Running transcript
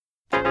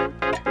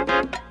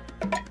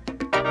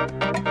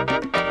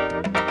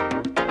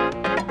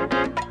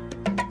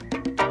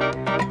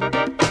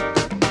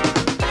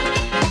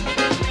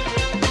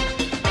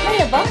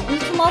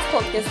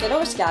Podcastler'e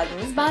hoş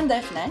geldiniz. Ben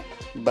Defne.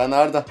 Ben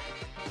Arda.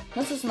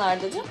 Nasılsın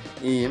Arda'cığım?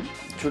 İyiyim.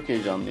 Çok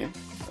heyecanlıyım.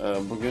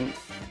 Bugün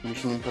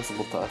Mission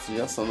Impossible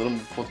tartışacağız. Sanırım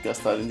bu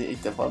podcast tarihinde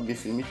ilk defa bir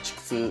filmin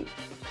çıktığı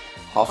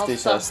hafta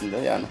içerisinde,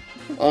 yani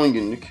 10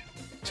 günlük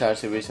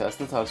çerçeve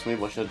içerisinde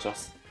tartışmayı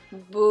başaracağız.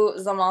 Bu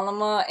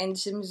zamanlama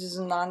endişemiz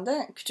yüzünden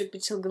de küçük bir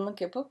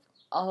çılgınlık yapıp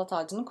Ahlat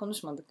Ağacı'nı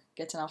konuşmadık.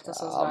 Geçen hafta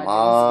söz verdiğimiz gibi.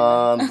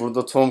 Aman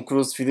burada Tom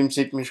Cruise film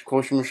çekmiş,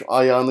 koşmuş,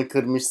 ayağını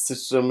kırmış,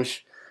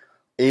 sıçramış.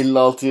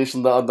 56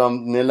 yaşında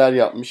adam neler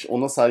yapmış,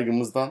 ona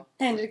saygımızdan.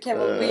 Henry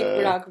Cavill bıyık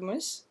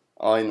bırakmış.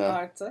 Aynen.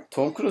 Artık.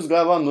 Tom Cruise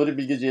galiba Nuri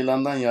Bilge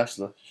Ceylan'dan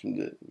yaşlı.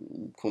 Şimdi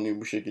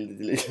konuyu bu şekilde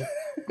dile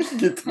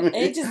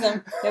getirmeyi. Ageism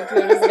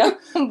yapıyoruz ya.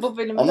 Bu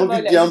bölümde ama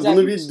böyle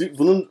yani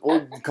bunun o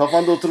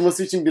kafanda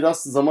oturması için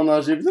biraz zaman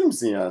harcayabilir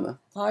misin yani?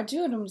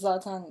 Harcıyorum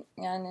zaten.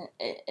 Yani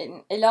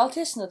 56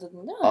 yaşında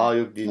dedin değil mi?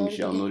 Yok değilmiş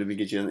ya. Nuri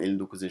Bilge Ceylan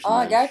 59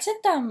 yaşındaymış.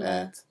 Gerçekten mi?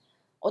 Evet.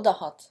 O da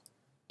hot.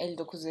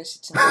 59 yaş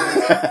için.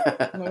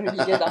 Nuri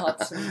Bilge de hot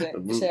şimdi.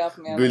 Bir şey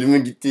yapmayalım.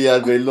 Bölümün gittiği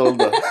yer belli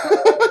oldu.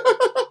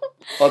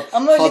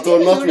 Ama öyle değil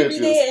mi? Nuri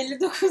Bilge'ye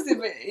 59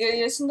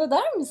 yaşında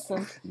der misin?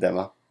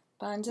 Demem.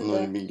 Bence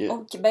Nuri de. Bilge.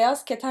 O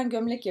beyaz keten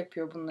gömlek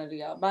yapıyor bunları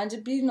ya.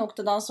 Bence bir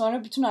noktadan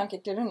sonra bütün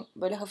erkeklerin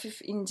böyle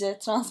hafif ince,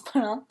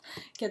 transparan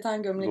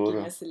keten gömlek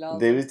giymesi lazım.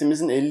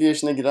 Devletimizin 50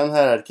 yaşına giren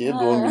her erkeğe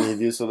doğum günü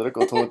hediyesi olarak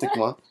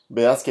otomatikman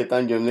beyaz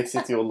keten gömlek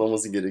seti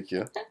yollaması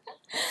gerekiyor.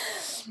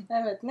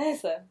 Evet,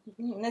 neyse.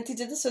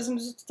 Neticede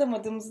sözümüzü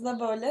tutamadığımızda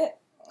böyle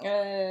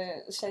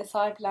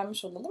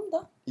sahiplenmiş olalım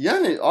da.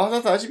 Yani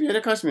Ahlat Ağacı bir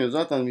yere kaçmıyor.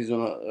 Zaten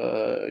vizyona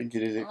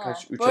gireli 3 ay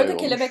olmuş. Bu arada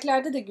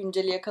Kelebeklerde de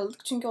günceli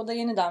yakaladık. Çünkü o da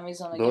yeniden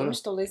vizyona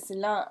girmiş.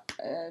 Dolayısıyla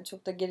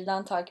çok da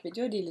geriden takip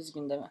ediyor değiliz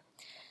gündemi.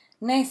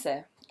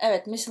 Neyse.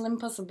 Evet, Mission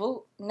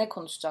Impossible ne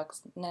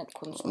konuşacaksın? Ne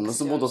konuşmak Nasıl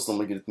istiyoruz?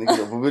 bodoslama girdik? Ne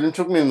güzel. Bu bölüm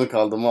çok memnun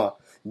kaldım ha.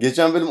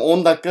 Geçen bölüm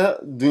 10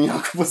 dakika Dünya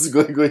Kupası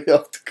goy goy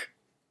yaptık.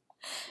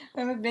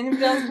 Evet, beni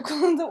biraz bu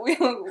konuda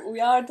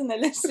uyardın,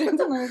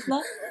 eleştirdin. O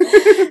yüzden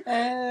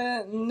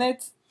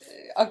net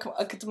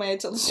akıtmaya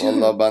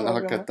çalışıyorum. Vallahi ben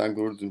hakikaten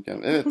gurur duydum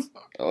kendime. Evet.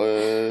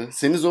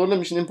 Seni zorla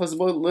Mission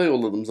Impossible'a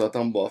yolladım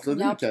zaten bu hafta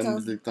değil mi? Kendini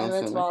izledikten sonra.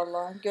 Evet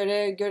valla.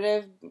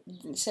 Görev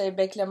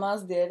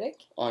beklemez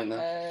diyerek. Aynen.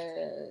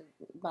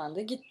 Ben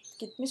de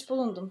gitmiş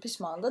bulundum.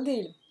 Pişman da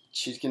değilim.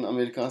 Çirkin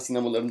Amerikan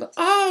sinemalarında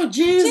 "Oh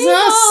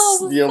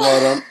Jesus!" diye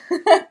bağıran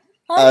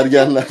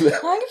ergenlerle.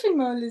 Hangi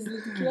filmi öyle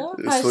izledik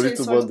ya? Sorry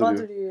to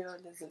Bother You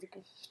öyle izledik.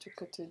 Çok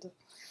kötüydü.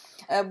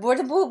 Bu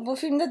arada bu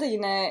filmde de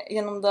yine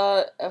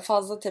yanımda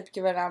fazla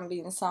tepki veren bir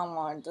insan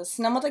vardı.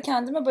 Sinemada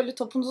kendime böyle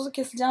topunuzu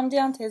keseceğim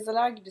diyen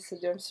teyzeler gibi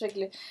hissediyorum.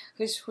 Sürekli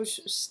hış huş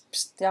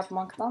pışt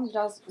yapmaktan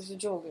biraz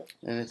üzücü oluyor.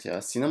 Evet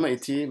ya, sinema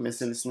etiği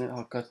meselesini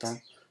hakikaten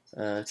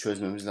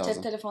çözmemiz lazım.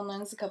 Cep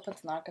telefonlarınızı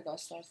kapatın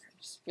arkadaşlar.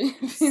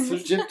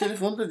 Sırf cep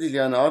telefonu da değil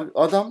yani.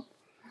 Adam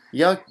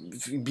ya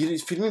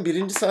filmin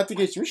birinci saati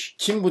geçmiş.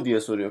 Kim bu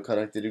diye soruyor,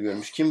 karakteri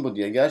görmüş. Kim bu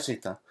diye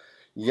gerçekten.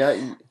 Ya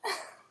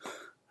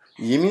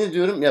yemin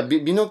ediyorum ya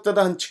bir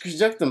noktada hani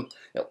çıkacaktım.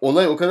 Ya,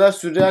 olay o kadar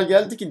sürreal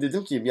geldi ki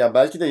dedim ki ya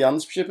belki de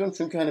yanlış bir şey yapıyorum.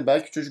 Çünkü hani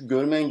belki çocuk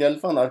görme engelli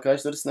falan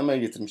arkadaşları sinemaya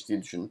getirmiş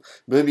diye düşündüm.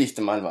 Böyle bir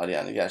ihtimal var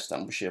yani,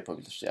 gerçekten bu şey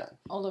yapabilir yani.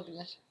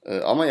 Olabilir.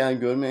 Ama yani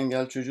görme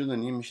engelli çocuğu da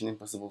niye Mission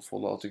Impossible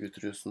Fallout'a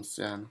götürüyorsunuz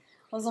yani?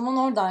 O zaman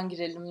oradan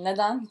girelim.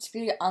 Neden?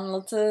 Hiçbir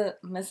anlatı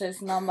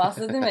meselesinden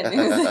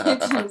bahsedemediğimiz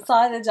için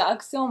sadece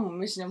aksiyon mu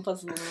Mission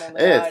Impossible'ın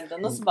olayı vardı?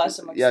 Nasıl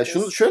başlamak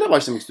istiyorsun? Şöyle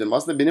başlamak istiyorum.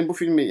 Aslında benim bu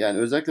filmi yani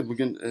özellikle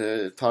bugün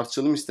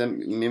tartışalım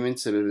istememin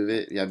sebebi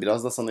ve ya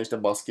biraz da sana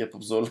işte baskı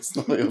yapıp zorla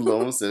sınava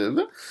yollamamın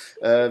sebebi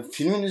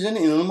filmin üzerine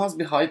inanılmaz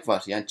bir hype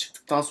var. Yani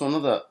çıktıktan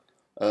sonra da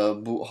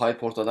bu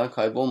hype ortadan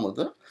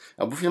kaybolmadı.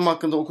 Ya bu film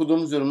hakkında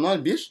okuduğumuz yorumlar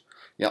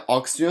ya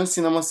aksiyon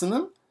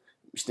sinemasının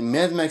İşte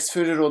Mad Max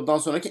Fury Road'dan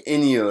sonraki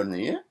en iyi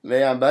örneği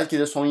veya belki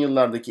de son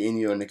yıllardaki en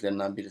iyi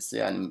örneklerinden birisi.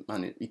 Yani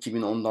hani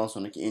 2010'dan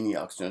sonraki en iyi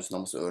aksiyon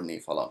sineması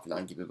örneği falan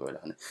filan gibi böyle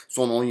hani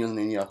son 10 yılın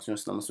en iyi aksiyon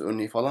sineması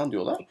örneği falan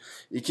diyorlar.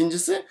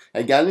 İkincisi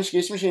gelmiş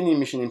geçmiş en iyi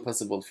Mission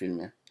Impossible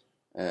filmi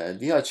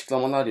diye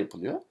açıklamalar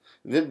yapılıyor.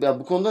 Ve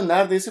bu konuda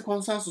neredeyse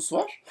konsensus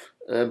var.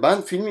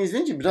 Ben filmi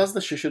izleyince biraz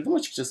da şaşırdım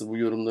açıkçası bu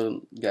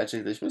yorumların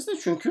gerçekleşmesine.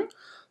 Çünkü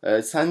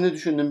sen ne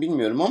düşündün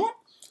bilmiyorum ama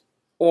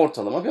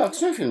ortalama bir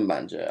aksiyon filmi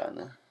bence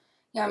yani.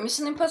 Yani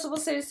Mission Impossible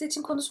serisi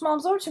için konuşmam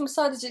zor çünkü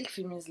sadece ilk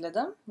filmi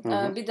izledim.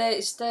 Bir de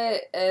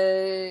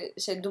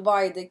işte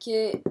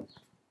Dubai'deki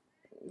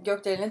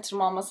gökdelene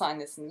tırmanma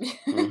sahnesini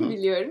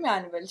biliyorum.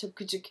 Yani böyle çok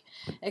küçük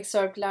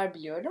excerptler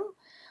biliyorum.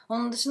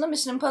 Onun dışında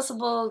Mission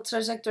Impossible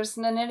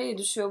trajektörüsünde nereye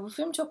düşüyor bu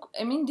film çok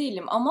emin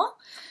değilim ama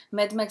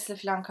Mad Max'le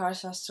falan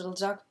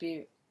karşılaştırılacak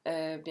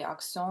bir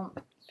aksiyon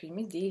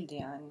filmi değildi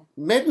yani.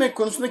 Mad Max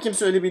konusunda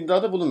kimse öyle bir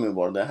iddiada bulunmuyor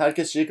bu arada.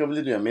 Herkes kabul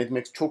ediyor. Mad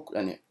Max çok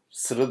hani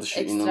sıra dışı,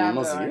 ekstrem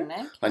inanılmaz iyi.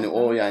 Hani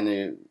o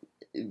yani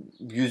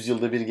 100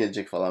 yılda bir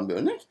gelecek falan bir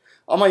örnek.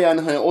 Ama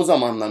yani hani o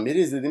zamandan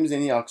beri izlediğimiz en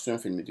iyi aksiyon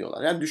filmi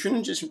diyorlar. Yani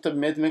düşününce şimdi tabii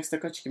Mad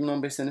Max'te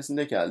 2015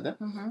 senesinde geldi.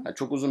 Yani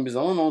çok uzun bir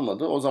zaman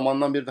olmadı. O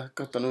zamandan beri de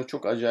hakikaten öyle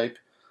çok acayip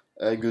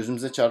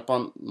gözümüze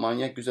çarpan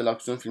manyak güzel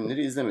aksiyon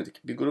filmleri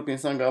izlemedik. Bir grup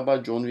insan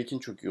galiba John Wick'in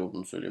çok iyi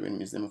olduğunu söylüyor.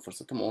 Benim izleme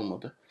fırsatım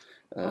olmadı.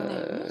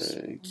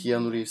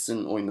 Keanu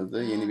Reeves'in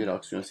oynadığı yeni bir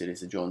aksiyon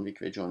serisi John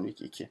Wick ve John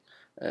Wick 2.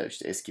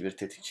 İşte eski bir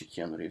tetikçi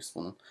Keanu Reeves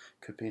bunun.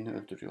 Köpeğini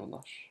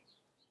öldürüyorlar.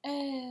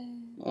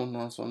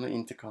 Ondan sonra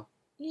intikam.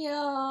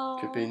 Ya.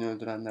 Köpeğini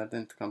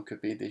öldürenlerden intikam.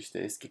 Köpeği de işte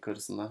eski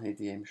karısından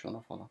hediyeymiş ona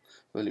falan.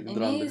 Böyle bir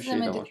dramda bir şey de var.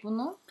 Niye izlemedik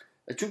bunu?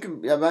 Çünkü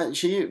ya ben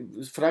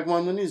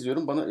fragmanlarını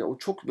izliyorum. Bana o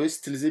çok böyle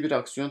stilize bir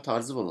aksiyon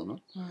tarzı var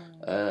onun.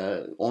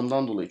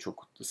 Ondan dolayı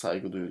çok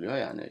saygı duyuluyor.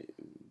 Yani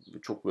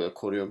çok böyle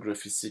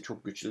koreografisi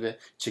çok güçlü ve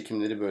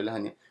çekimleri böyle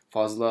hani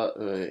fazla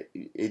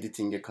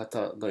editinge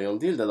kata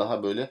dayalı değil de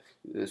daha böyle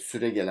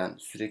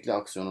sürekli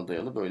aksiyona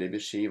dayalı böyle bir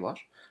şeyi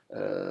var.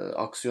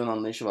 Aksiyon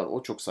anlayışı var.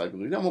 O çok saygı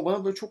duyuluyor ama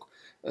bana böyle çok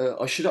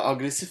aşırı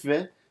agresif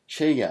ve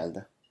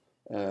geldi.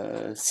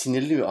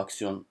 Sinirli bir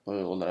aksiyon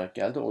olarak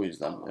geldi. O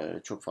yüzden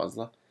çok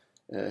fazla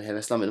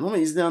heveslenmedim ama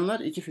izleyenler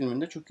iki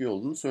filmin de çok iyi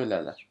olduğunu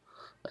söylerler.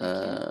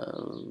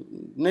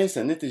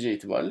 Neyse netice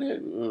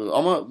itibariyle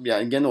ama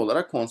yani genel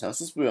olarak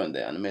konsensus bu yönde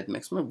yani Mad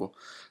Max mi bu?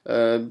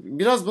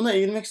 Biraz buna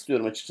eğilmek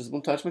istiyorum açıkçası.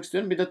 Bunu tartışmak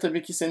istiyorum. Bir de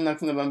tabii ki senin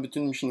aklında ben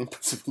bütün Mission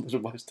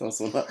Impossible'ları baştan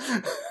sona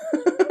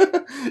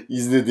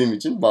izlediğim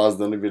için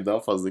bazılarını bir daha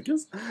fazla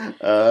kez.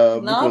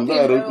 Ne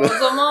yapayım? O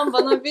zaman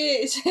bana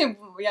bir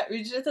ya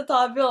ücrete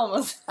tabi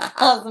olması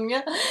lazım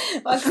ya.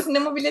 Bak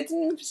sinema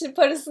biletinin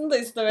parasını da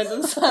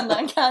istemedim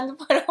senden. Kendi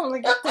paramla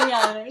gittim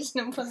yani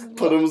Mission Impossible.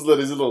 Paramızla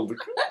rezil olduk.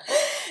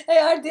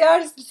 Eğer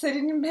diğer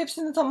serinin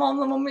hepsini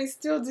tamamlamamı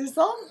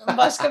istiyorduysan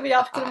başka bir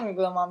yaptırım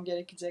uygulamam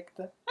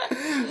gerekecekti.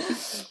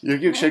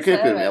 Yok şaka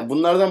yapıyorum. Yani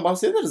bunlardan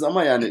bahsederiz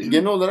ama yani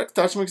genel olarak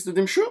tartışmak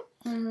istediğim şu.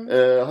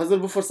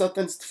 Hazır bu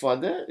fırsattan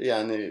istifade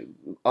yani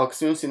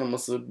aksiyon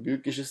sineması,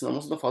 büyük gişe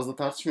sineması da fazla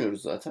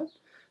tartışmıyoruz zaten.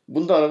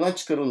 Bunu da aradan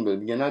çıkaralım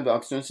böyle. Genel bir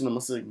aksiyon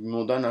sineması,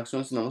 modern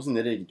aksiyon sineması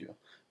nereye gidiyor?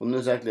 Bunun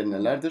özellikleri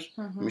nelerdir?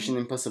 Mission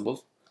Impossible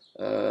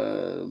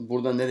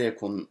burada nereye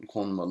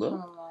konmalı?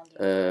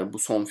 Bu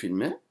son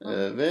filmi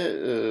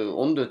ve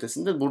onun da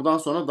ötesinde buradan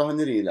sonra daha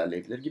nereye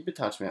ilerleyebilir gibi bir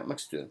tartışma yapmak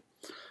istiyorum.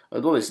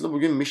 Dolayısıyla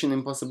bugün Mission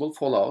Impossible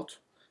Fallout,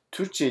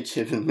 Türkçe'ye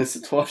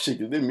çevrilmesi tuhaf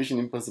şekilde Mission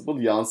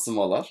Impossible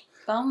Yansımalar.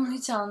 Ben bunu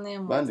hiç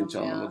anlayamadım. Ben de hiç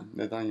anlamadım.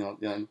 Neden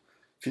yani?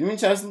 Filmin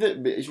içerisinde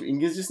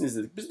İngilizcesini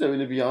izledik. Biz de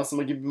öyle bir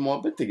yansıma gibi bir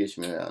muhabbet de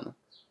geçmiyor yani.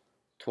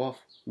 Tuhaf.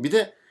 Bir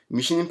de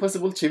Mission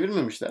Impossible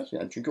çevirmemişler.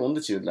 Yani çünkü onu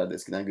da çevirdilerdi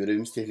eskiden.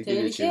 Görevimiz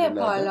tehlikeli diye çevirirlerdi.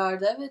 Tehlike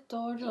yaparlardı. Evet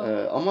doğru.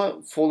 Ama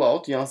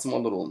Fallout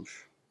yansımalar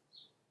olmuş.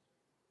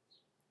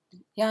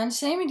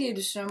 Yani mi diye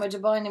düşünüyorum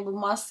acaba hani bu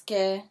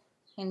maske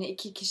hani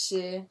 2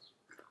 kişi.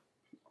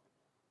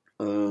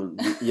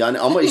 Yani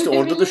ama işte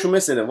orada da şu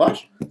mesele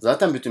var.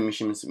 Zaten bütün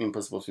Mission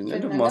Impossible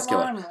filmlerinde bir maske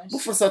var. Bu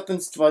fırsattan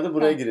istifade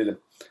buraya girelim.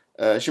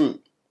 Şimdi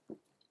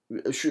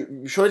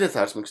şöyle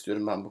tartışmak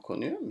istiyorum ben bu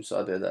konuyu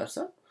müsaade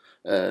edersen.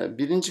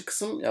 Birinci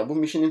kısım ya bu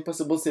Mission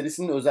Impossible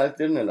serisinin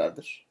özellikleri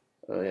nelerdir?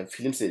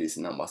 Film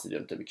serisinden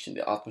bahsediyorum tabii ki şimdi.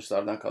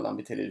 60'lardan kalan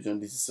bir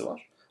televizyon dizisi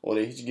var.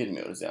 Oraya hiç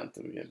girmiyoruz yani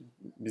tabii.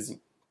 Bizim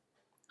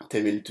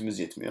tevellütümüz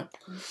yetmiyor.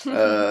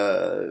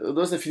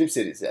 Dolayısıyla film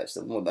serisi yani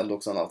işte bu model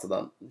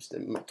 96'dan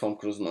işte Tom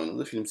Cruise'un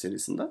oynadığı film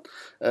serisinden.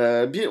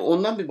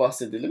 Ondan bir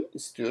bahsedelim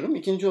istiyorum.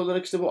 İkinci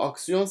olarak işte bu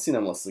aksiyon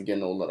sineması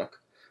genel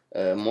olarak.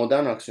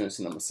 Modern aksiyon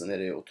sineması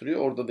nereye oturuyor?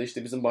 Orada da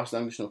işte bizim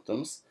başlangıç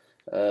noktamız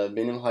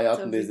benim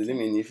hayatımda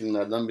izlediğim en iyi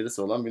filmlerden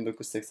birisi olan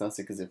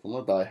 1988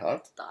 yapımı Die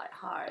Hard.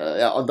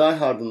 Die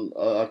Hard'ın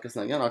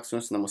arkasından gelen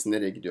aksiyon sineması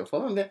nereye gidiyor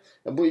falan ve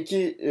bu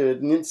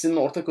ikisinin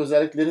ortak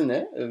özellikleri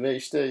ne ve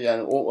işte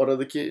yani o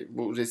aradaki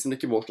bu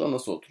resimdeki boşluğa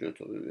nasıl oturuyor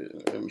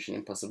Mission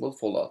Impossible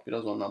Fallout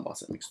biraz ondan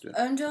bahsetmek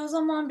istiyorum. Önce o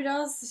zaman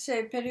biraz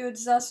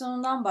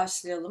periyodizasyonundan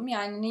başlayalım.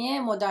 Yani niye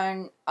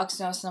modern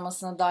aksiyon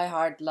sinemasını Die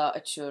Hard'la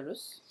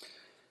açıyoruz?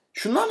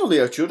 Şundan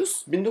dolayı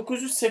açıyoruz.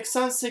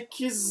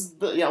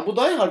 1988'de yani bu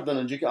Die Hard'dan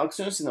önceki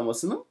aksiyon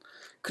sinemasının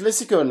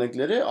klasik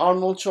örnekleri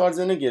Arnold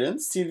Schwarzenegger'in,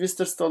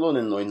 Sylvester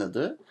Stallone'nin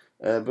oynadığı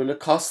böyle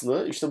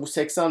kaslı işte bu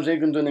 80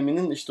 Reagan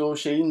döneminin işte o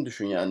şeyini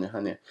düşün yani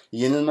hani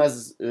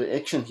yenilmez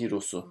action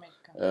hero'su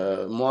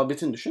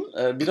muhabbetini düşün.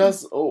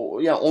 Biraz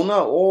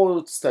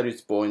o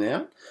stereotipi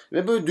oynayan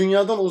ve böyle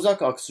dünyadan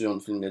uzak aksiyon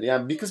filmleri.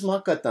 Yani bir kısmı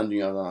hakikaten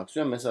dünyadan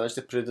aksiyon. Mesela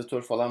işte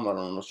Predator falan var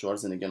Arnold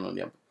Schwarzenegger'in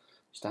oynayan.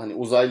 İşte hani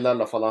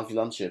uzaylılarla falan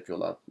filan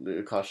yapıyorlar,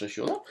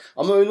 karşılaşıyorlar.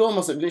 Ama öyle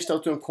olmasa bile işte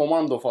atıyorum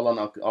Komando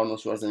falan Arnold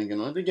Schwarzenegger'in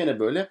oynadığı gene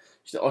böyle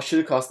işte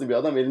aşırı kaslı bir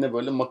adam eline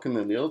böyle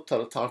makineli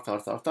alıp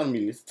tar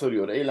milleti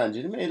tarıyor.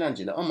 Eğlenceli mi?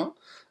 Eğlenceli ama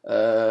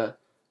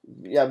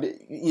ya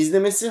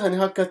izlemesi hani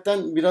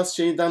hakikaten biraz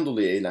şeyden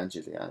dolayı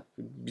eğlenceli yani.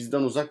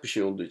 Bizden uzak bir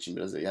şey olduğu için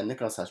biraz yani ne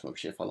kadar saçma bir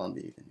şey falan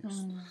diye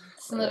eğleniyorsun.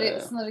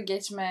 Sınırı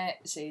geçme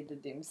şeyi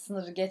dediğimiz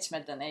sınırı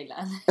geçmeden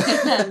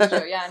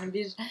eğlendiriyor. Yani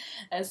bir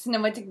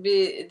sinematik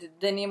bir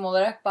deneyim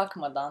olarak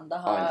bakmadan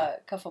daha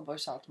kafa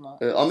boşaltma.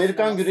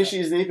 Amerikan güreşi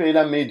izleyip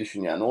eğlenmeyi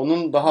düşün yani.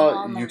 Onun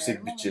daha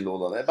yüksek bütçeli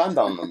olanı. Ben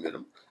de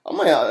anlamıyorum.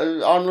 Ama ya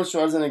Arnold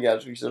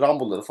Schwarzenegger işte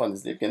Rambo'ları falan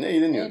izleyip gene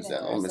eğleniyoruz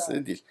yani. O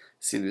mesele değil.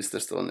 Sylvester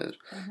Stallone'dir.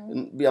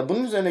 Ya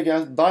bunun üzerine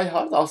gelen Die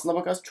Hard aslında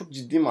bakarsan çok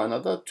ciddi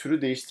manada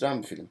türü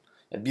değiştiren bir film.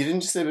 Ya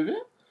birinci sebebi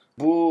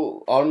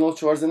bu Arnold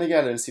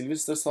Schwarzenegger'lerin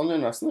Sylvester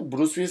Stallone'nin aslında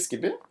Bruce Willis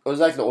gibi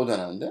özellikle o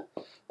dönemde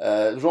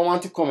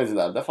Romantik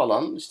komedilerde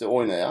falan işte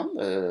oynayan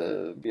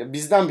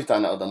bizden bir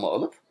tane adamı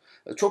alıp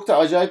çok da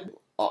acayip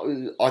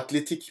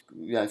atletik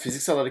yani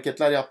fiziksel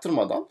hareketler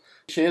yaptırmadan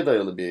şeye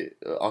dayalı bir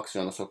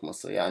aksiyona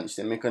sokması. Yani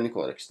işte mekanik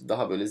olarak işte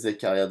daha böyle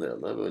zekaya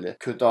dayalı böyle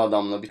kötü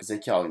adamla bir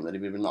zeka oyunları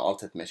birbirine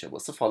alt etme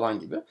çabası falan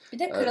gibi. Bir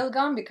de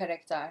kırılgan bir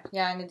karakter.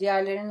 Yani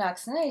diğerlerinin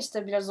aksine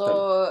işte biraz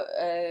o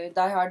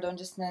Die Hard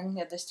öncesinin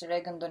ya da işte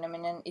Reagan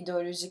döneminin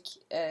ideolojik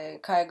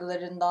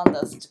kaygılarından da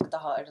azıcık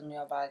daha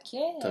arınıyor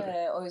belki.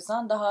 O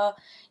yüzden daha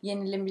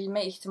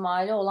yenilebilme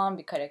ihtimali olan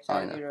bir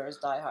karakter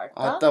görüyoruz Die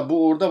Hard'da. Hatta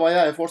bu orada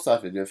bayağı efor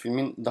sarf ediyor.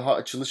 Filmin daha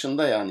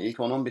açılışında yani ilk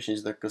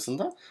 10-15.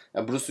 dakikasında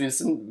ya Bruce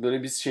Willis'in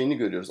böyle bir şeyini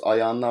görüyoruz.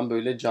 Ayağından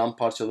böyle cam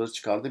parçaları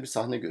çıkardığı bir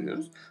sahne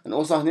görüyoruz. Yani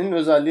o sahnenin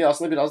özelliği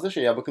aslında biraz da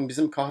şey ya bakın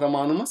bizim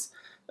kahramanımız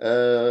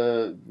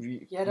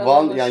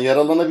yani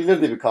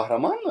yaralanabilir de bir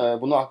kahraman.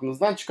 Bunu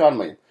aklınızdan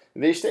çıkarmayın.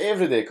 Ve işte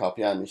everyday cop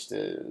yani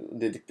işte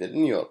dedikleri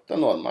New York'ta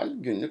normal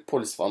günlük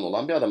polis falan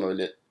olan bir adam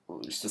öyle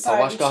işte süper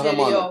savaş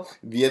kahramanı. Yok.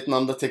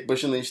 Vietnam'da tek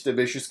başına işte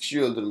 500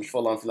 kişiyi öldürmüş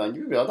falan filan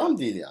gibi bir adam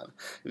değil yani.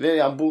 Ve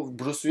yani bu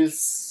Bruce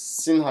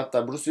Willis'in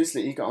hatta Bruce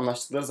Willis'le ilk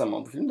anlaştıkları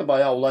zaman bu filmde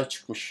bayağı olay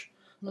çıkmış.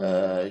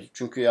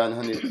 Çünkü yani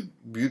hani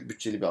büyük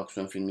bütçeli bir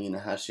aksiyon filmi yine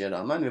her şeye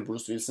rağmen ve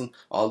Bruce Willis'in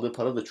aldığı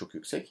para da çok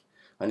yüksek.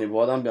 Hani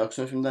bu adam bir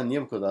aksiyon filmden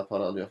niye bu kadar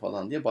para alıyor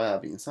falan diye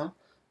bayağı bir insan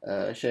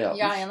şey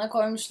yapmış. Yan yana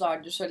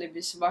koymuşlardı şöyle bir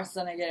işi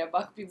varsa ne gere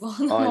bak bir bu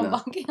adama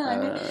bak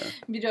yani.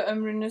 Biri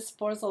ömrünü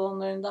spor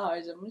salonlarında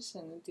harcamış.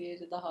 Yani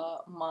diğeri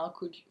daha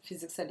makul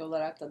fiziksel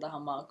olarak da daha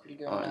makul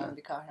görünen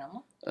bir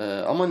kahraman.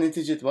 Ama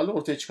netice itibariyle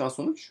ortaya çıkan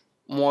sonuç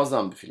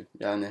muazzam bir film.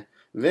 Yani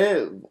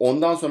ve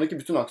ondan sonraki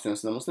bütün aksiyon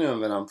sinemasına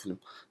yön veren bir film.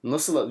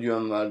 Nasıl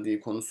yön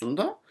verdiği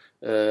konusunda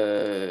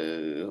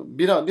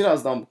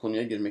birazdan bu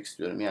konuya girmek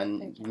istiyorum.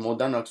 Yani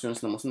modern aksiyon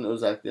sinemasının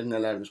özellikleri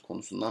nelerdir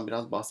konusundan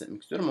biraz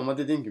bahsetmek istiyorum. Ama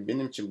dediğim gibi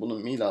benim için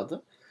bunun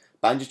miladı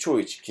bence çoğu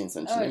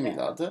insan için de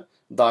miladı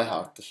Die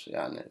Hard'dır.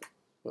 Yani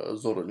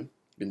Zor Ölüm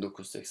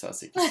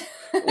 1988.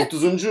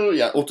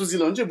 30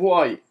 yıl önce bu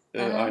ay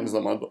aynı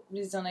zamanda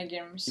vizyona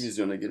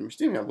girmiş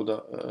değil mi ya? Bu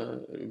da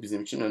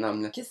bizim için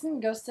önemli.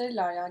 Kesin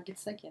gösterirler ya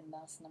gitsek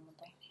yeniden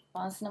sinemada.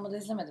 Ben sinemada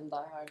izlemedim Die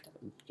Hard'ı.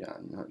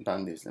 Yani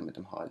ben de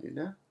izlemedim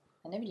haliyle.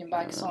 Ne bileyim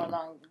belki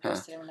sonradan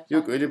gösterimine falan.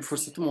 Yok öyle bir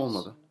fırsatım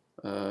olmadı.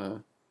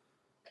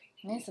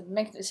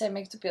 Neyse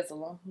mektup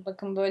yazalım.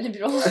 Bakın böyle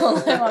bir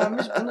olay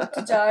varmış. Bunu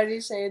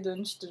ticari şeye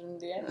dönüştürün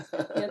diye.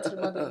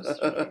 Yatırıma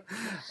dönüştürün.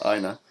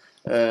 Aynen.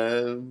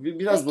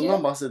 Biraz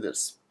bundan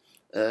bahsederiz.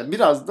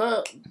 Biraz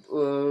da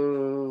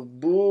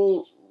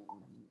bu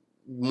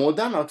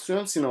modern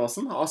aksiyon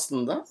sinemasının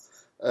aslında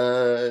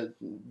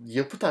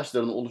yapı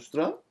taşlarını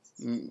oluşturan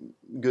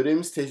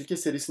Görevimiz Tehlike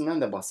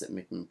serisinden de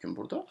bahsetmek mümkün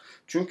burada.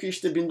 Çünkü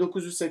işte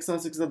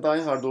 1988'de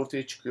Die Hard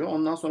ortaya çıkıyor.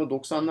 Ondan sonra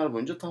 90'lar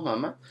boyunca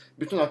tamamen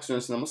bütün aksiyon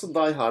sineması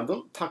Die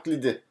Hard'ın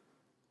taklidi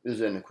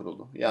üzerine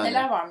kuruldu. Yani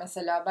neler var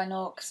mesela? Ben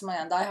o kısma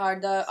yani Die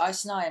Hard'a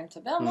aşinayım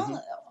tabii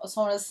ama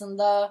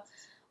sonrasında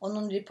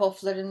onun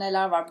rip-off'ları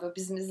neler var? Böyle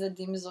bizim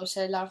izlediğimiz o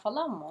şeyler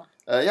falan mı?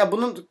 Ya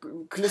bunun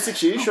klasik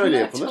şeyi şöyle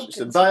yapılır.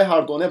 İşte Die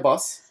Hard on a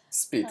Bus,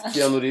 Speed,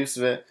 Keanu Reeves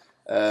ve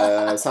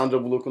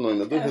Sandra Bullock'un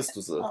oynadığı Hız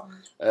Tuzağı.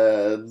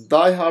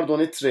 Die Hard on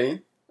a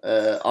Train,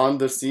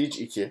 Under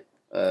Siege 2.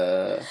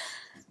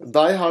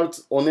 Die Hard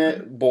on a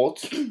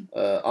Boat,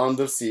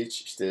 Under Siege,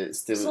 işte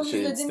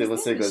Steven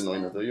Seagal'ın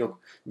oynadığı. Yok.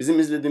 Bizim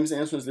izlediğimiz,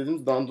 en son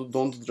izlediğimiz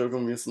Don the Dragon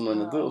Wilson'ın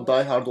oynadığı o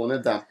Die Hard on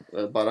a Dam.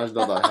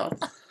 Barajda Die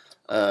Hard.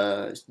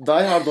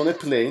 Die Hard on a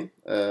Plane,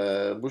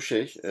 bu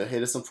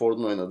Harrison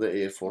Ford'un oynadığı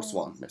Air Force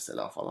One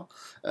mesela falan.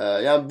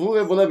 Yani bu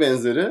ve buna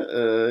benzeri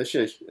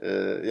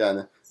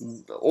yani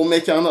o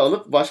mekanı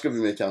alıp başka bir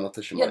mekana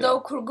taşıma. Ya da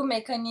o kurgu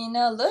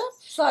mekaniğini alıp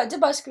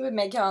sadece başka bir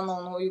mekana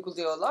onu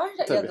uyguluyorlar.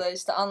 Tabii. Ya da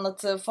işte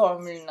anlatı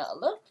formülünü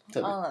alıp.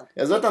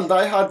 Ya zaten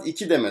Die Hard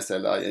 2 de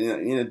mesela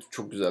yani yine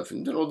çok güzel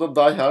filmdir. O da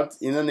Die Hard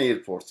in an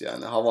Airport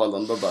yani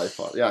havaalanında Die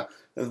Hard. Yani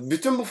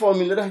bütün bu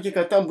formülleri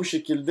hakikaten bu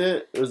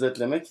şekilde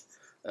özetlemek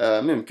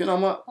mümkün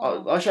ama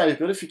aşağı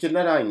yukarı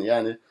fikirler aynı.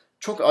 Yani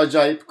çok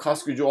acayip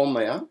kas gücü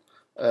olmayan,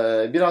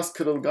 biraz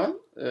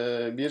kırılgan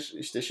bir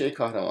işte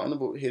kahramanı.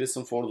 Bu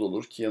Harrison Ford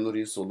olur, Keanu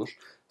Reeves olur.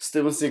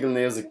 Steven Seagal ne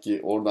yazık ki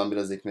oradan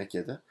biraz ekmek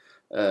yedi.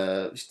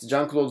 İşte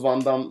Jean-Claude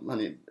Van Damme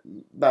hani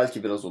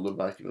belki biraz olur,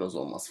 belki biraz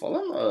olmaz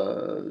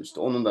falan. İşte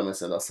onun da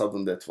mesela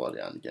Sudden Death var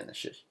yani gene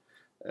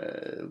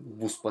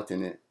buz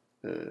pateni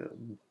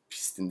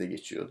pistinde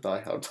geçiyor.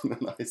 Die Hard on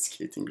an Ice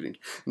Skating Rink.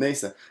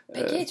 Neyse.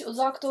 Peki hiç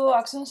Uzak Doğu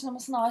aksiyon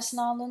sinemasına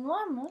aşinalığın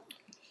var mı?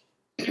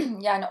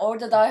 Yani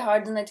orada Die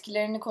Hard'ın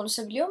etkilerini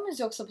konuşabiliyor muyuz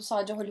yoksa bu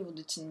sadece Hollywood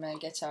için mi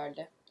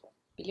geçerli?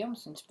 Biliyor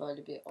musun hiç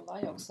böyle bir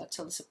olay yoksa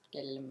çalışıp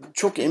gelelim mi?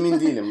 Çok emin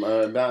değilim.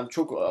 Ben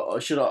çok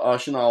aşırı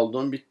aşina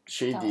olduğum bir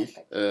değil.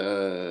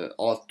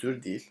 Alt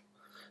tür değil.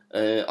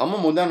 Ama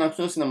modern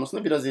aksiyon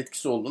sinemasında biraz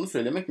etkisi olduğunu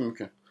söylemek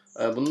mümkün.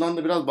 Bundan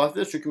da biraz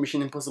bahsederiz çünkü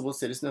Mission Impossible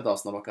serisinde de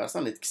aslına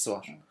bakarsan etkisi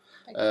var.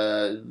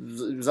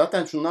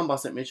 Zaten şundan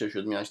bahsetmeye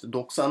çalışıyordum yani işte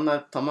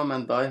 90'lar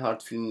tamamen Die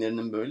Hard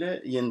filmlerinin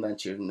böyle yeniden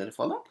çevrimleri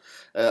falan.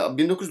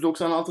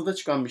 1996'da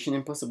çıkan Mission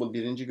Impossible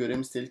 1.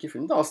 Görevimiz Tehlike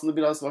filminde aslında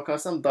biraz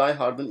bakarsan Die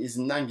Hard'ın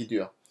izinden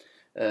gidiyor.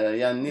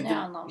 Yani nedir? Ne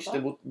anlamda?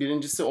 İşte bu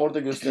birincisi orada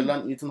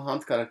gösterilen Ethan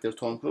Hunt karakteri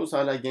Tom Cruise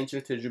hala genç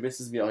ve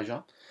tecrübesiz bir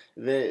ajan.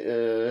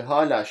 Ve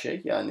hala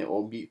yani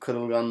o bir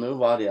kırılganlığı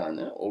var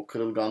yani. O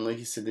kırılganlığı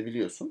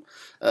hissedebiliyorsun.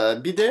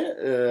 Bir de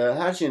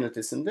her şeyin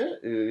ötesinde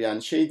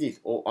yani değil.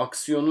 O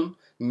aksiyonun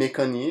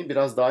mekaniği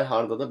biraz Die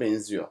Hard'a da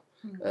benziyor.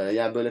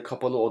 Yani böyle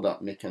kapalı oda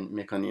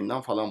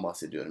mekaniğinden falan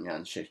bahsediyorum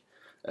yani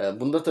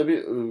Bunda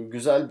tabii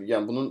güzel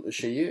yani bunun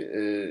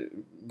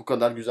bu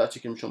kadar güzel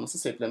çekilmiş olması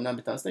sebeplerinden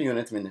bir tanesi de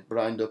yönetmeni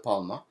Brian De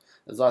Palma.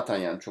 Zaten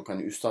yani çok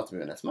hani üstat bir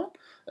yönetmen.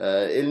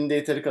 Elinde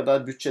yeteri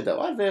kadar bütçe de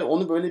var ve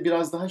onu böyle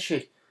biraz daha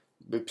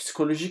böyle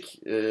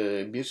psikolojik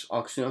bir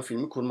aksiyon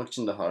filmi kurmak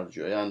için de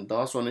harcıyor. Yani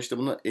daha sonra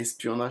buna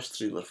espionaj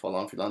thriller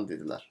falan filan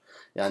dediler.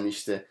 Yani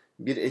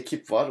bir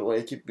ekip var. O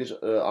ekip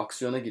bir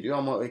aksiyona giriyor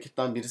ama o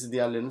ekipten birisi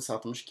diğerlerini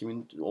satmış.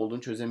 Kimin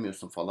olduğunu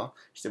çözemiyorsun falan.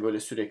 Böyle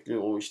sürekli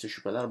o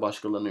şüpheler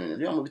başkalarına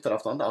yöneliyor ama bir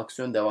taraftan da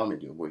aksiyon devam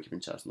ediyor bu ekibin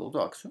içerisinde olduğu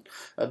aksiyon.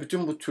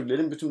 Bütün bu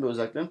türlerin bütün bu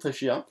özelliklerini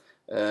taşıyan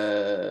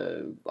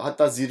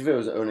hatta zirve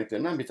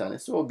örneklerinden bir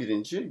tanesi o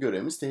birinci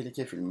görevimiz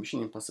tehlike filmi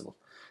Mission Impossible.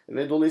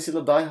 Ve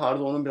dolayısıyla Die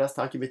Hard'ı onun biraz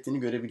takip ettiğini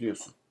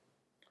görebiliyorsun.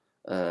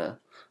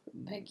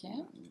 Peki.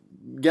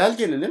 Gel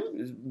gelelim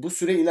bu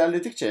süre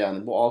ilerledikçe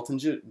yani bu 6.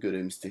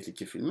 görevimiz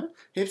tehlike filmi.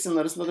 Hepsinin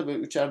arasında da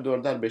böyle 3'er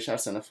 4'er 5'er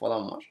sene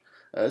falan var.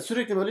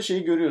 Sürekli böyle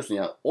görüyorsun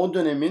yani o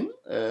dönemin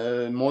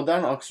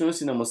modern aksiyon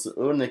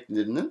sineması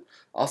örneklerinin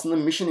aslında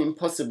Mission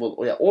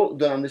Impossible o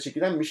dönemde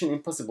çekilen Mission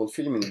Impossible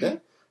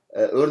filminde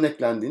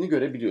örneklendiğini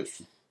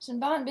görebiliyorsun.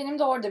 Şimdi benim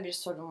de orada bir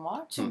sorum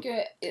var. Çünkü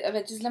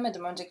evet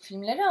izlemedim önceki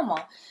filmleri ama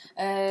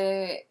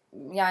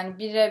yani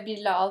 1'e 1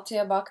 ile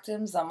 6'ya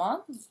baktığım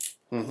zaman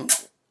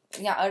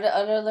yani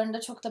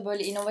aralarında çok da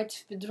böyle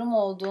inovatif bir durum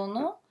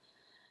olduğunu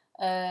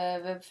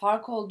ve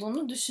fark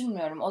olduğunu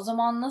düşünmüyorum. O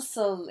zaman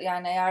nasıl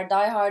yani eğer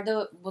Die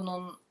Hard'ı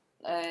bunun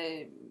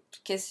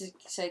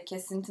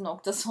kesinti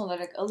noktası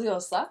olarak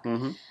alıyorsak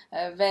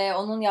ve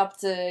onun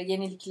yaptığı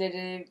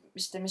yenilikleri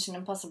Mission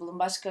Impossible'ın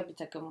başka bir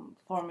takım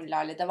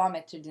formüllerle devam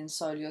ettirdiğini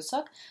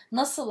söylüyorsak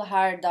nasıl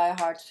her Die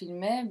Hard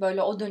filmi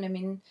böyle o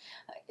dönemin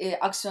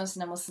aksiyon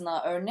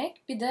sinemasına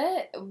örnek. Bir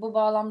de bu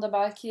bağlamda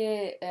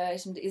belki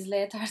şimdi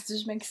izleye ters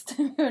düşmek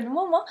istemiyorum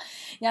ama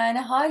yani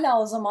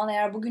hala o zaman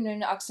eğer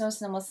bugünün aksiyon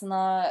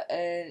sinemasına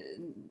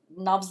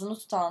nabzını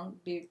tutan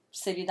bir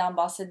seriden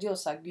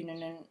bahsediyorsak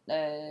gününün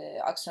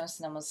aksiyon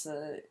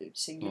sineması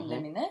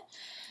gündemini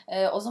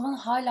o zaman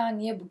hala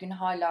niye bugün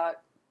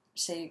hala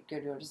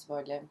görüyoruz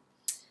böyle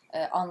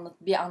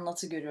bir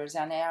anlatı görüyoruz.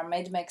 Yani eğer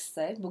Mad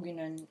Max'te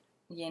bugünün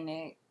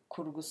yeni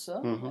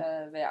kurgusu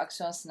ve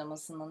aksiyon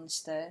sinemasının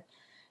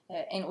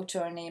en uç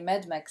örneği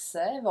Mad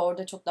Max'e ve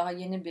orada çok daha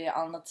yeni bir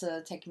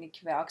anlatı,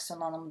 teknik ve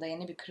aksiyon anlamında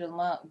yeni bir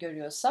kırılma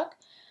görüyorsak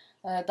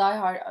Die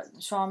Hard,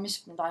 şu an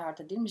Die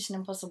Hard'da değil Mission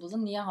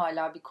Impossible'ın niye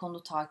hala bir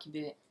konu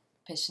takibi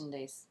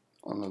peşindeyiz?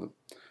 Anladım.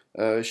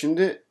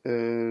 Şimdi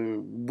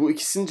bu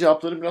ikisinin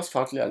cevapları biraz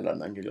farklı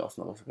yerlerden geliyor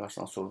aslında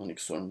bakarsan sorduğun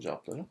iki sorunun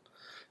cevapları.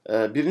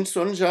 Birinci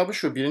sorunun cevabı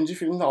şu. Birinci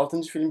filmle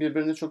 6. film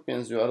birbirine çok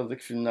benziyor.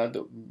 Aradaki filmlerde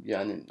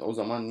yani o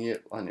zaman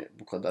niye hani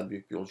bu kadar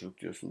büyük bir yolculuk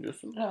diyorsun.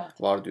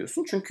 Evet. Var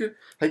diyorsun. Çünkü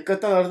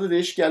hakikaten arada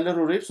değişik yerler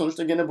uğrayıp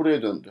sonuçta gene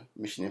buraya döndü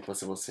Mission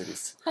Impossible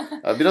serisi.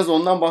 Biraz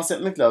ondan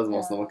bahsetmek lazım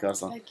aslına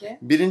bakarsan. Peki.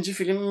 Birinci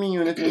filmin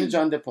yönetmeni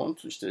John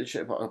DePont.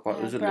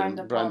 Özür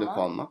dilerim. Brian De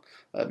Palma.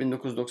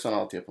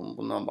 1996 yapımı.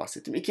 Bundan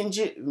bahsettim.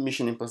 İkinci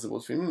Mission Impossible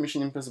filmi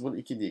Mission Impossible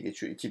 2 diye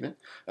geçiyor. 2000.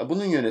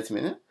 Bunun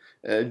yönetmeni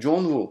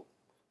John Woo.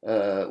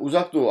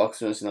 Uzak Doğu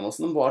aksiyon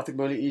sinemasının bu artık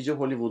böyle iyice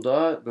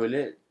Hollywood'a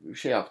böyle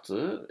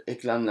yaptığı,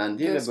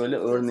 eklemlendiği ve böyle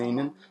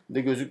örneğinin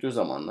de gözüktüğü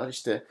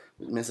zamanlar.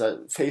 Mesela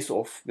Face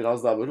Off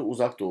biraz daha böyle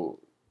Uzak Doğu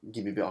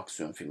gibi bir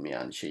aksiyon filmi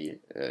yani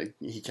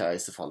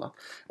hikayesi falan.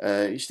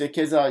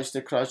 Keza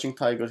Crouching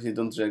Tiger,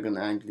 Hidden Dragon,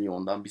 Ang Lee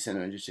ondan bir sene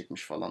önce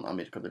çekmiş falan.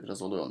 Amerika'da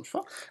biraz olay olmuş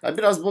falan.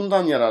 Biraz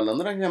bundan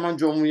yararlanarak hemen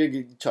John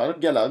Woo'ya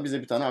çağırıp gel abi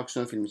bize bir tane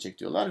aksiyon filmi çek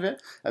diyorlar ve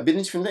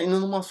birinci filmde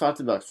inanılmaz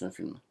farklı bir aksiyon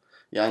filmi.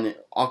 Yani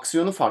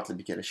aksiyonu farklı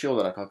bir kere.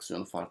 Olarak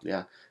aksiyonu farklı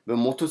yani.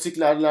 Böyle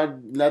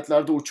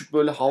motosikletlerde uçup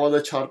böyle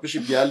havada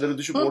çarpışıp yerlere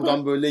düşüp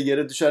oradan böyle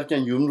yere düşerken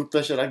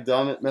yumruklaşarak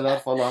devam etmeler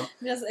falan.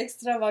 Biraz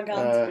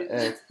ekstravagant bir.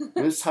 Evet.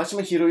 Böyle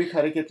saçma heroik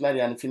hareketler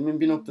yani. Filmin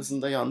bir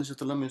noktasında yanlış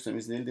hatırlamıyorsam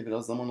izleyeli de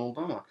biraz zaman oldu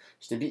ama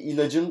bir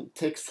ilacın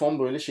tek son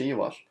böyle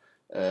var.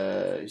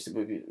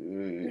 Böyle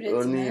bir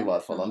örneği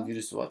var falan.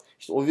 Virüsü var.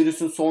 O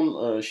virüsün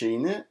son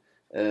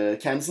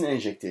kendisini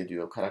enjekte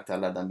ediyor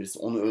karakterlerden birisi.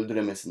 Onu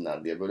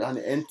öldüremesinler diye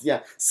böyle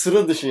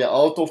sıra dışı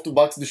out of the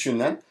box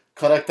düşünülen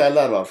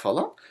karakterler var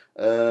falan.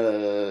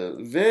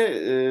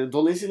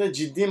 Dolayısıyla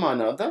ciddi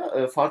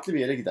manada farklı bir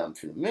yere giden bir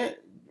film ve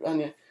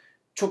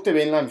çok da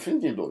beğenilen bir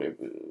film değil doğruyu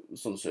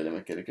sonu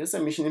söylemek gerekirse.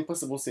 Mission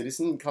Impossible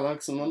serisinin kalan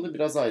kısımlarında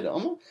biraz ayrı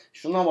ama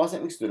şundan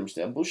bahsetmek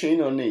istiyorum bu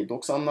örneği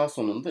 90'lar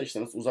sonunda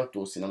Uzak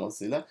Doğu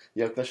sinemasıyla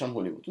yaklaşan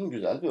Hollywood'un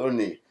güzel bir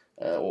örneği.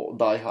 O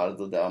Die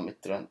Hard'ı devam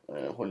ettiren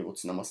Hollywood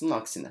sinemasının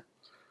aksine.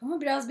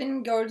 Ama biraz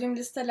benim gördüğüm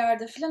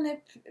listelerde falan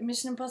hep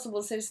Mission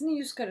Impossible serisinin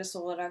yüz karası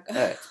olarak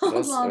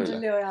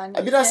adlandırılıyor yani.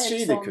 Biraz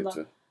de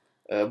kötü.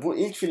 Bu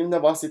ilk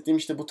filmde bahsettiğim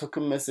bu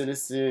takım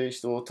meselesi,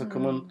 o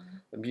takımın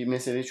bir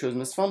meseleyi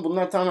çözmesi falan.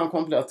 Bunlar tamamen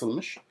komple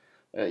atılmış.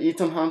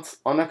 Ethan Hunt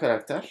ana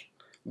karakter.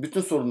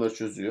 Bütün sorunları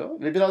çözüyor.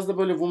 Ve biraz da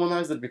böyle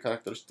womanizer bir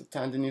karakter. İşte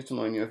Tandy Newton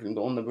oynuyor filmde.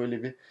 Onunla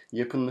böyle bir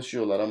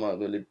yakınlaşıyorlar ama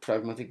böyle bir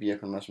pragmatik bir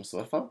yakınlaşması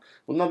var falan.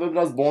 Bunlar böyle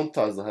biraz Bond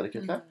tarzı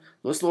hareketler.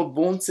 Dolayısıyla o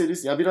Bond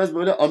serisi ya biraz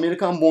böyle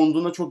Amerikan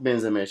Bond'una çok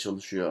benzemeye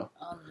çalışıyor.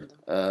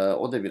 Anladım.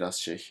 O da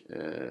biraz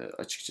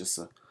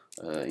açıkçası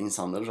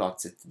insanları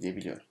rahatsız etti diye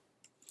biliyorum.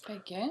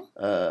 Peki.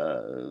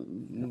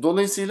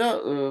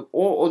 Dolayısıyla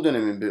o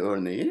dönemin bir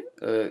örneği.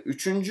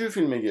 Üçüncü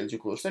filme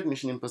gelecek olursak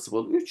Mission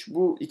Impossible 3.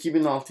 Bu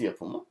 2006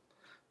 yapımı.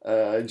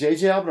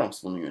 J.J.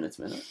 Abrams bunun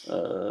yönetmeni.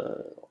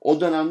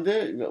 O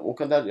dönemde o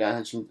kadar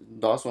yani şimdi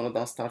daha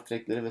sonradan Star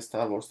Trek'leri ve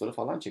Star Wars'ları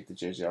falan çekti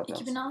J.J.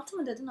 Abrams. 2006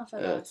 mı dedin?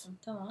 Affedersin. Evet.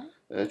 Tamam.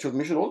 Çok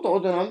meşhur oldu.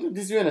 O dönemde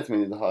dizi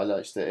yönetmeniydi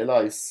hala işte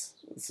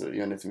Elias'ı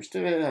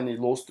yönetmişti ve hani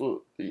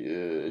Lost'u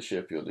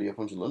yapıyordu.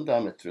 Yapımcılığını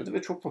devam ettiriyordu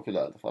ve çok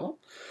popülerdi falan.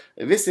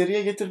 Ve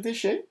seriye getirdiği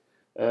şey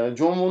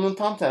John Woo'nun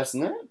tam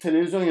tersine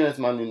televizyon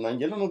yönetmenliğinden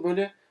gelen o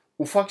böyle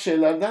ufak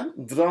şeylerden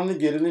dram ve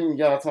gerilim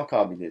yaratma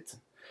kabiliyeti.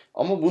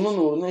 Ama bunun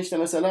uğruna işte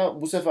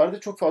mesela bu sefer de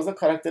çok fazla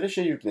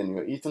karaktere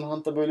yükleniyor. Ethan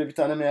Hunt'ta böyle bir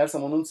tane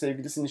meğersem onun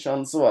sevgilisi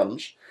nişanlısı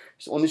varmış.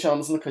 İşte o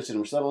nişanlısını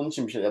kaçırmışlar. Onun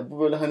için bir şey. Bu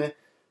böyle hani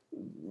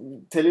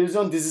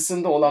televizyon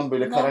dizisinde olan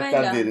böyle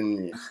karakter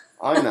derinliği.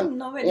 Aynen.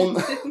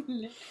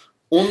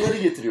 Onları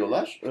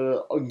getiriyorlar.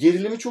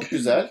 Gerilimi çok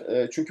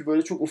güzel. Çünkü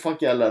böyle çok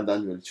ufak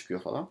yerlerden böyle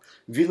çıkıyor falan.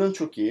 Villain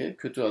çok iyi.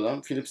 Kötü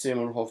adam. Philip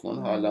Seymour Hoffman.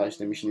 Hala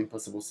işte Mission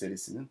Impossible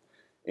serisinin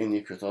en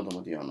iyi kötü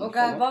adamı diye anladım. O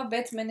galiba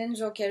Batman'in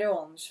Joker'i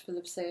olmuş.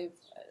 Philip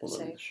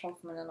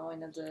Hoffman'ın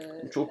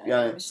oynadığı çok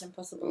yani Mission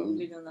Impossible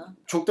villain'ı.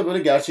 Çok da böyle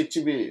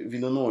gerçekçi bir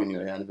villain'ı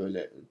oynuyor. Yani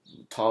böyle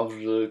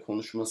tavrı,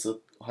 konuşması,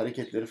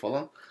 hareketleri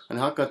falan. Hani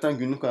hakikaten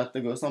günlük hayatta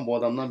görsen bu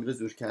adamdan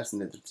biraz ürkersin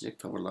dedirtecek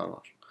tavırlar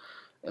var.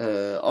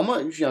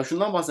 Ama yani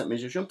şundan bahsetmeye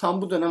çalışıyorum.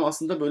 Tam bu dönem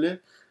aslında böyle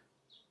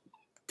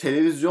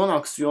televizyon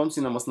aksiyon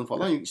sinemasının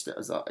falan işte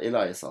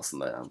Elias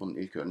aslında yani bunun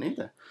ilk örneği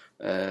de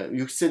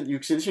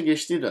yükselişe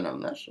geçtiği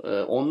dönemler.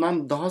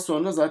 Ondan daha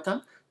sonra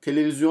zaten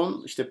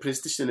televizyon işte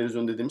prestij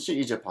televizyon dediğimiz şey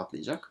iyice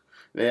patlayacak.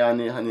 Ve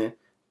yani hani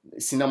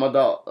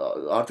sinemada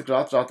artık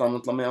rahat rahat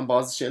anlatılamayan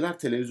bazı şeyler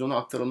televizyona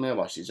aktarılmaya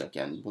başlayacak.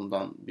 Yani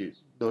bundan bir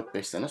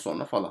 4-5 sene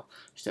sonra falan.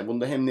 İşte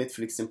bunda hem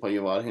Netflix'in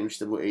payı var hem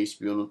işte bu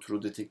HBO'nun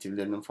True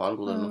Detective'lerinin,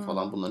 Fargo'larının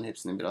falan bunların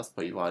hepsinin biraz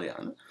payı var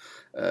yani.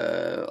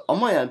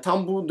 Ama yani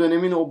tam bu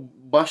dönemin o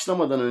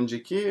başlamadan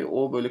önceki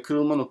o böyle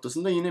kırılma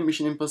noktasında yine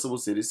Mission Impossible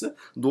serisi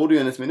doğru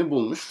yönetmeni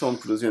bulmuş. Tom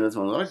Cruise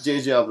yönetmen olarak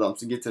J.J.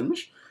 Abrams'ı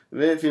getirmiş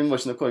ve film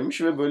başına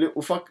koymuş ve böyle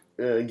ufak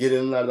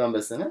gerilimlerden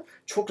beslenen,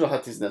 çok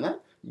rahat izlenen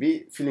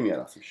bir film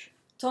yaratmış.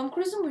 Tom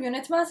Cruise'un bu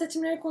yönetmen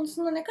seçimleri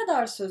konusunda ne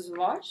kadar sözü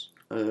var?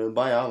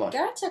 Bayağı var.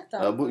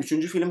 Gerçekten. Bu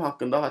üçüncü film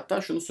hakkında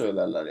hatta şunu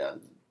söylerler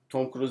yani.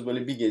 Tom Cruise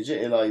böyle bir gece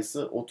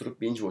Elias'ı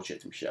oturup binge watch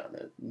etmiş yani.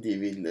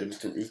 DVD'leri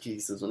bütün ilk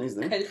iki sezonu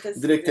izlemiş.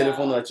 Kalitesiz direkt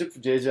telefonu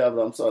açıp J.J.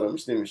 Abrams'ı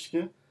aramış demiş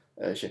ki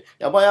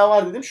Ya bayağı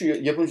var dedim. Şu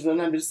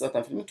yapımcılarından birisi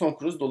zaten filmi Tom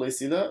Cruise.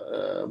 Dolayısıyla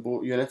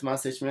bu yönetmen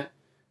seçme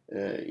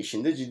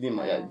işinde ciddi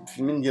yani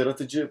filmin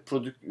yaratıcı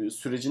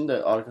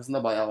sürecinde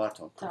arkasında bayağı var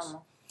Tom Cruise.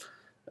 Tamam.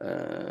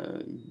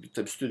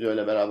 Tabii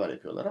stüdyoyla beraber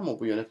yapıyorlar ama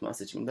bu yönetmen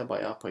seçiminde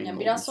bayağı payını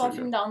olduğunu biraz sonra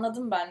söylüyor. filmde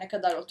anladım ben ne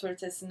kadar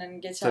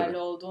otoritesinin geçerli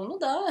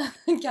olduğunu da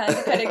kendi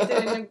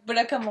karakterini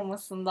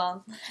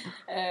bırakamamasından.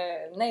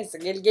 Neyse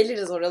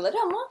geliriz oralara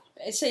ama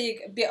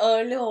bir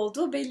ağırlığı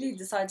olduğu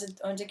belliydi. Sadece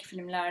önceki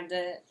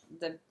filmlerde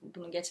de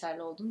bunun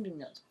geçerli olduğunu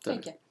bilmiyordum. Tabii.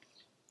 Peki.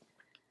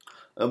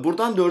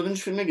 Buradan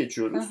dördüncü filme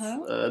geçiyoruz.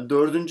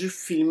 Dördüncü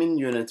filmin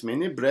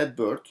yönetmeni Brad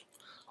Bird.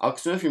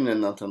 Aksiyon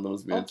filmlerinden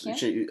tanıdığımız bir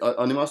yönetmen.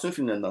 Animasyon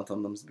filmlerinden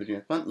tanıdığımız bir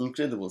yönetmen.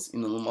 Incredibles,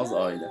 İnanılmaz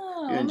Aile.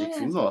 Bir önceki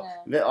filmi o.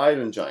 Ve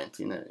Iron Giant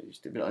yine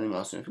işte bir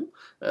animasyon film.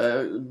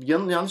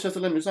 Yanlış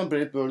hatırlamıyorsam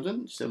Brad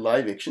Bird'ün işte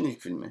live action ilk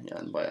filmi.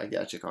 Yani bayağı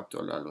gerçek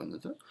aktörlerle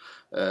oynadı.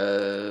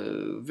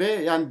 Ve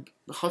yani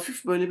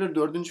hafif böyle bir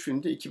dördüncü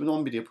filmde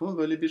 2011 yapımı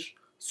böyle bir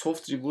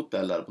soft reboot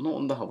derler buna.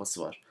 Onun da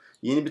havası var.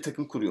 Yeni bir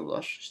takım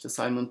kuruyorlar. İşte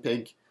Simon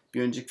Pegg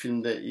bir önceki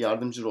filmde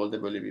yardımcı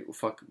rolde böyle bir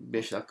ufak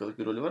 5 dakikalık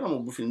bir rolü var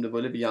ama bu filmde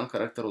böyle bir yan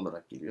karakter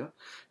olarak geliyor.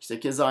 İşte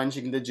keza aynı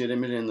şekilde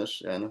Jeremy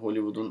Renner yani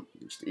Hollywood'un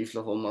işte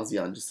iflah olmaz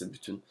yancısı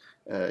bütün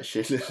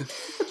şeylerin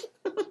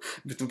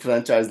bütün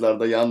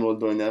franchise'larda yan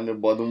rolde oynayan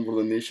ve bu adamın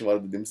burada ne işi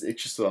var dediğimiz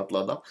ekşi suratlı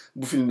adam.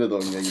 Bu filmde de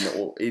oynuyor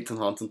yine o Ethan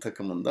Hunt'ın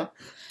takımında.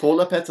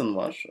 Paula Patton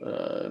var.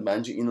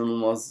 Bence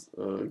inanılmaz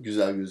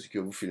güzel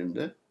gözüküyor bu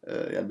filmde.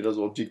 Yani biraz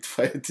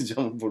objektifay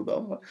edeceğim burada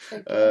ama.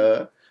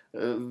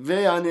 Ve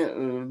yani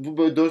bu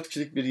böyle 4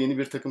 kişilik yeni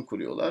bir takım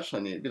kuruyorlar.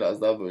 Hani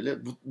biraz daha böyle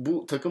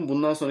bu takım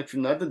bundan sonraki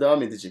filmlerde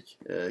devam edecek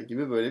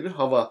gibi böyle bir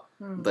hava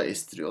da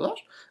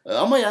estiriyorlar.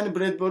 Ama yani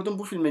Brad Bird'ın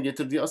bu filme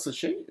getirdiği asıl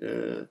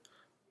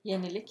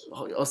yenilik.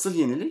 Asıl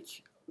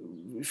yenilik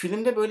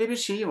filmde böyle bir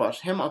şeyi var.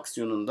 Hem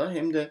aksiyonunda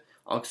hem de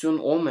aksiyon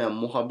olmayan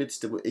muhabbet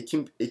işte bu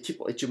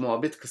ekip içi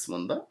muhabbet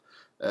kısmında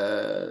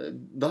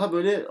daha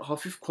böyle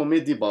hafif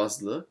komedi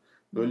bazlı,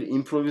 böyle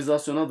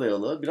improvizasyona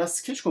dayalı, biraz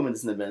skeç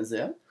komedisine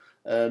benzeyen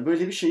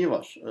Böyle bir şeyi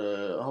var.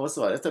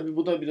 Havası var. Tabii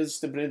bu da biraz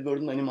işte Brad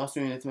Bird'ın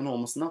animasyon yönetmeni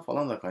olmasından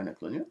falan da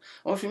kaynaklanıyor.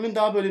 Ama filmin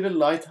daha böyle bir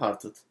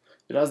light-hearted,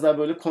 biraz daha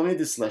böyle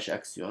komedi slash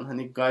aksiyon.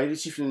 Hani Guy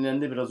Ritchie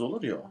filmlerinde biraz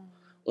olur ya.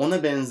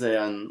 Ona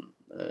benzeyen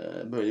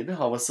böyle bir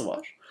havası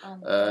var.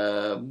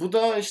 Bu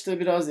da işte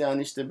biraz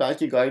yani işte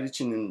belki Guy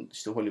Ritchie'nin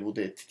işte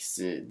Hollywood'a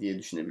etkisi diye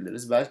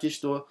düşünebiliriz. Belki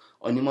işte o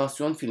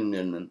animasyon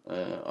filmlerinin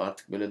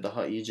artık böyle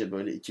daha iyice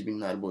böyle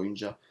 2000'ler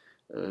boyunca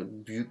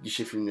büyük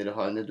gişe filmleri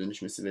haline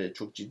dönüşmesi ve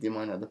çok ciddi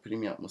manada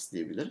prim yapması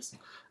diyebiliriz.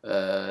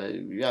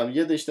 Yani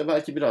ya da işte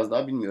belki biraz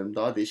daha bilmiyorum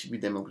daha değişik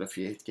bir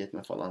demografiye etki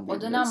etme falan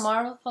diyebiliriz. O dönem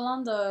Marvel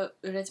falan da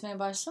üretmeye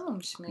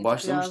başlamamış mıydı?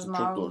 Başlamıştı, biraz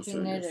çok doğru Marvel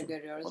filmleri de söylüyorsun.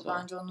 görüyoruz.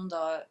 Bence onun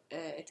da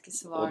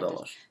etkisi vardır. O da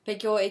var.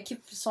 Peki o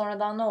ekip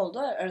sonradan ne oldu?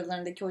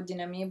 Aralarındaki o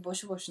dinamiği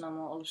boşu boşuna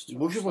mı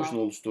oluşturmuşlar? Boşu boşuna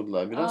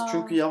oluşturdular biraz.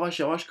 Çünkü yavaş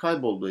yavaş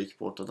kayboldu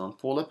ekip ortadan.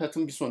 Paula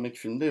Patton bir sonraki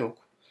filmde yok.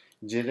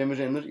 Jeremy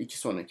Renner 2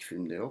 sonraki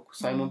filmde yok.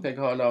 Simon Pegg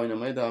hala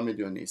oynamaya devam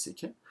ediyor neyse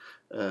ki.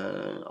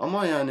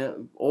 Ama yani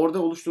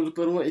orada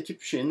oluşturdukları o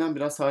ekip şeyinden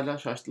biraz hala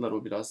şaştılar.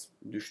 O biraz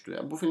düştü.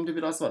 Yani bu filmde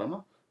biraz var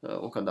ama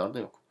o kadar da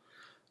yok.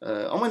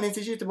 Ama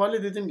netice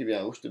itibariyle dediğim gibi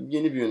yani işte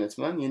yeni bir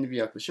yönetmen, yeni bir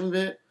yaklaşım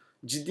ve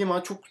ciddi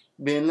ama çok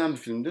beğenilen bir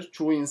filmdir.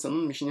 Çoğu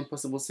insanın Mission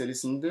Impossible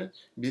serisinde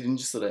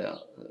birinci sıraya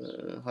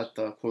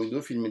hatta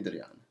koyduğu filmidir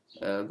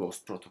yani.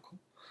 Ghost Protocol.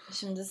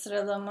 Şimdi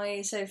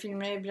sıralamayı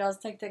filmleri biraz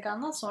tek tek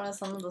anlat sonra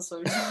sana da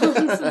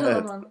soracağım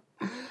sıralamanı.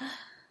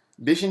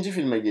 5.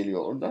 filme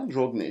geliyor oradan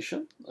Rogue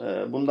Nation.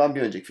 Bundan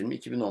bir önceki filmi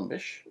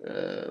 2015.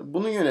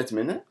 Bunun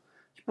yönetmeni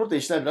burada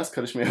işler biraz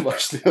karışmaya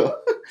başlıyor.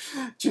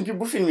 Çünkü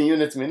bu filmin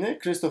yönetmeni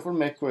Christopher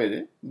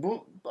McQuarrie.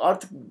 Bu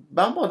artık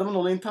ben bu adamın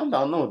olayını tam da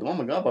anlamadım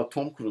ama galiba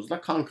Tom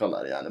Cruise'la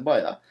kankalar yani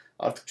bayağı.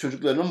 Artık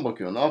çocuklarına mı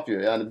bakıyor, ne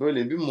yapıyor? Yani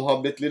böyle bir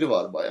muhabbetleri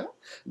var bayağı.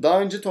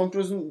 Daha önce Tom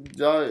Cruise'un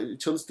daha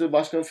çalıştığı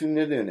başka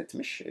filmleri de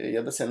yönetmiş.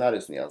 Ya da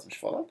senaryosunu yazmış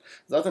falan.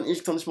 Zaten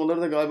ilk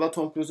tanışmaları da galiba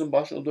Tom Cruise'un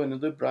başrolde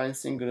oynadığı Bryan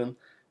Singer'ın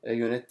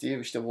yönettiği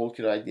işte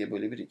Valkyrie diye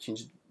böyle bir 2.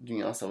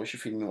 Dünya Savaşı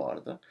filmi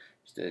vardı.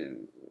 İşte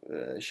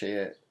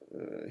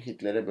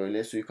Hitler'e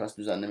böyle suikast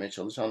düzenlemeye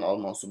çalışan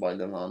Alman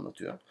subaylarını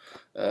anlatıyor.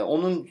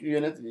 Onun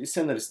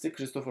senaristi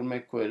Christopher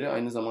McQuarrie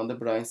aynı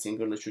zamanda Bryan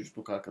Singer'la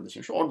çocukluk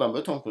arkadaşıymış. Oradan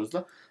böyle Tom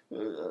Cruise'la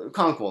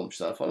kanka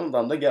olmuşlar falan.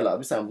 Ondan da gel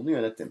abi sen bunu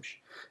yönet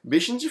demiş.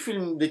 5.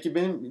 filmdeki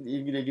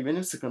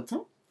benim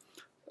sıkıntım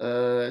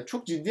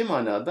çok ciddi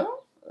manada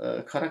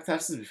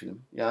karaktersiz bir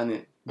film.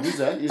 Yani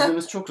güzel,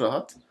 izlemesi çok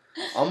rahat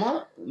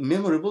ama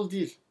memorable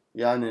değil.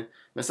 Yani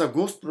mesela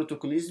Ghost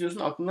Protocol'ü izliyorsun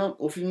aklından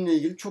o filmle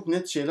ilgili çok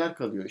net şeyler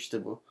kalıyor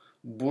işte bu.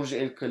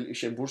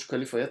 Burj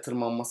Khalifa'ya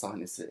tırmanma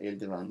sahnesi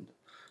eldivenli.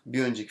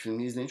 Bir önceki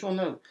filmi izleyince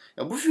onlar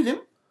ya bu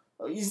film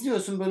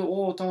izliyorsun böyle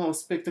o tamam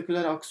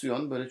spektaküler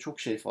aksiyon böyle çok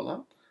şey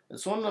falan.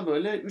 Sonra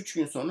böyle 3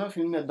 gün sonra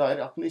filmle dair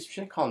aklında hiçbir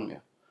şey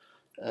kalmıyor.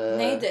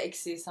 Neydi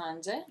eksiği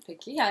sence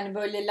peki? Yani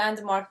böyle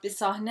landmark bir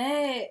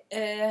sahne,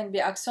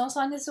 bir aksiyon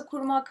sahnesi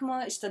kurmak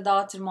mı? İşte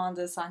dağa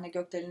tırmandığı sahne,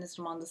 gökdelene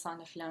tırmandığı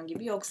sahne falan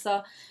gibi.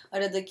 Yoksa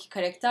aradaki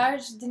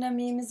karakter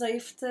dinamiği mi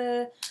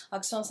zayıftı?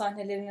 Aksiyon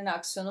sahnelerinin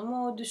aksiyonu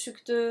mu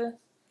düşüktü?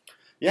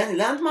 Yani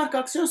landmark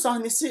aksiyon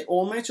sahnesi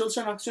olmaya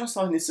çalışan aksiyon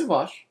sahnesi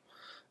var.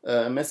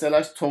 Mesela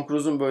işte Tom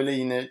Cruise'un böyle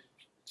yine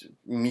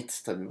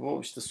mit tabii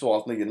bu. İşte su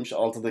altına girmiş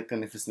 6 dakika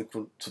nefesini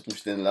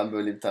tutmuş denilen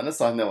böyle bir tane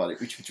sahne var.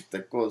 3,5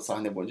 dakika o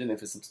sahne boyunca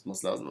nefesini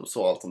tutması lazım.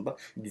 Su altında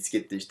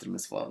disket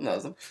değiştirmesi falan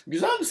lazım.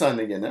 Güzel bir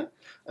sahne gene.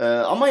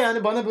 Ama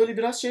yani bana böyle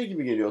biraz şey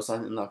gibi geliyor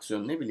sahnenin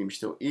aksiyonu. Ne bileyim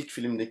işte o ilk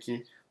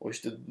filmdeki o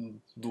işte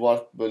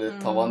duvar böyle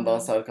tavandan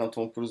sarkan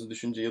Tom Cruise'u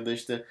düşünce ya da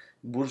işte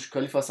Burj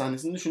Khalifa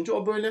sahnesini düşünce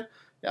o böyle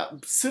ya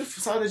sırf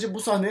sadece bu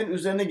sahnenin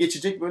üzerine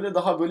geçecek böyle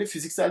daha böyle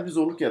fiziksel bir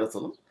zorluk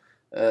yaratalım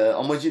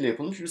amacıyla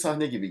yapılmış bir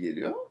sahne gibi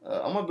geliyor.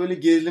 Ama böyle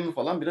gerilimi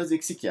falan biraz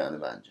eksik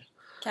yani bence.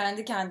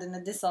 Kendi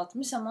kendine diss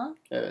atmış ama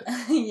evet.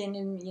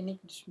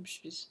 yenik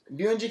düşmüş bir.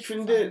 Bir önceki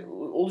filmde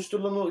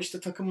oluşturulan o işte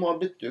takım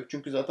muhabbet de yok.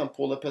 Çünkü zaten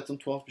Paula Patton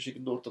tuhaf bir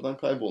şekilde ortadan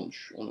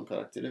kaybolmuş onun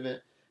karakteri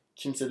ve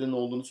kimse de ne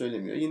olduğunu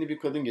söylemiyor. Yeni bir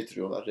kadın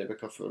getiriyorlar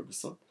Rebecca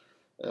Ferguson.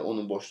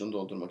 Onun boşluğunu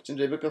doldurmak için.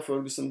 Rebecca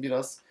Ferguson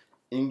biraz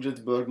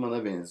Ingrid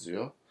Bergman'a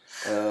benziyor.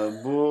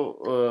 Bu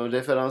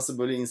referansı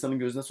böyle insanın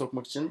gözüne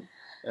sokmak için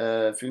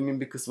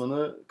filmin bir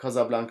kısmını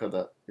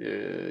Casablanca'da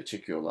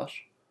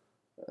çekiyorlar.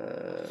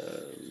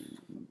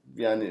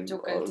 Yani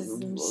çok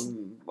kalitesizmiş.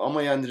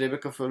 Ama yani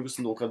Rebecca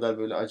Ferguson da o kadar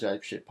böyle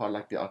acayip şey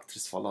parlak bir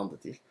aktris falan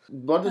da değil.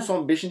 Bu arada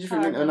son 5.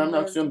 filmin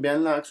önemli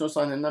beğenilen aksiyon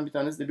sahnelerinden bir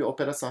tanesi de bir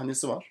opera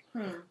sahnesi var.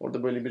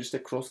 Orada böyle bir işte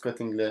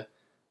cross-cutting'le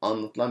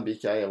anlatılan bir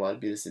hikaye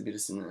var.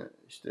 Birisini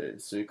işte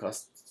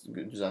suikast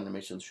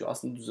düzenlemeye çalışıyor.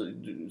 Aslında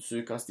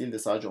suikast değil de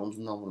sadece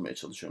omzundan vurmaya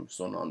çalışıyormuş.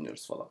 Sonra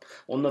anlıyoruz falan.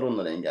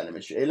 Onları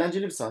engellemeye çalışıyor.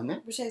 Eğlenceli bir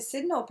sahne. Bu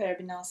Sydney Opera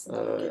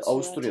binasında mı geçiyor?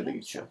 Avusturya'da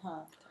geçiyor.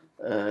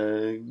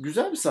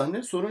 Güzel bir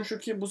sahne. Sorun şu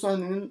ki bu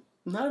sahnenin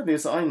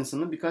neredeyse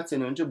aynısını birkaç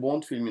sene önce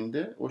Bond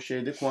filminde o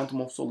şeyde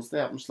Quantum of Solace'da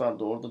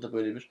yapmışlardı. Orada da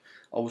böyle bir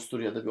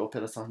Avusturya'da bir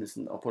opera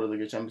sahnesinde, operada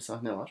geçen bir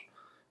sahne var.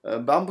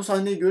 Ben bu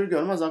sahneyi görür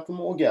görmez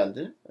aklıma o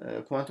geldi.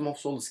 Quantum of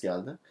Solace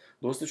geldi.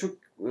 Dolayısıyla çok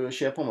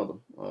şey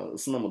yapamadım.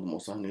 Isınamadım o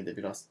sahneyi de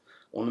biraz.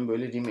 Onun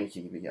böyle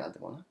remake'i gibi geldi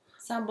bana.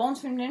 Sen Bond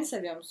filmlerini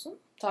seviyor musun?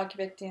 Takip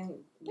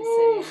ettiğin bir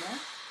seri mi?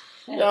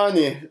 Evet.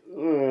 Yani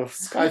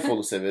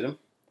Skyfall'u severim.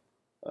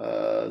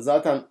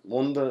 Zaten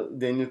onu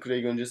da Daniel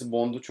Craig öncesi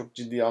Bond'u çok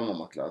ciddiye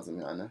almamak lazım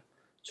yani.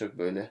 Çok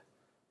böyle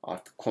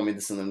artık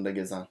komedi sınırında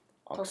gezen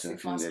aksiyon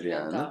filmleri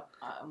yani.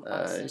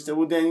 İşte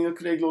bu Daniel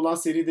Craig'le olan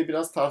seri de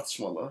biraz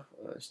tartışmalı.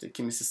 İşte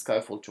kimisi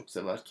Skyfall çok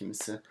sever,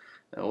 kimisi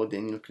o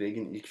Daniel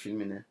Craig'in ilk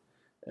filmini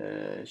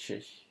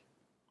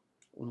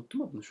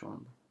unuttum adını şu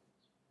anda.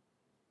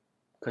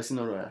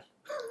 Casino Royale.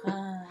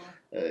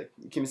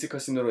 Kimisi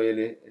Casino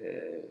Royale'i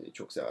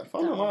çok sever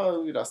falan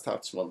ama biraz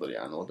tartışmalıdır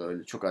yani. O da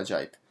öyle çok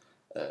acayip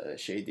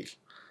değil.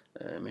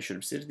 Meşhur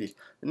bir seri değil.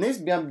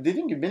 Neyse yani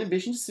dediğim gibi benim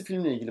 5.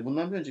 filmle ilgili,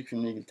 bundan bir önceki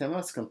filmle ilgili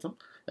temel sıkıntım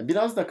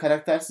biraz da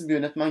karaktersiz bir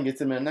yönetmen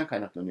getirmelerinden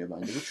kaynaklanıyor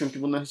bence bu.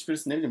 Çünkü bunların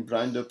hiçbirisi ne bileyim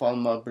Brian De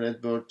Palma,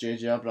 Brad Bird,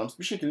 J.J. Abrams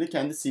bir şekilde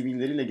kendi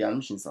CV'leriyle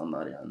gelmiş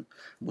insanlar yani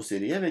bu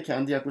seriye ve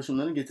kendi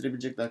yaklaşımlarını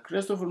getirebilecekler.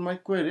 Christopher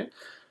McQuarrie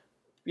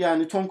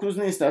yani Tom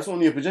Cruise ne isterse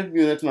onu yapacak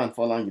bir yönetmen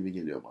falan gibi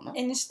geliyor bana.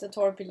 Enişte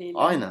torpiliyle.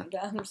 Aynen.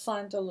 Gelmiş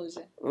Scientology.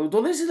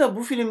 Dolayısıyla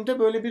bu filmde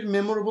böyle bir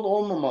memorable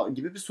olmama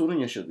gibi bir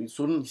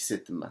sorun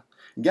hissettim ben.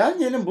 Gel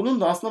gelelim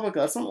bunun da aslına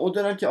bakarsan o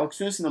dönemki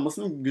aksiyon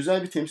sinemasının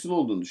güzel bir temsil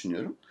olduğunu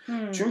düşünüyorum.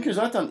 Çünkü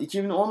zaten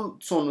 2010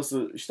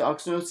 sonrası işte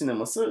aksiyon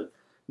sineması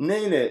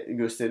neyle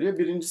gösteriyor?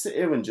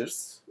 Birincisi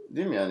Avengers,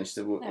 değil mi yani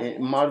işte bu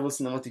Marvel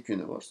Cinematic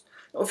Universe.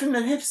 O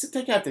filmlerin hepsi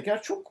teker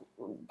teker çok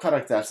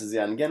karaktersiz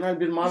yani. Genel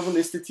bir Marvel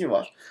estetiği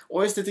var.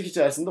 O estetik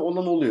içerisinde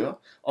olan oluyor.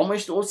 Ama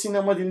işte o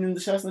sinema dilinin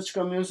dışarısına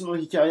çıkamıyorsun. O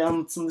hikaye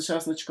anlatısının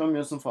dışarısına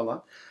çıkamıyorsun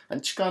falan.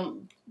 Hani çıkan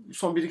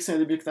son 1-2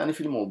 senede bir iki tane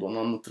film oldu. Onu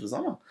anlatırız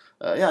ama.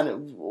 Yani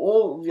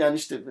o yani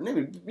işte ne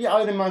bileyim bir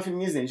Iron Man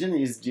filmi izleyince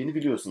ne izleyeceğini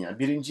biliyorsun yani.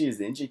 Birinciyi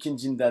izleyince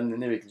ikincinden de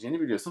ne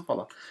bekleyeceğini biliyorsun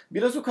falan.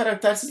 Biraz o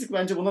karaktersizlik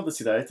bence buna da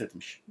sirayet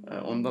etmiş.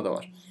 Onda da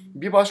var.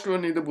 Bir başka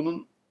örneği de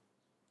bunun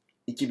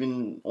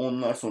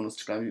 2010'lar sonrası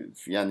çıkan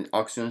yani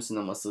aksiyon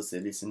sineması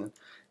serisinin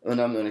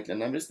önemli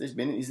örneklerinden birisi de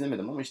benim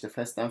izlemedim ama işte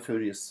Fast and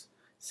Furious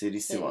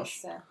serisi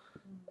var.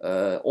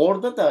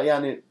 Orada da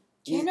yani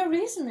Keanu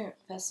Reeves mi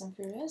Fast and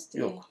Furious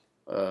değil? Yok.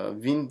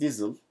 Vin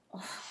Diesel,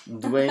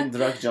 Dwayne The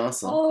Rock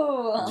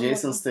Johnson,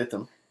 Jason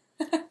Statham.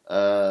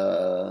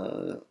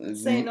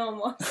 Say no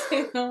more.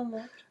 Say no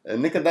more.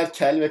 Ne kadar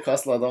kel ve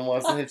kaslı adam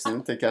varsa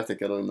hepsinin teker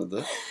teker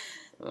oynadığı.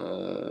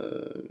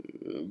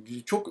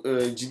 Çok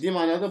ciddi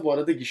manada bu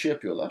arada gişe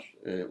yapıyorlar.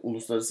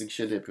 Uluslararası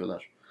gişe de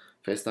yapıyorlar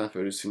Fast and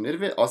Furious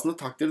filmleri ve aslında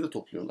takdiri de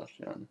topluyorlar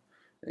yani.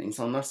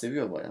 İnsanlar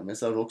seviyor bayağı.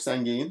 Mesela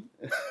Roxane Gay'in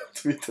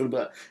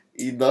Twitter'da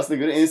iddiasına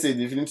göre en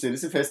sevdiği film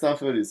serisi Fast and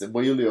Furious'e.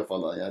 Bayılıyor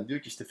falan. Yani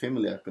diyor ki işte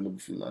family hakkında bu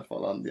filmler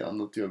falan diye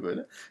anlatıyor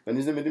böyle. Ben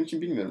izlemediğim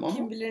için bilmiyorum ama.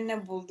 Kim bilir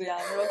ne buldu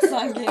yani.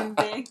 Roxane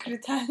Gay'in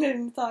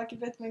kriterlerini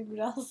takip etmek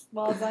biraz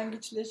bazen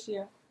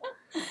güçleşiyor.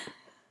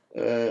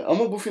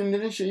 Ama bu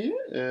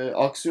filmlerin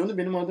aksiyonu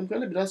benim anladığım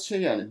kadarıyla biraz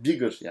yani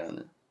bigger yani.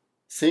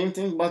 Same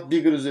thing but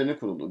bigger üzerine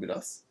kuruldu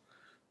biraz.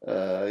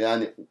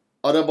 Yani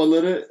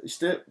arabaları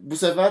işte bu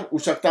sefer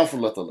uçaktan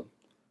fırlatalım.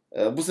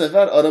 Bu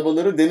sefer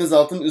arabaları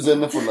denizaltının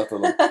üzerine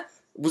fırlatalım.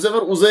 Bu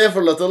sefer uzaya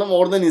fırlatalım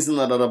oradan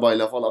insinler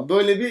arabayla falan.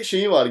 Böyle bir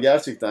şeyi var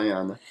gerçekten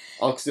yani.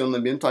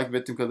 Aksiyonla benim takip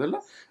ettiğim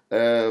kadarıyla.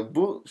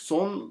 Bu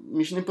son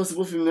Mission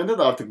Impossible filmlerinde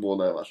de artık bu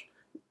olay var.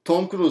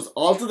 Tom Cruise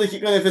 6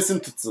 dakika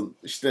nefesini tutsun.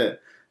 İşte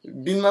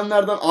bilmem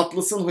nereden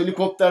atlasın,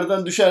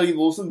 helikopterden düşer gibi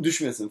olsun,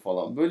 düşmesin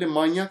falan. Böyle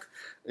manyak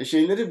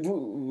şeyleri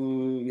bu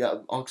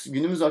ya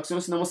günümüz aksiyon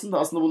sinemasında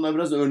aslında bunlar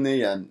biraz örneği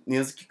yani. Ne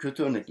yazık ki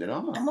kötü örnekleri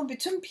ama. Ama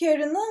bütün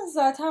PR'ını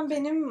zaten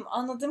benim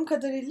anladığım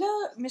kadarıyla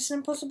Mission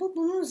Impossible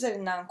bunun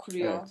üzerinden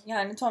kuruyor. Evet.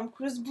 Yani Tom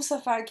Cruise bu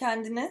sefer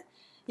kendini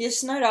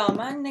yaşına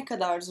rağmen ne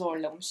kadar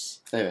zorlamış.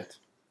 Evet.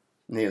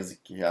 Ne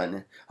yazık ki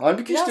yani.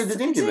 Halbuki biraz işte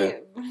dediğim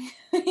gibi.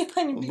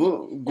 Yani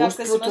bu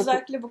yaklaşım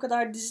özellikle bu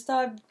kadar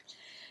dijital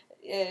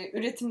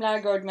üretimler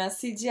gördüm. Yani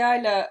CGI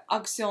ile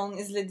aksiyon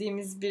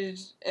izlediğimiz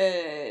bir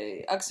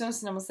aksiyon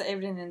sineması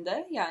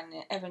evreninde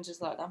yani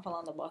Avengers'lardan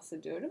falan da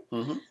bahsediyorum.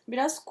 Hı.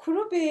 Biraz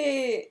kuru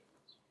bir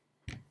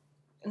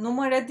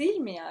numara değil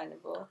mi yani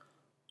bu?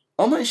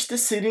 Ama işte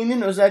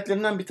serinin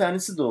özelliklerinden bir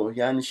tanesi de o.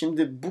 Yani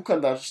şimdi bu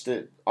kadar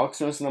işte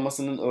aksiyon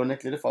sinemasının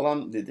örnekleri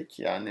falan dedik.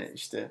 Yani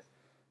işte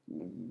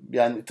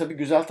yani tabii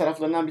güzel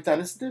taraflarından bir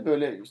tanesi de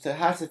böyle işte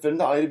her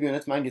seferinde ayrı bir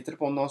yönetmen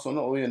getirip ondan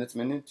sonra o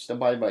yönetmenin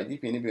işte bye bye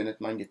deyip yeni bir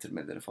yönetmen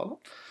getirmeleri falan.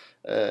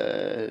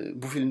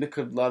 Bu filmde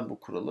kırdılar bu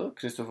kuralı.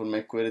 Christopher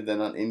McQuarrie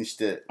denen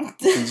enişte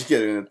ikinci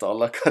kere yönetti.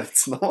 Allah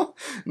kahretsin ama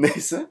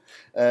neyse.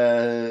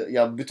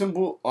 Ya bütün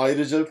bu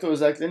ayrıcalıklı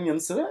özelliklerin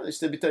yanı sıra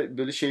işte bir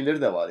böyle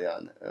şeyleri de var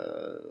yani.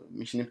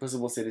 Mission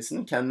Impossible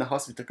serisinin kendine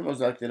has bir takım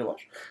özellikleri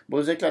var. Bu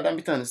özelliklerden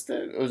bir tanesi de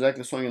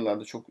özellikle son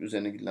yıllarda çok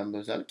üzerine gidilen bir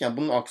özellik. Yani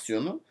bunun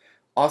aksiyonu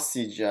az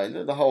CGI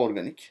ile daha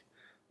organik.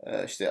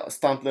 İşte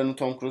stuntlarını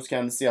Tom Cruise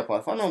kendisi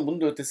yapar falan ama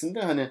bunun da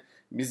ötesinde hani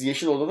biz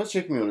Yeşil Oda'da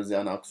çekmiyoruz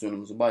yani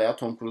aksiyonumuzu. Bayağı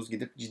Tom Cruise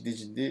gidip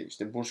ciddi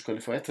işte Burj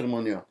Khalifa'ya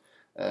tırmanıyor.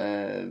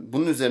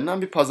 Bunun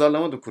üzerinden bir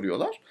pazarlama da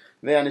kuruyorlar.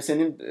 Ve yani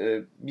senin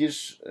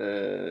bir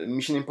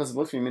Mission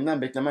Impossible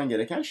filminden beklemen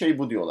gereken şey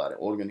bu diyorlar.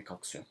 Organik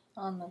aksiyon.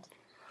 Anladım.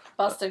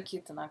 Buster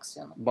Keaton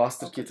aksiyonu.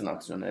 Buster Keaton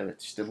aksiyonu,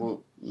 evet. İşte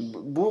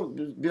bu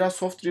biraz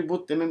soft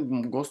reboot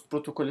demem, Ghost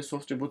Protocol'e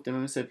soft reboot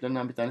dememin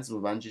sebeplerinden bir tanesi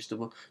bu. Bence işte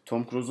bu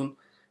Tom Cruise'un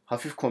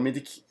hafif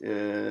komedik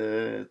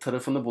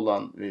tarafını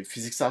bulan,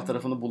 fiziksel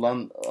tarafını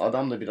bulan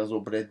adam da biraz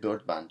o Brad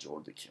Bird bence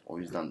oradaki. O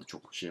yüzden de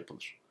çok şey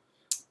yapılır.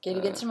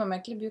 Geri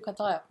getirmemekle büyük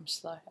hata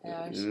yapmışlar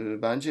eğer.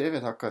 Bence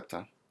evet,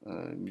 hakikaten.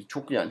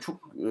 Çok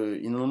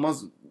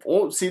inanılmaz.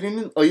 O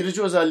serinin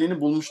ayırıcı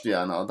özelliğini bulmuştu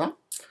yani adam.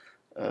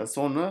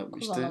 Sonra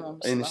işte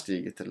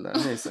enişteyi getirirler.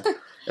 Neyse.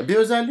 Bir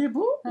özelliği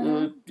bu.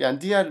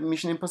 Yani diğer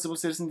Mission Impossible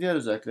serisinin diğer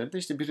özellikleri de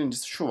işte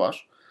birincisi şu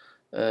var.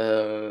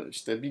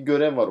 İşte bir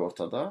görev var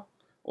ortada.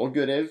 O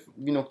görev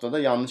bir noktada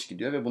yanlış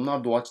gidiyor ve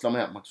bunlar doğaçlama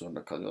yapmak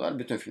zorunda kalıyorlar.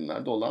 Bütün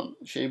filmlerde olan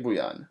şey bu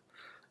yani.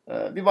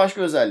 Bir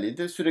başka özelliği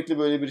de sürekli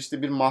böyle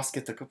bir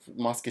maske takıp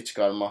maske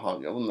çıkarma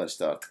havya. Bunlar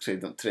işte artık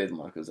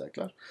trademark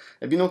özellikler.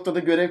 Bir noktada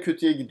görev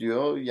kötüye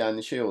gidiyor.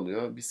 Yani şey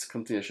oluyor, bir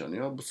sıkıntı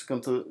yaşanıyor. Bu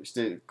sıkıntı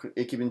işte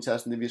ekibin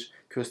içerisinde bir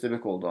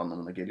köstebek olduğu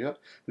anlamına geliyor.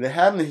 Ve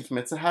her ne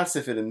hikmetse her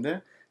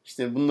seferinde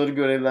işte bunları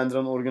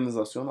görevlendiren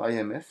organizasyon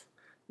IMF,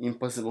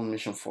 Impossible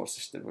Mission Force,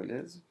 işte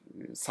böyle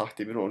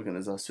sahte bir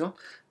organizasyon.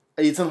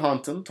 Ethan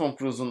Hunt'ın, Tom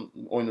Cruise'un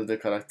oynadığı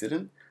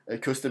karakterin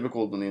köstebek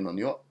olduğuna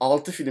inanıyor.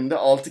 6 filmde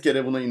 6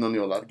 kere buna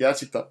inanıyorlar.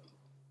 Gerçekten.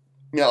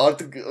 Ya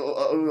artık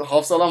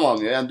hafsalam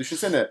almıyor. Yani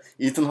düşünsene,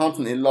 Ethan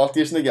Hunt'ın 56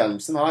 yaşına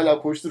gelmişsin.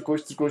 Hala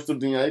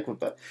koştur dünyayı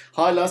kurtar.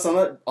 Hala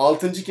sana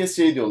 6. kez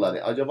şey diyorlar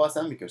ya. Acaba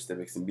sen mi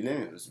köstebeksin?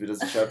 Bilemiyoruz.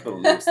 Biraz işaretler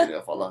onu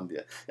gösteriyor falan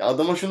diye. Ya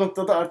adama şu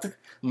noktada artık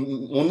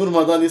onur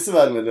madalyası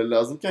vermeleri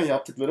lazımken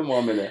yaptıkları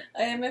muamele.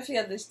 IMF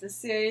ya da işte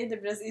CIA'yı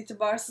de biraz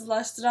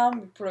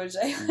itibarsızlaştıran bir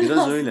proje.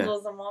 Biraz öyle. O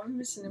zaman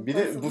bir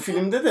de bu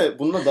filmde de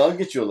bununla dalga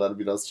geçiyorlar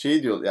biraz.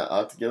 Şey diyor ya,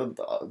 artık ya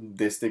da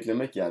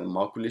desteklemek, yani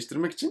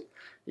makulleştirmek için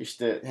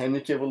işte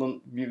Henry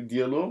Cavill'ın bir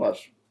diyaloğu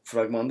var.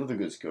 Fragmanda da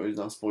gözüküyor. O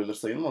yüzden spoiler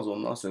sayılmaz,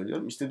 ondan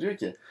söylüyorum. İşte diyor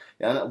ki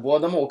yani bu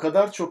adama o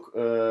kadar çok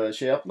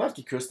şey yaptılar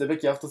ki,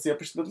 köstebek yaftası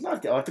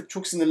yapıştırdılar ki artık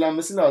çok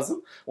sinirlenmesi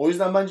lazım. O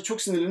yüzden bence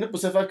çok sinirlenip bu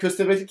sefer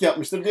köstebeklik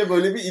yapmıştır diye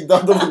böyle bir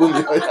iddiada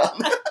bulunuyor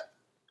yani.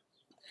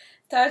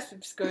 Ters bir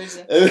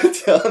psikoloji.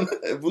 Evet yani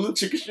bunun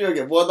çıkışı yok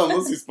ya. Bu adam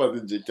nasıl ispat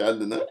edecek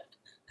kendine?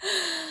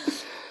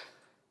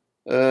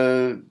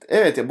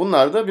 Evet ya,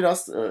 bunlar da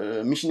biraz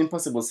Mission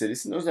Impossible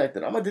serisinin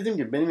özellikleri. Ama dediğim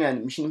gibi benim yani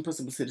Mission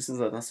Impossible serisini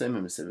zaten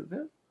sevmeme sebebi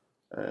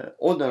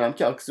o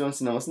dönemki aksiyon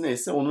sineması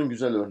neyse onun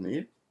güzel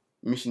örneği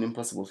Mission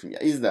Impossible film. Ya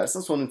izlersin,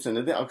 son 3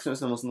 senede aksiyon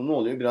sinemasında ne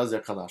oluyor biraz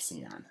yakalarsın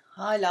yani.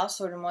 Hala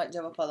soruma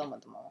cevap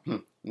alamadım ama.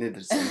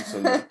 Nedir senin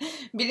sorun?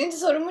 Birinci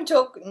sorumu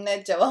çok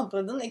net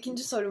cevapladın.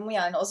 İkinci sorumu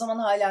yani o zaman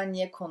hala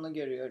niye konu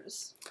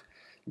görüyoruz?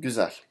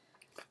 Güzel.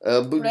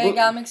 Buraya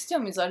gelmek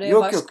istiyor muyuz? Araya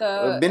yok,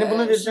 başka benim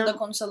buna vereceğim... şurada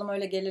konuşalım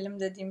öyle gelelim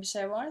dediğim bir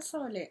şey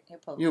varsa öyle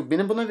yapalım. Yok,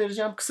 benim buna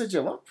vereceğim kısa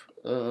cevap.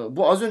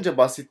 Bu az önce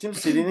bahsettiğim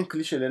serinin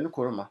klişelerini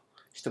koruma.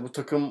 İşte bu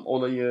takım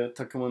olayı,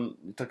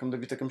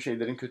 takımda bir takım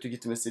şeylerin kötü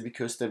gitmesi, bir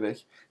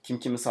köstebek, kim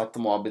kimi sattı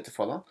muhabbeti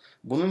falan.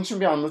 Bunun için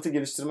bir anlatı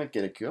geliştirmek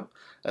gerekiyor.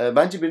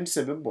 Bence birinci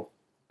sebebi bu.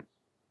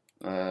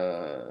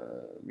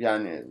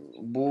 Yani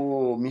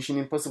bu Mission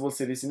Impossible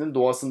serisinin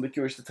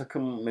doğasındaki o işte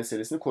takım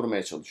meselesini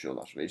korumaya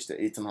çalışıyorlar. Ve işte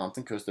Ethan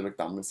Hunt'ın köstebek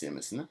damgası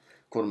yemesini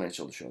korumaya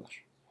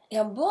çalışıyorlar.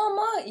 Ya bu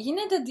ama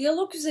yine de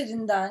diyalog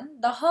üzerinden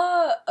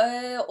daha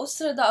o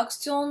sırada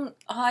aksiyon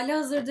hali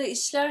hazırda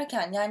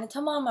işlerken yani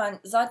tamamen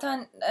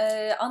zaten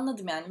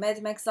anladım yani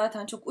Mad Max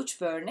zaten çok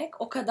uç bir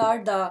örnek. O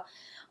kadar da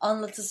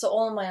anlatısı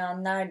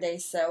olmayan,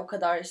 neredeyse o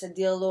kadar işte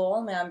diyaloğu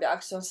olmayan bir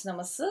aksiyon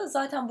sineması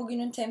zaten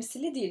bugünün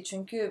temsili değil.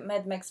 Çünkü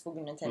Mad Max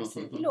bugünün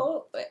temsili değil.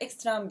 O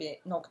ekstrem bir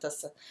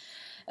noktası.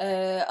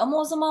 Ama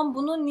o zaman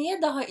bunu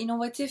niye daha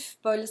inovatif,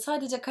 böyle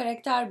sadece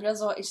karakter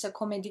biraz o işte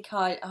komedik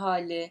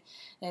hali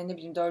ne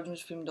bileyim 4.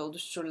 filmde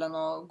oluşturulan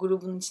o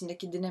grubun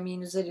içindeki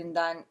dinamiğin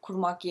üzerinden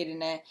kurmak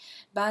yerine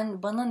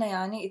bana ne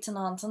yani Ethan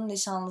Hunt'ın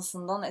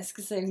nişanlısından,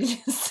 eski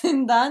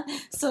sevgilisinden,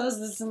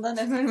 sözlüsünden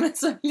efendime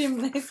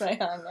söyleyeyim neyse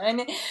yani.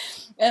 Hani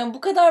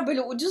bu kadar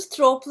böyle ucuz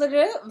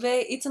tropları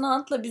ve Ethan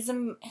Hunt'la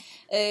bizim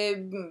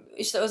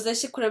işte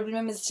özdeşlik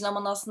kurabilmemiz için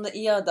aman aslında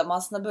iyi adam,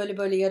 aslında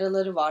böyle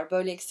yaraları var,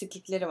 böyle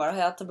eksiklikleri var,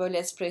 hayatta böyle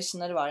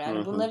aspiration'ları var.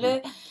 Yani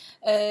bunları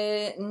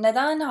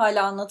neden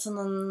hala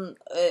anlatının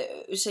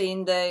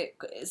şeyinde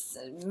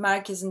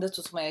merkezinde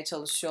tutmaya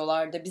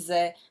çalışıyorlar da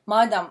bize,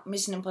 madem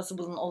Mission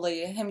Impossible'ın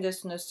olayı hem de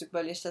üstüne üstlük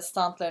böyle işte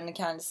stuntlarını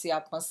kendisi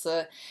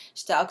yapması,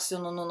 işte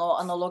aksiyonunun o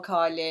analog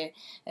hali,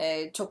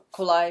 çok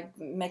kolay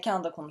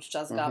mekanda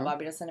konuşacağız galiba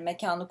biraz, hani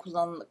mekanı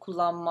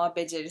kullanma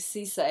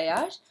becerisi ise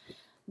eğer,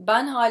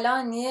 ben hala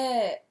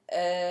niye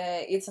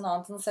Ethan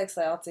Hunt'ın seks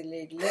hayatıyla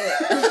ilgili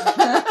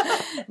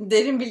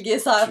derin bilgiye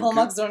sahip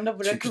olmak zorunda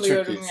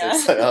bırakılıyorum çünkü yani.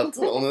 Seks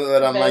hayatı, onu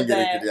öğrenmen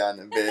gerekir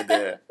yani.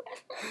 BD.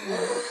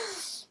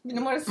 Bir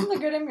numarasını da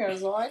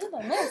göremiyoruz o ayrı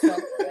da, neyse.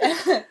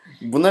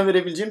 Buna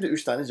verebileceğim de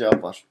 3 tane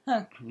cevap var.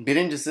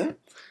 Birincisi,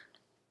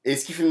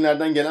 eski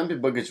filmlerden gelen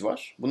bir bagaj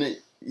var. Bunu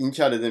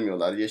inkar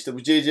edemiyorlar. Ya işte bu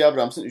J.J.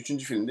 Abrams'ın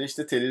 3. filmde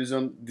işte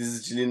televizyon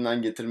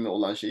diziciliğinden getirme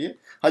olan şeyi.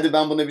 Hadi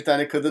ben buna bir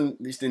tane kadın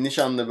işte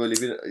nişanlı böyle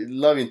bir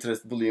love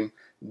interest bulayım.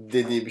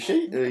 dediği bir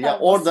şey. Ya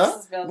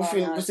orada bu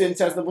film bu senin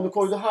içerisinde bunu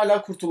koydu,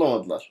 hala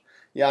kurtulamadılar.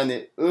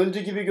 Yani öldü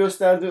gibi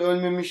gösterdi,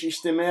 ölmemiş,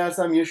 işte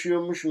meğersem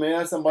yaşıyormuş,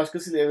 meğersem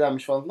başkasıyla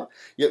evlenmiş falan filan.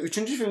 Ya 3.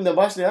 filmde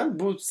başlayan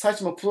bu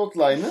saçma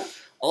plotline'ı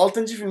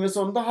 6. filmin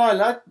sonunda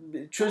hala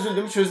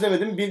çözüldü mü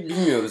çözülemedi mi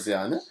bilmiyoruz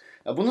yani.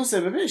 Ya bunun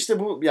sebebi işte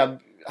bu, ya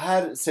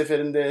her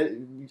seferinde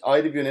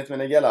ayrı bir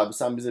yönetmene gel abi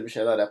sen bize bir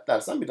şeyler yap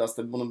dersen biraz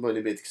tabii bunun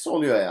böyle bir etkisi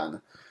oluyor yani.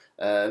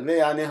 Ve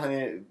yani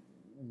hani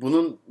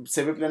bunun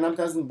sebeplerinden bir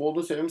tanesinin bu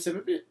olduğu söylemin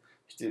sebebi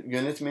işte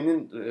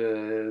yönetmenin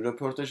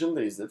röportajını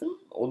da izledim.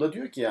 O da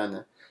diyor ki yani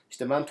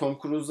işte ben Tom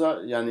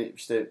Cruise'a yani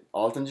işte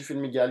 6.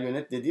 filmi gel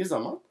yönet dediği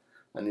zaman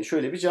hani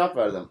şöyle bir cevap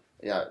verdim.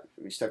 Ya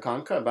işte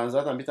kanka ben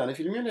zaten bir tane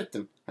film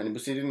yönettim. Hani bu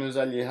serinin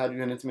özelliği her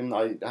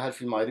yönetmenin her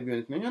film ayrı bir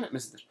yönetmenin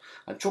yönetmesidir.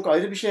 Hani çok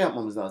ayrı bir şey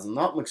yapmamız lazım.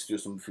 Ne yapmak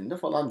istiyorsun bu filmde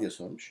falan diye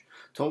sormuş.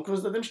 Tom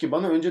Cruise da demiş ki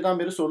bana önceden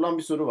beri sorulan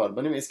bir soru var.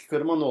 Benim eski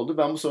karıma ne oldu?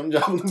 Ben bu sorunun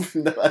cevabını bu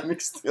filmde vermek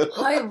istiyorum.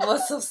 Hayır,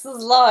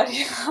 vasıfsızlar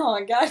ya.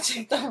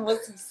 Gerçekten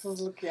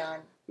vasıfsızlık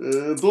yani.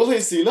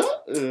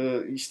 Dolayısıyla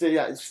işte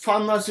yani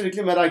fanlar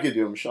sürekli merak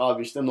ediyormuş.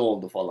 Abi işte ne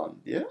oldu falan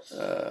diye.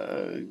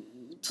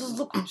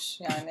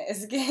 Tuzlukmuş yani.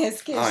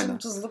 Eski eşim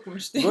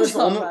tuzlukmuş diye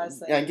dolayısıyla onu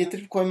verseydim. yani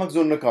getirip koymak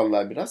zorunda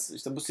kaldılar biraz.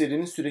 İşte bu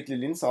serinin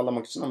sürekliliğini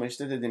sağlamak için, ama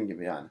işte dediğim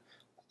gibi yani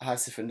her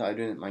seferinde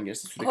ayrı yönetmen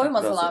gelirse sürekli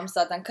koymasalarmış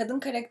zaten. Kadın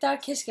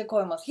karakter keşke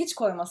hiç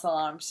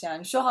koymasalarmış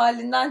yani. Şu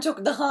halinden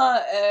çok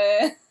daha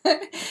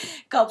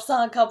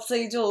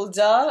kapsayıcı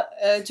olacağı,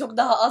 çok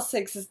daha az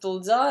seksist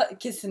olacağı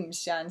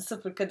kesinmiş yani.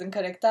 0 kadın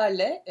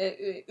karakterle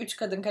 3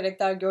 kadın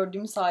karakter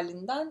gördüğümüz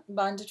halinden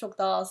bence çok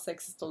daha az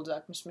seksist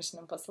olacakmış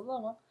Mission Impossible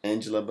ama.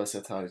 Angela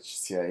Bassett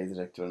hariç CIA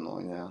direktörünü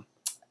oynayan.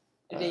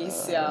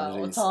 Reis ya.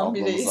 Reis, o tam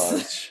bir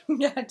reis.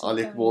 Gerçekten.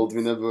 Alec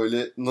Baldwin'e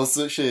böyle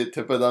nasıl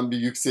tepeden bir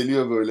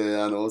yükseliyor böyle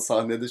yani. O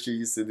sahnede şeyi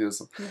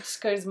hissediyorsun. Müthiş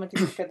karizmatik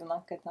bir kadın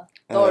hakikaten.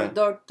 Doğru.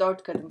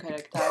 4 kadın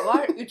karakter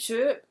var.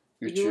 3'ü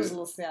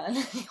useless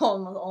yani.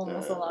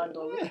 Olmasalar da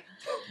olur.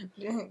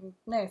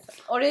 Neyse.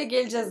 Oraya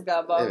geleceğiz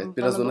galiba. Evet,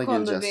 biraz bana ona bu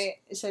konuda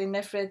geleceğiz. bir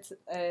nefret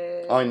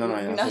aynen.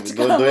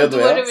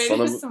 doya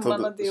verirsin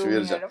bana diye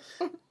umuyorum.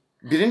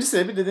 Birinci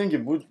sebebi dediğim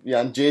gibi bu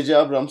yani J.J.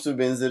 Abrams ve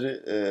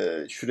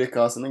benzeri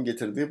şürekasının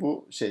getirdiği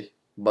bu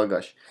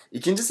bagaj.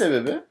 İkinci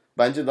sebebi,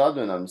 bence daha da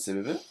önemli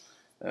sebebi,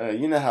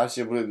 yine her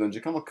şey buraya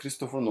dönecek ama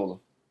Christopher Nolan.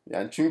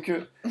 Yani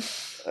çünkü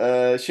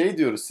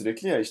diyoruz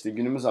sürekli ya işte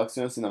günümüz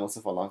aksiyon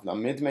sineması falan filan.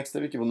 Mad Max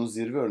tabii ki bunun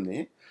zirve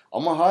örneği.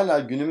 Ama hala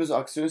günümüz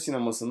aksiyon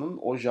sinemasının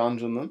o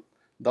janrının,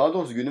 daha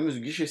doğrusu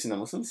günümüz gişe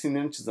sinemasının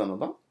sinirini çizen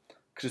adam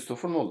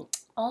Christopher Nolan.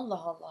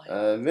 Allah Allah.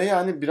 Ya. Ve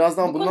yani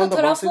birazdan bundan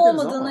da bahsederiz ama. Bu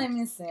konuda taraflı olmadığına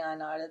eminsin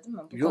yani Arda, değil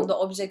mi? Bu konuda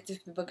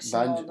objektif bir bakışın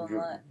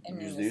olduğuna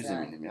eminiz %100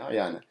 yani. eminim ya.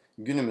 Yani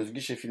günümüz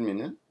gişe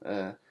filminin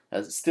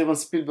yani Steven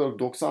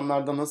Spielberg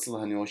 90'larda nasıl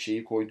hani o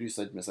şeyi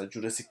koyduysa, mesela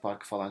Jurassic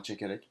Park'ı falan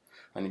çekerek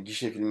hani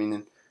gişe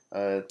filminin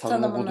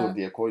tanımı budur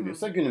diye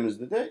koyduysa,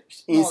 günümüzde de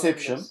işte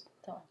Inception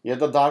ya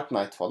da Dark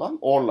Knight falan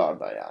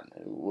oralarda yani.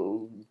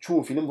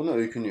 Çoğu film buna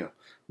öykünüyor.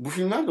 Bu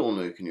filmler de ona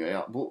öykünüyor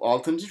ya. Bu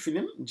 6.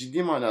 film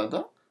ciddi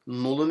manada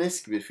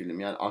Nolan'esk bir film.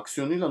 Yani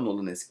aksiyonuyla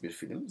Nolan'esk bir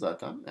film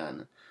zaten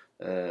yani.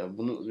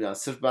 Bunu yani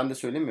sırf ben de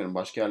söylemiyorum.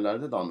 Başka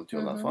yerlerde de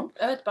anlatıyorlar falan.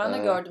 Evet, ben de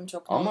gördüm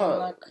çok.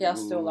 Nolan'la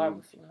kıyaslıyorlar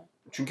bu filmi.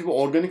 Çünkü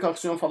bu organik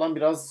aksiyon falan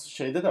biraz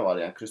şeyde de var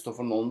yani.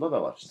 Christopher Nolan'da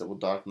da var. İşte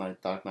bu Dark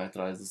Knight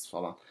Rises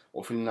falan.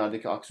 O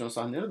filmlerdeki aksiyon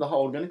sahneleri daha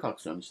organik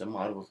aksiyon. İşte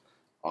Marvel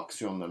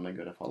aksiyonlarına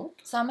göre falan.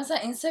 Sen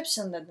mesela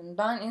Inception dedin.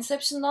 Ben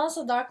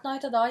Inception'dansa Dark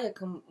Knight'a daha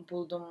yakın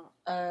buldum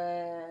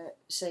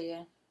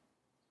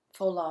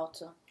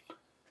Fallout'u.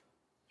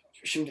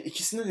 Şimdi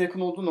ikisinde de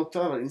yakın olduğu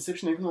noktalar var.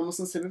 Inception'a yakın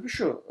olmasının sebebi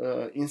şu.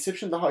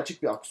 Inception daha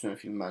açık bir aksiyon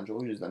film bence.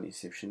 O yüzden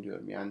Inception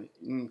diyorum. Yani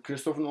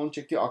Christopher Nolan'ın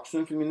çektiği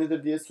aksiyon filmi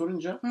nedir diye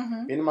sorunca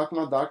benim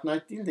aklıma Dark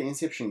Knight değil de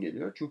Inception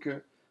geliyor.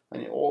 Çünkü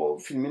hani o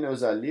filmin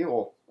özelliği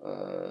o.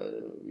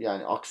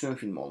 Yani aksiyon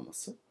filmi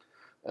olması.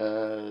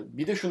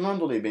 Bir de şundan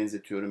dolayı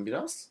benzetiyorum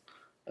biraz.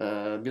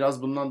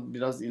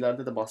 Biraz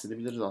ileride de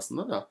bahsedebiliriz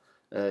aslında da.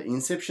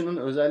 Inception'ın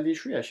özelliği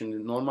şu ya,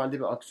 şimdi normalde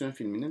bir aksiyon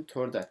filminin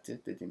third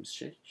act'i dediğimiz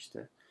şey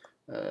işte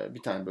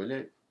bir tane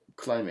böyle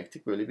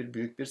climactic böyle bir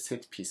büyük bir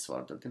set piece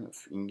vardır değil mi?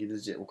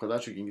 İngilizce o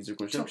kadar çok İngilizce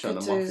konuşuyorum ki şu anda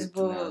mahvettim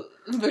bu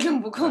yani.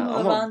 Bölüm bu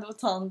konuda ben de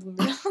utandım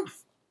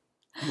biraz.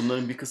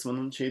 Bunların bir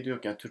kısmının şeyi de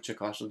yok yani, Türkçe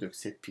karşılığı da yok.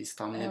 Set piece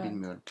tam ne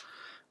bilmiyorum.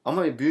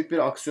 Ama büyük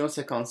bir aksiyon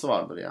sekansı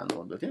vardır yani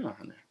orada, değil mi?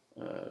 Hani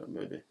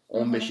böyle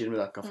 15-20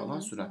 dakika falan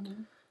süren.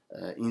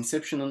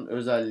 Inception'ın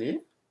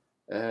özelliği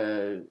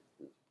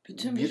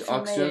bir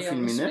aksiyon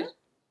filmine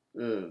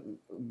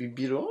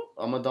bir o,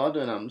 ama daha da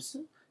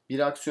önemlisi bir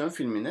aksiyon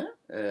filmine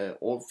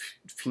o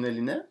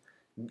finaline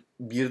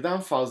birden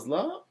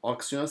fazla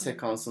aksiyon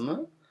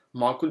sekansını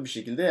makul bir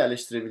şekilde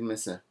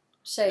yerleştirebilmesi.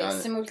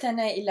 Yani,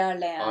 simultane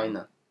ilerleyen.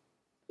 Aynen.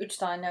 3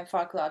 tane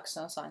farklı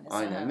aksiyon sahnesi.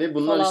 Aynen. Ve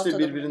bunlar Fallout'ta işte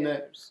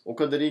birbirine o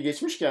kadar iyi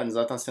geçmiş ki yani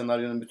zaten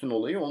senaryonun bütün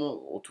olayı onu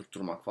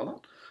oturtturmak falan.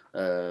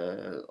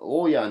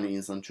 O yani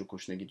insanın çok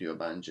hoşuna gidiyor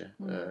bence.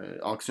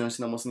 Aksiyon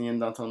sinemasını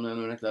yeniden tanımlayan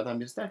örneklerden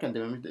birisi derken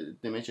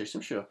demeye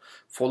çalıştığım şey o.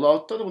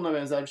 Fallout'ta da buna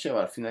benzer bir şey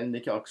var.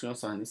 Finalindeki aksiyon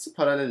sahnesi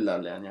paralel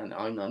ilerleyen, yani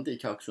aynı anda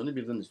iki aksiyonu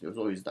birden izliyoruz.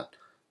 O yüzden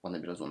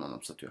bana biraz onu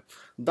anımsatıyor.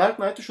 Dark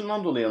Knight'ı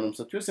şundan dolayı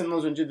anımsatıyor. Senin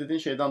az önce dediğin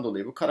şeyden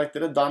dolayı. Bu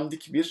karaktere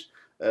dandik bir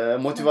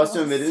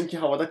motivasyon verelim ki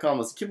havada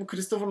kalmasın. Ki bu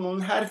Christopher Nolan'ın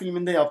her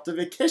filminde yaptığı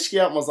ve keşke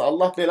yapmasa,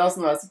 Allah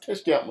belasını versin,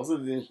 keşke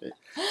yapmasa dediğin şey.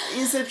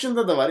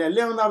 Inception'da da var. Yani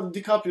Leonardo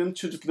DiCaprio'nun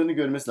çocuklarını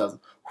görmesi lazım.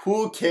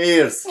 Who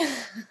cares?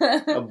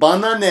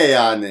 Bana ne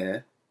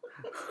yani?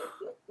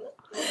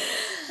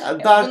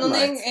 Dark bunun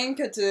en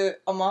kötü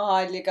ama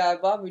hali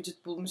galiba,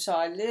 vücut bulmuş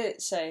hali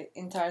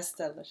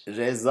Interstellar.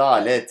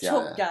 Rezalet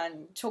yani.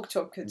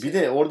 Çok kötü. Bir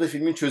de orada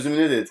filmin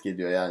çözümüne de etki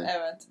ediyor yani.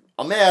 Evet.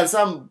 Ama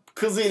meğersem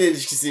kızıyla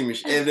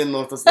ilişkisiymiş evrenin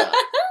ortasında.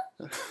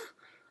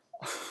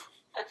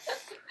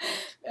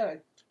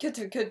 Evet.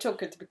 Çok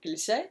kötü bir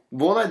klişe.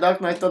 Bu olay Dark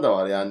Knight'ta da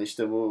var yani,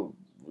 işte bu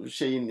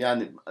şeyin,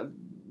 yani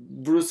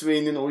Bruce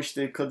Wayne'in o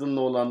işte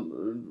kadınla olan,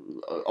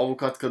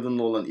 avukat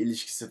kadınla olan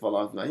ilişkisi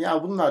falan filan.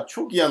 Ya bunlar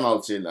çok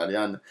yanal şeyler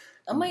yani.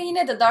 Ama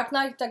yine de Dark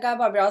Knight'ta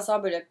galiba biraz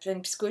daha böyle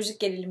psikolojik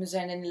gerilim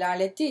üzerinden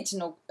ilerlettiği için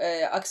o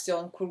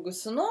aksiyon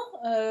kurgusunu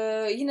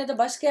yine de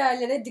başka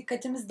yerlere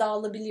dikkatimiz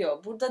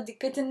dağılabiliyor. Burada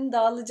dikkatinin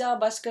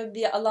dağılacağı başka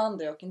bir alan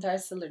da yok.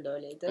 Interstellar'da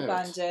öyleydi. Evet.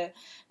 Bence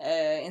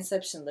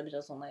Inception'da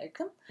biraz ona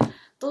yakın.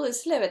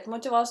 Dolayısıyla evet,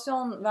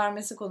 motivasyon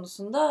vermesi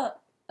konusunda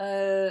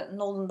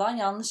Nolan'dan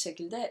yanlış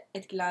şekilde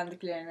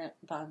etkilendiklerini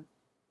ben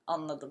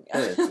anladım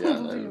yani. Evet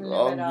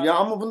yani. Ya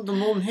ama bunu da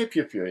Nolan hep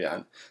yapıyor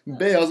yani. Evet.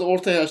 Beyaz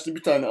orta yaşlı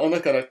bir tane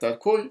ana karakter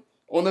koy.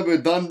 Ona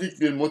böyle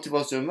dandik bir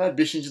motivasyon ver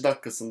 5.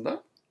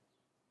 dakikasında.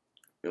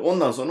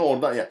 Ondan sonra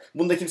orada yani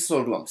bunu da kimse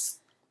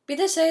sorgulamasın. Bir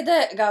de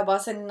şeyde galiba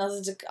seninle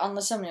azıcık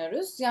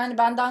anlaşamıyoruz. Yani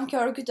ben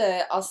Dunkirk'ü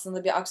de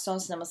aslında bir aksiyon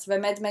sineması ve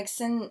Mad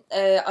Max'in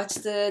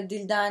açtığı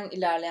dilden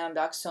ilerleyen bir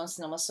aksiyon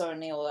sineması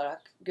örneği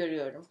olarak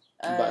görüyorum.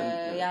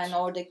 Evet. Yani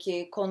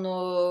oradaki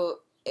konu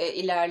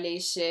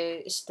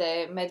ilerleyişi,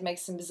 işte Mad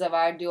Max'in bize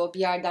verdiği o bir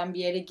yerden bir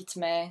yere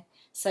gitme,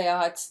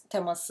 seyahat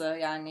teması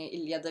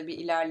yani ya da bir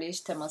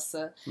ilerleyiş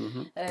teması,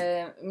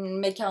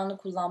 mekanı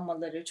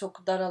kullanmaları,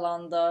 çok dar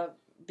alanda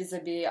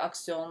bize bir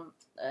aksiyon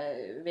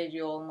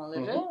veriyor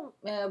olmaları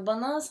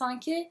bana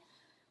sanki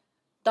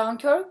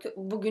Dunkirk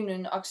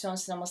bugünün aksiyon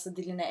sineması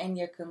diline en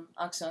yakın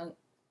aksiyon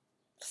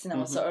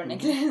sineması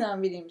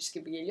örneklerinden biriymiş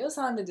gibi geliyor.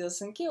 Sen de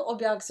diyorsun ki o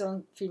bir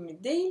aksiyon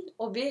filmi değil,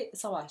 o bir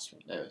savaş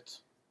filmi. Evet.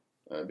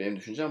 Benim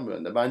düşüncem bu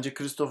yönde. Bence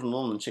Christopher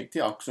Nolan'ın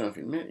çektiği aksiyon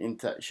filmi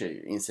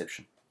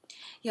Inception.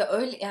 Ya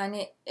öyle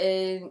yani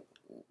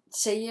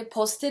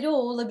posteri o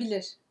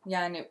olabilir.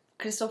 Yani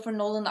Christopher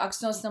Nolan'ın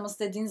aksiyon sineması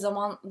dediğin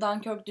zaman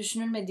Dunkirk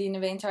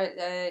düşünülmediğini ve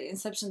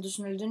Inception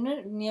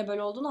düşünüldüğünü, niye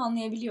böyle olduğunu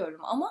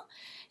anlayabiliyorum. Ama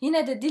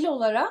yine de dil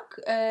olarak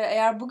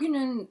eğer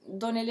bugünün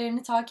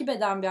donelerini takip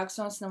eden bir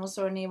aksiyon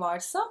sineması örneği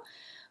varsa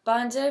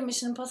bence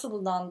Mission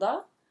Impossible'dan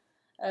da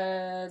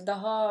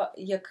daha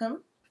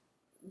yakın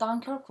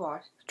Dunkirk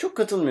var. Çok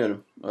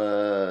katılmıyorum.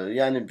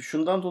 Yani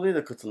şundan dolayı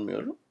da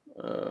katılmıyorum.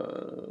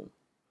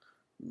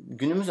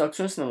 Günümüz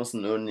aksiyon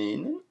sinemasının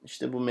örneğinin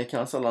işte bu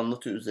mekansal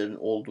anlatı üzerine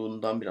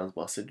olduğundan biraz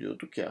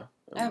bahsediyorduk ya.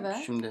 Evet.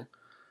 Şimdi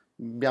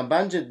ya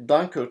bence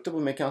Dunkirk'te bu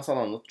mekansal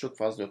anlatı çok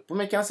fazla yok. Bu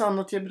mekansal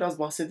anlatıya biraz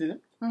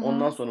bahsedelim.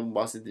 Ondan sonra bu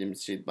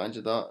bahsettiğimiz şey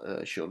bence daha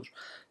olur.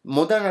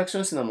 Modern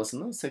aksiyon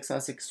sinemasının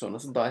 88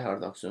 sonrası Die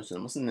Hard aksiyon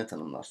sinemasını ne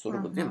tanımlar?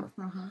 Soru bu değil mi?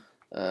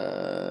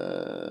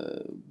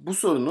 Bu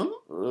sorunun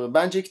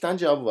bence 2 tane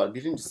cevabı var.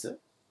 Birincisi,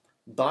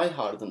 Die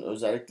Hard'ın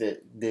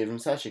özellikle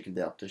devrimsel şekilde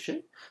yaptığı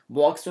şey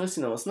bu aksiyon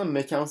sinemasına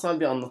mekansal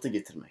bir anlatı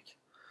getirmek.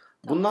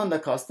 Bundan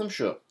da kastım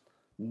şu.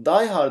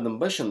 Die Hard'ın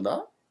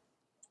başında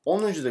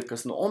 10.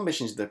 dakikasında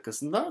 15.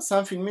 dakikasında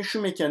sen filmin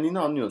şu mekaniğini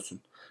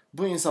anlıyorsun.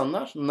 Bu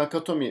insanlar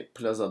Nakatomi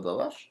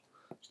Plaza'dalar.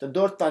 İşte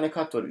 4 tane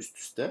kat var üst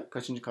üste.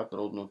 Kaçıncı katlar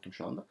olduğunu unuttum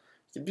şu anda.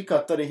 İşte bir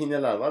katta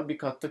rehineler var, bir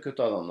katta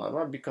kötü adamlar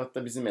var, bir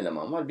katta bizim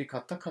eleman var, bir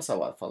katta kasa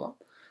var falan.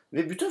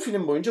 Ve bütün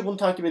film boyunca bunu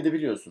takip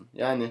edebiliyorsun.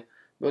 Yani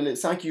böyle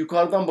sanki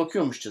yukarıdan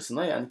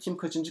bakıyormuşçasına, yani kim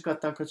kaçıncı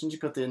kattan kaçıncı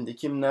kata indi,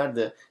 kim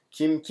nerede,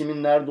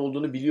 kimin nerede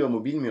olduğunu biliyor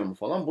mu bilmiyor mu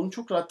falan, bunu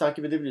çok rahat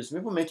takip edebiliyorsun.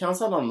 Ve bu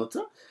mekansal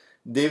anlatı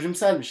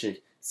devrimsel bir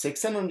şey.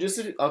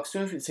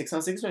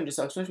 88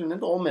 öncesi aksiyon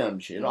filmlerinde olmayan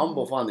bir şey.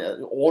 Rambo falan,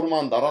 yani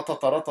ormanda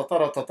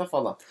ratata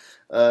falan.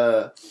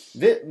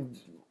 Ve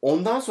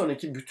ondan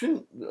sonraki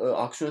bütün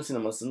aksiyon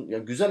sinemasının, ya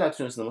güzel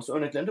aksiyon sineması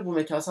örneklerinde bu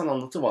mekansal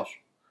anlatı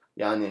var.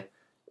 Yani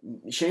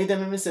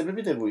dememin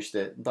sebebi de bu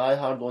işte. Die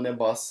Hard on a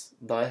Bus,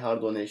 Die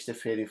Hard on a işte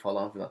ferry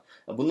falan filan.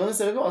 Bunların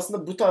sebebi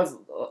aslında bu tarz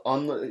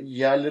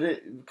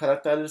yerleri,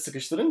 karakterleri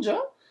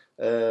sıkıştırınca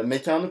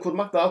mekanı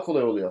kurmak daha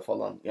kolay oluyor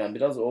falan. Yani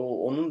biraz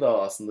onun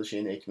da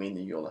aslında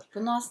ekmeğini yiyorlar.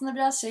 Bunu aslında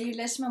biraz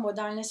şehirleşme,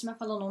 modernleşme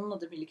falan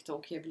onunla da birlikte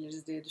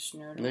okuyabiliriz diye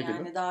düşünüyorum. Ne gibi?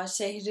 Yani daha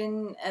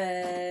şehrin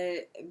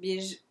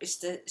bir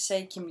işte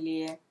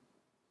kimliği,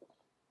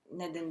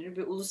 ne denir,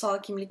 bir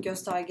ulusal kimlik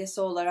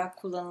göstergesi olarak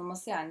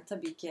kullanılması, yani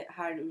tabii ki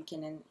her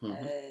ülkenin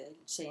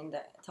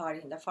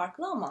tarihinde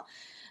farklı ama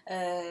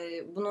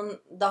bunun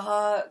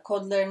daha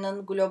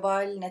kodlarının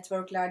global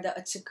networklerde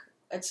açık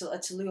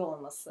açılıyor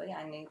olması,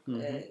 yani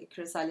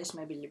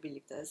küreselleşmeyle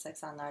birlikte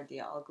 80'ler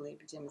diye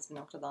algılayabileceğimiz bir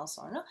noktadan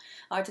sonra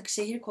artık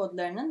şehir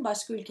kodlarının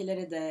başka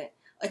ülkelere de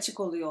açık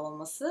oluyor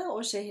olması,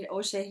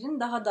 o şehrin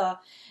daha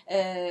da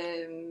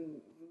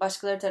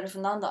başkaları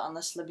tarafından da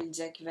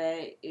anlaşılabilecek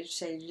ve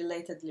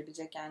relate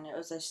edilebilecek, yani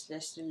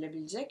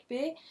özdeşleştirilebilecek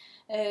bir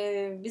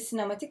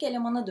sinematik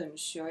elemana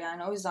dönüşüyor.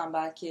 Yani o yüzden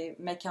belki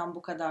mekan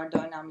bu kadar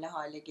da önemli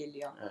hale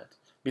geliyor. Evet.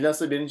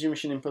 Bilhassa birinci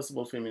Mission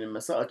Impossible filminin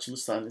mesela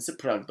açılış sahnesi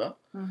Prag'da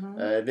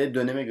ve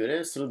döneme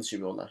göre sıra dışı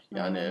bir olay.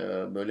 Yani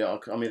böyle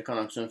Amerikan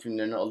aksiyon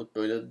filmlerini alıp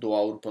böyle Doğu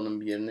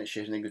Avrupa'nın bir yerine,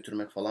 şehrine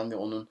götürmek falan ve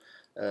onun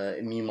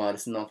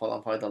mimarisinden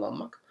falan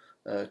faydalanmak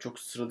çok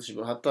sıra dışı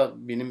bir. Hatta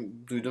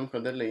benim duyduğum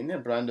kadarıyla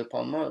yine Brian De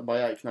Palma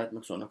bayağı ikna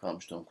etmek zorunda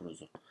kalmış Tom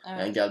Cruise'u. Evet.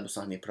 Yani gel bu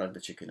sahneyi Prag'da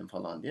çekelim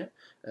falan diye.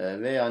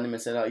 Ve yani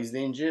mesela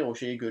izleyince o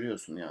şeyi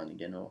görüyorsun, yani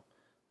gene o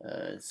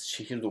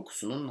şehir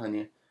dokusunun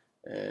hani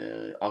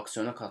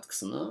aksiyona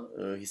katkısını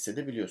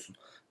hissedebiliyorsun.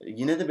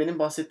 Yine de benim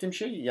bahsettiğim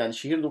şey yani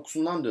şehir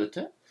dokusundan da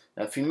öte,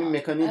 yani filmin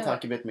mekaniğini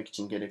takip etmek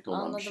için gerekli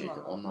olan bir şeydi.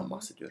 Ondan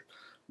bahsediyorum.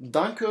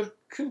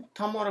 Dunkirk'ün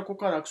tam olarak o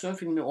kadar aksiyon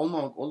filmi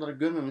olmamak olarak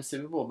görmemin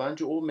sebebi o.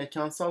 Bence o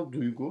mekansal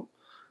duygu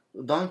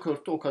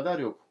Dunkirk'te o kadar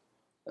yok.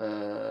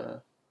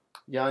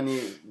 Yani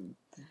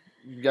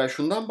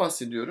şundan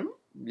bahsediyorum.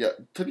 Ya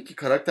tabii ki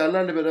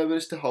karakterlerle beraber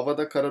işte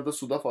havada, karada,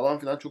 suda falan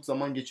filan çok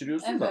zaman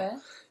geçiriyorsun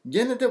da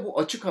gene de bu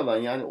açık alan,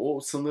 yani o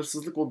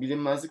sınırsızlık, o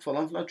bilinmezlik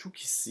falan filan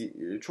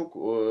çok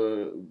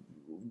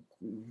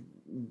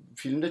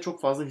filmde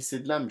çok fazla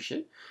hissedilen bir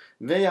şey.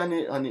 Ve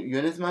yani hani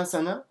yönetmen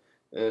sana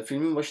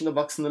filmin başında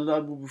bak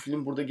sınırlar bu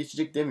film burada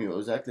geçecek demiyor.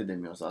 Özellikle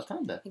demiyor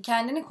zaten de.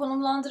 Kendini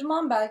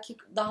konumlandırman belki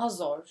daha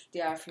zor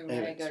diğer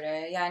filmlere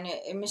göre. Yani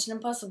Mission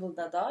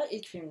Impossible'da da,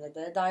 ilk filmde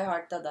de, Die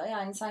Hard'da da,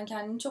 yani sen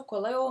kendini çok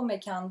kolay o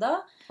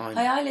mekanda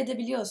hayal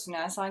edebiliyorsun.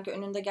 Yani sanki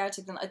önünde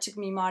gerçekten açık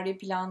mimari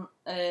plan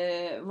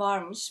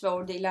varmış ve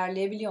orada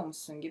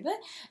ilerleyebiliyormuşsun gibi.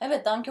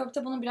 Evet,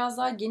 Dunkirk'te bunu biraz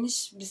daha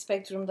geniş bir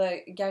spektrumda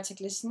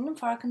gerçekleştiğinin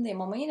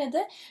farkındayım ama yine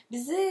de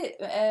bizi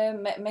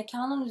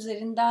mekanın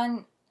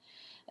üzerinden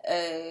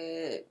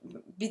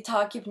bir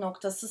takip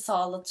noktası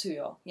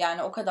sağlatıyor.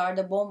 Yani o kadar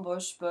da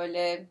bomboş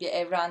böyle bir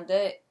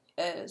evrende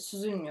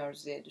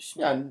süzülmüyoruz diye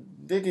düşünüyorum. Yani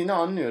dediğini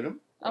anlıyorum.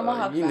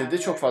 Ama yine de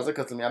çok fazla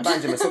katılmıyorum. Yani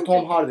bence mesela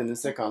Tom Hardy'nin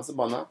sekansı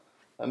bana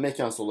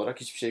mekansal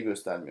olarak hiçbir şey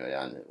göstermiyor.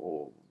 Yani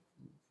o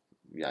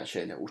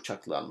yani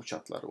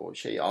uçaklar o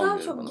şeyi almıyorum.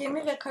 Daha çok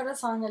gemi ve kara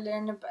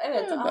sahnelerini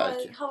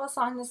hava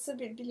sahnesi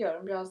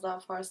biliyorum biraz daha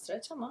far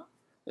stretch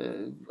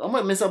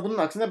ama mesela bunun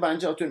aksine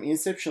bence atıyorum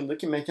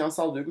Inception'daki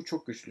mekansal duygu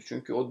çok güçlü.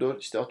 Çünkü o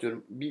 4 işte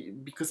atıyorum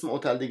bir kısmı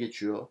otelde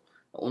geçiyor.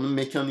 Onun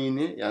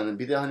mekaniğini, yani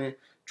bir de hani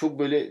çok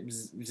böyle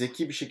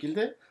zeki bir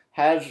şekilde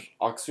her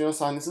aksiyon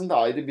sahnesinin de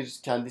ayrı bir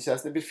kendi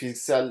içerisinde bir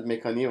fiziksel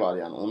mekaniği var,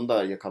 yani onu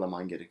da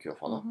yakalaman gerekiyor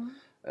falan.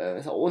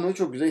 Mesela onu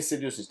çok güzel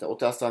hissediyorsun işte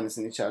otel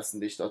sahnesinin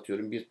içerisinde, işte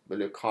atıyorum bir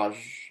böyle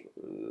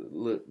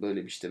karlı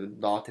böyle bir işte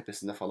dağ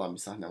tepesinde falan bir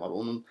sahne var.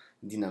 Onun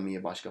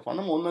dinamiği başka falan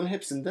ama onların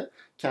hepsinde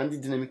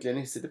kendi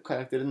dinamiklerini hissedip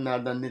karakterin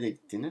nereden nereye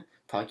gittiğini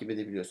takip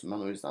edebiliyorsun. Ben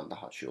o yüzden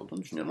daha şey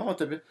olduğunu düşünüyorum ama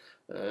tabii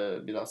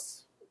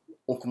biraz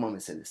okuma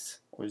meselesi.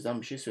 O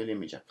yüzden bir şey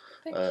söyleyemeyeceğim.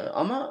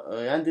 Ama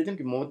yani dediğim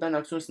gibi modern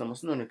aksiyon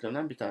sinemasının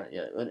örneklerinden bir tane,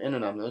 yani en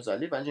önemli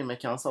özelliği bence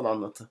mekansal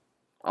anlatı.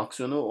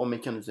 Aksiyonu o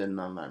mekan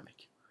üzerinden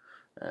vermek.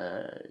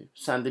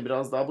 Sen de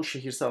biraz daha bu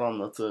şehirsel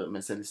anlatı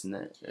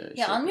meselesine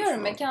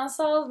anlıyorum.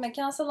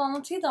 Mekansal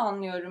anlatıyı da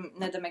anlıyorum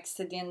ne demek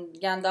istediğin.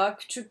 Yani daha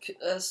küçük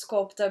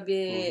scope'da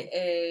bir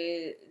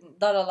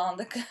dar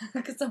alanda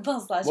kısa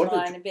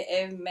paslaşma, yani bir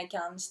ev,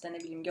 mekan, işte ne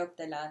bileyim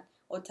gökdelen,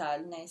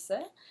 otel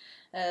neyse.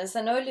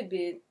 Sen öyle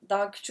bir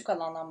daha küçük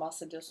alandan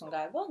bahsediyorsun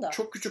galiba da.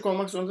 Çok küçük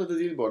olmak zorunda da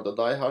değil bu arada.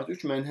 Die Hard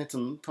 3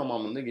 Manhattan'ın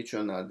tamamında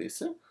geçiyor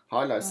neredeyse.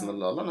 Hala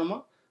sınırlı alan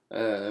ama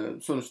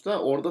sonuçta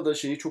orada da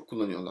şeyi çok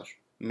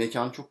kullanıyorlar.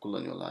 Mekan çok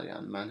kullanıyorlar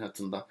yani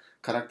Manhattan'da.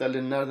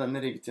 Karakterlerin nereden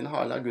nereye gittiğini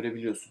hala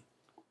görebiliyorsun.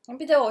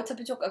 Bir de o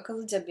tabii çok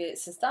akıllıca bir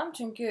sistem.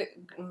 Çünkü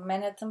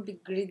Manhattan bir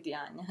grid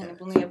yani. Hani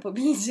bunu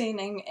yapabileceğin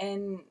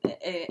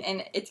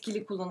en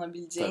etkili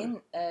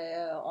kullanabileceğin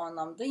o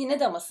anlamda. Yine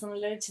de ama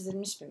sınırları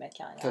çizilmiş bir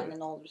mekan yani. Tabii.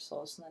 Ne olursa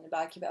olsun. Hani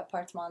belki bir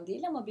apartman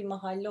değil ama bir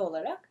mahalle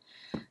olarak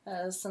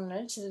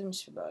sınırları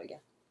çizilmiş bir bölge.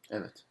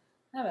 Evet.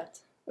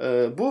 Evet.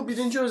 Bu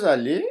birinci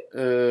özelliği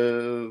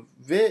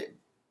ve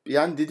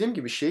yani dediğim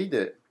gibi şey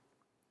de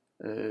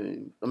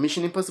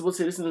Mission Impossible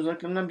serisinin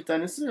özelliklerinden bir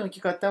tanesi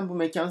hakikaten bu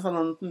mekansal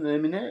anlatının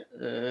önemine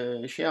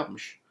şey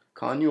yapmış.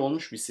 Kani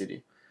olmuş bir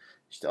seri.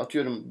 İşte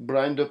atıyorum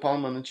Brian De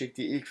Palma'nın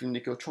çektiği ilk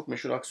filmdeki o çok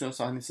meşhur aksiyon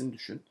sahnesini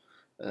düşün.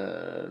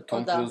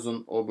 Tom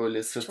Cruise'un o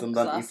böyle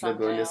sırtından iple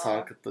böyle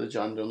sarkıttığı,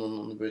 John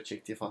Lennon'un onu böyle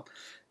çektiği falan.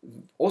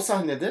 O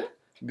sahnede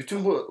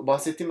bütün bu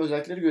bahsettiğim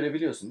özellikleri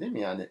görebiliyorsun değil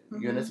mi? Yani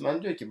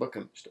yönetmen diyor ki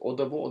bakın işte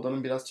oda bu,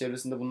 odanın biraz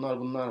çevresinde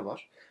bunlar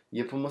var.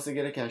 Yapılması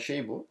gereken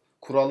şey bu.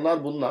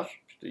 Kurallar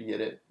bunlar. İşte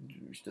yere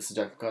işte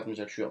sıcaklık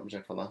artmayacak, şu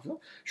yapmayacak falan filan.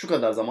 Şu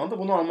kadar zamanda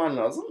bunu alman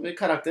lazım ve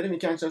karakteri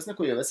mekan içerisine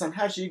koyuyor ve sen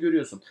her şeyi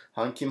görüyorsun.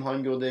 Kim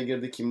hangi odaya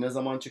girdi, kim ne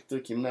zaman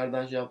çıktı, kim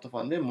nereden şey yaptı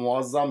falan diye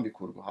muazzam bir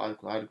kurgu.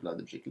 Harikulade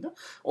bir şekilde.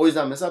 O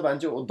yüzden mesela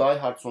bence o Die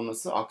Hard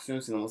sonrası aksiyon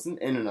sinemasının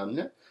en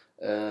önemli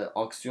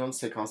aksiyon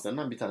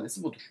sekanslarından bir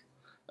tanesi budur.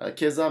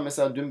 Keza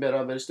mesela dün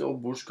beraber işte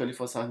o Burj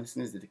Khalifa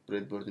sahnesini izledik,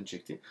 Brad Bird'ün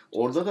çektiği.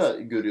 Orada da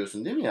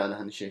görüyorsun değil mi yani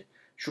hani şey,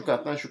 şu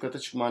kattan şu kata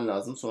çıkman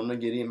lazım, sonra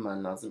geri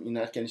inmen lazım.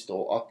 İnerken işte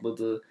o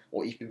atladığı,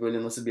 o ipi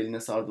böyle nasıl beline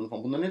sardığını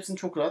falan, bunların hepsini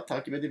çok rahat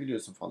takip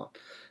edebiliyorsun falan.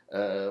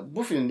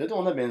 Bu filmde de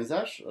ona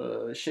benzer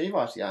şey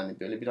var yani,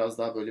 böyle biraz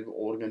daha böyle bir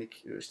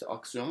organik işte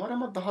aksiyon var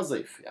ama daha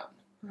zayıf yani.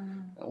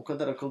 O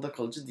kadar akılda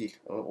kalıcı değil.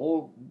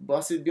 O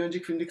bir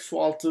önceki filmdeki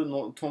su altı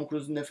Tom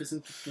Cruise'un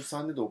nefesini tuttuğu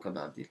sahne de o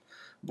kadar değil.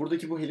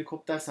 Buradaki bu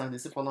helikopter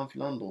sahnesi falan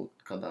filan da o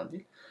kadar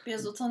değil.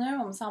 Biraz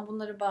utanıyorum ama sen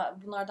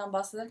bunlardan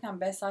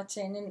bahsederken Behzat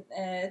Ç'nin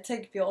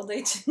tek bir oda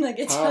içinde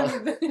geçen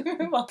bir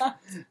bölümü var.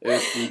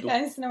 Evet, duydum.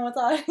 Yani sinema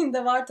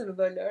tarihinde var tabii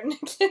böyle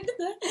örnekleri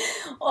de.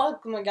 O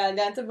aklıma geldi.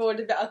 Yani tabii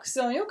orada bir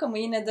aksiyon yok ama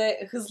yine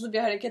de hızlı bir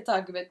hareket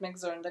takip etmek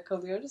zorunda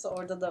kalıyoruz.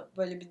 Orada da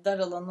böyle bir dar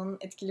alanın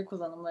etkili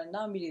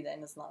kullanımlarından biriydi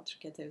en azından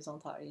Türkiye televizyon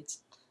tarihi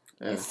için.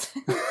 Evet.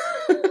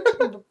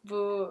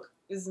 bu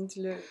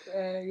üzüntülü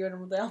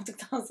yorumu da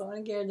yaptıktan sonra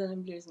geri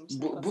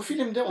dönebiliriz. Bu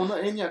filmde ona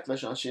en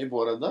yaklaşan şey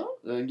bu arada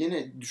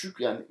gene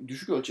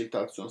düşük ölçekte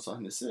aksiyon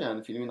sahnesi.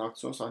 Yani filmin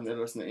aksiyon sahneleri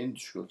arasında en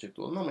düşük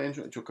ölçekte olan ama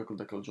en çok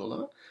akılda kalıcı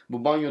olanı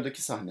bu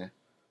banyodaki sahne.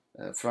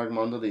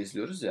 Fragmanda da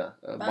izliyoruz ya.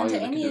 Bence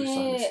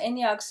en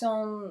iyi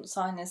aksiyon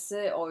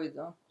sahnesi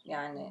oydu.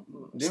 Yani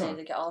değil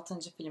şeydeki 6.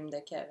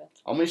 filmdeki, evet.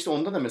 Ama işte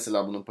onda da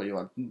mesela bunun payı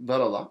var. Dar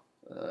alan.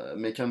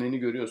 Mekaniğini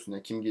görüyorsun.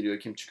 Yani kim giriyor,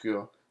 kim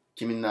çıkıyor.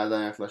 Kimin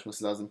nereden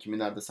yaklaşması lazım, kimin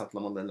nerede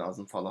saklamaları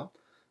lazım falan.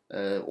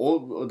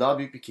 O daha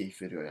büyük bir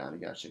keyif veriyor yani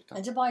gerçekten.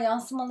 Acaba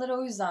yansımaları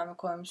o yüzden mi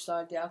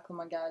koymuşlar diye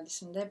aklıma geldi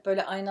şimdi. Hep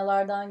böyle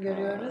aynalardan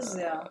görüyoruz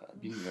ya.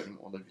 Bilmiyorum,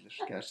 olabilir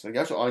gerçekten.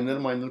 Gerçi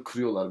aynaları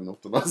kırıyorlar bir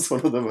noktadan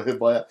sonra da böyle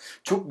baya.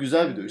 Çok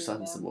güzel bir dövüş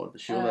sahnesi bu arada.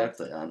 Evet. Olarak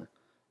da yani.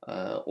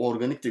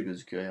 Organik de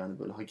gözüküyor yani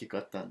böyle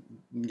hakikaten.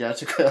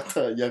 Gerçek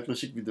hayata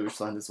yaklaşık bir dövüş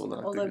sahnesi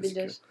olarak da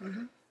gözüküyor. Olabilir.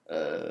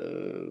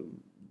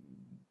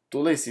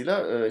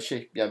 Dolayısıyla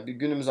yani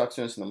günümüz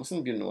aksiyon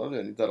sinemasının bir numaralı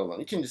örneği dar alan.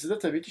 İkincisi de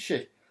tabii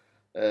ki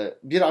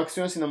bir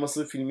aksiyon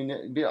sineması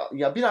filmini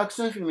bir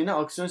aksiyon filmine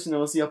aksiyon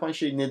sineması yapan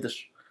şey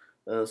nedir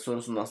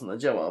sorusunun aslında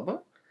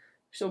cevabı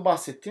işte o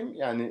bahsettiğim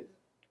yani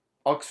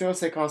aksiyon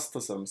sekans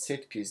tasarımı,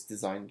 set piece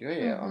design diyor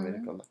ya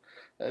Amerikalılar.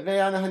 Ve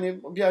yani hani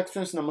bir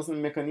aksiyon sinemasının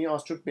mekaniği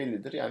az çok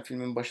bellidir. Yani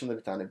filmin başında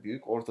bir tane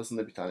büyük,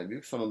 ortasında bir tane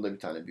büyük, sonunda bir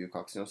tane büyük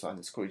aksiyon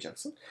sahnesi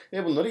koyacaksın.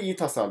 Ve bunları iyi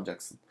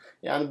tasarlayacaksın.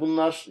 Yani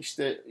bunlar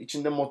işte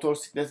içinde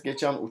motosiklet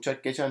geçen,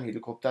 uçak geçen,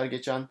 helikopter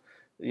geçen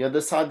ya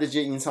da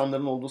sadece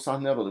insanların olduğu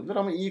sahneler olabilir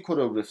ama iyi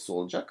koreografisi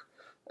olacak.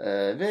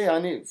 Ve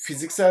yani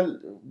fiziksel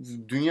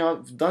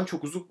dünyadan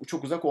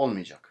çok uzak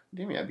olmayacak.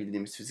 Değil mi ya,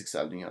 bildiğimiz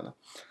fiziksel dünyadan.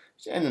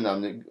 İşte en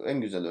önemli,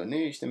 en güzel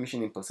örneği işte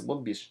Mission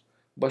Impossible 1.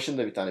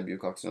 Başında bir tane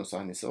büyük aksiyon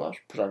sahnesi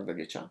var. Prag'da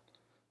geçen.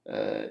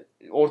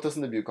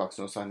 Ortasında büyük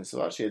aksiyon sahnesi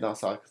var. Şeyden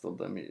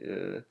sarkıtıldı.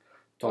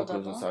 Tom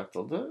Cruise'un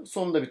sarkıtıldığı.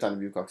 Sonunda bir tane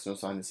büyük aksiyon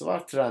sahnesi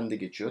var. Trende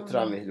geçiyor.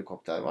 Tren ve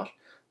helikopter var.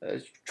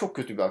 Çok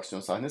kötü bir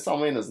aksiyon sahnesi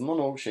ama en azından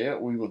o şeye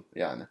uygun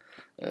yani.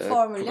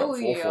 Formüle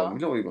uyuyor. O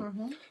formüle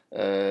uygun.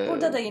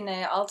 Burada da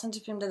yine 6.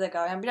 filmde de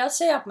galiba yani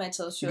biraz yapmaya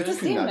çalışıyoruz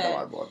bütün değil mi? Bütün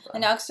filmlerde var bu arada.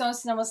 Hani aksiyon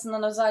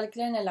sinemasının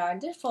özellikleri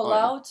nelerdir?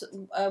 Fallout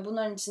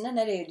bunların içinde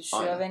nereye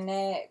düşüyor ve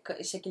ne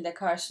şekilde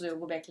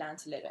karşılıyor bu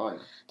beklentileri?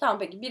 Aynen. Tamam,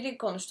 peki biri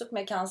konuştuk,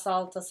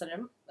 mekansal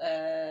tasarım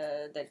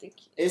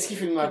dedik. Eski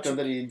filmler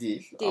kadar iyi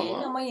değil.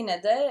 Ama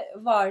yine de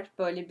var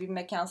böyle bir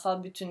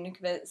mekansal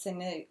bütünlük ve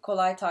seni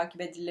kolay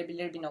takip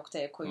edilebilir bir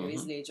noktaya koyuyor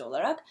izleyici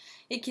olarak.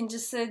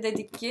 İkincisi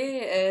dedik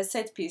ki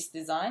set piece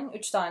design.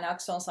 3 tane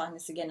aksiyon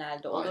sahnesi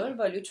genelde olur. Aynen.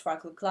 Böyle 3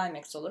 farklı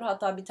climax olur.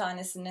 Hatta bir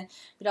tanesini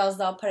biraz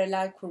daha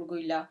paralel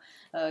kurguyla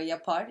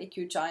yapar.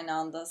 2-3 aynı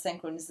anda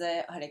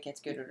senkronize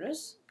hareket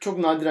görürüz. Çok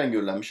nadiren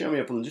görülen bir şey ama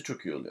yapılınca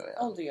çok iyi oluyor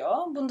yani. Oluyor.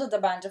 Bunda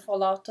da bence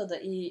Fallout'ta da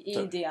iyiydi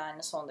tabii.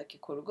 Yani sondaki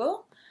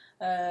kurgu.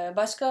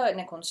 Başka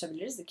ne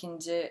konuşabiliriz?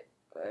 İkinci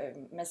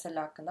mesele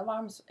hakkında var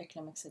mı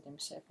eklemek istediğim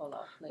bir şey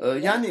Fallout'la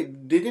ilgili? Yani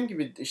dediğim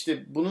gibi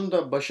işte bunun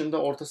da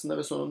başında, ortasında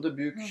ve sonunda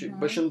büyük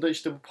şey. Başında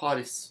işte bu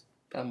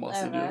Paris'ten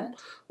bahsediyorum. Evet.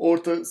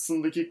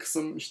 Ortasındaki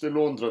kısım işte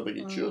Londra'da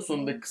geçiyor.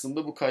 Sonundaki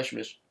kısımda bu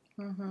Kaşmir.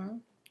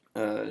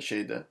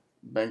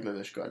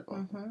 Bangladeş galiba.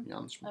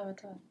 Yanlış mı?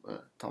 Evet.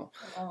 Tamam.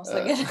 Olmasa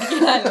gerek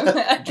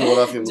yani.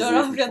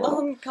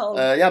 Coğrafyadan kaldı.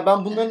 Ya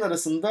ben bunların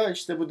arasında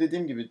işte bu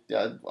dediğim gibi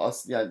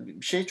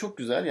yani şey çok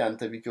güzel yani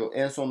tabii ki o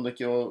en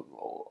sondaki o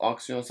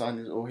aksiyon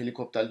sahnesi, o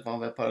helikopterli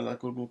falan ve paralel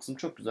kurgulu kısım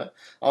çok güzel.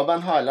 Ama ben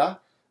hala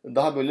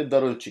daha böyle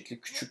dar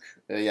ölçekli, küçük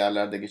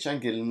yerlerde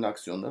geçen gerilimli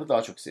aksiyonları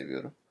daha çok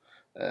seviyorum.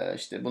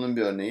 İşte bunun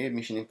bir örneği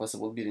Mission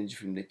Impossible 1.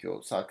 filmdeki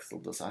o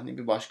sarkıtıldığı sahne.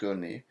 Bir başka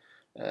örneği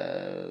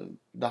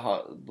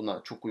daha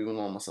buna çok uygun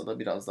olmasa da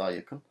biraz daha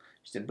yakın.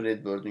 İşte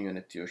Brad Bird'ün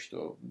yönettiği işte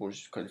o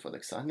Burj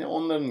Khalifa'daki sahne.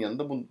 Onların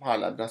yanında bu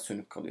hala biraz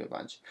sönük kalıyor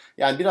bence.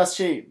 Yani biraz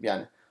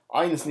yani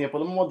aynısını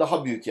yapalım ama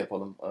daha büyük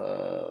yapalım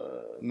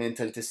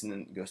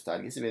mentalitesinin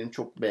göstergesi. Benim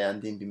çok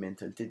beğendiğim bir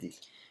mentalite değil.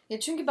 Ya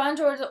çünkü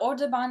bence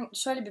orada ben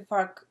şöyle bir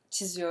fark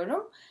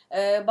çiziyorum.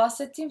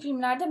 Bahsettiğim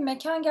filmlerde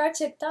mekan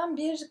gerçekten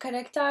bir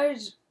karakter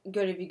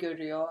görevi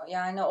görüyor.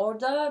 Yani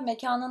orada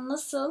mekanın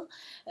nasıl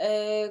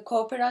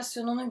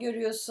kooperasyonunu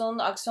görüyorsun,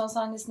 aksiyon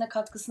sahnesine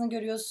katkısını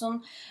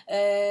görüyorsun.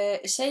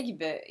 Şey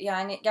gibi,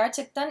 yani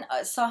gerçekten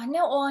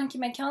sahne o anki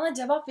mekana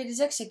cevap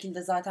verecek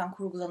şekilde zaten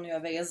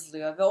kurgulanıyor ve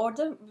yazılıyor. Ve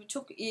orada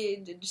çok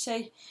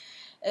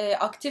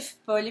aktif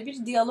böyle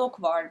bir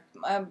diyalog var.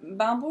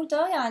 Ben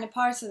burada yani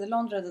Paris'te de,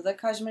 Londra'da da,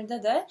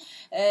 Kajmir'de de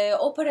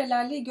o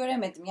paralelliği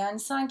göremedim. Yani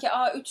sanki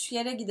 3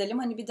 yere gidelim,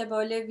 hani bir de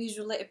böyle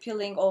visually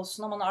appealing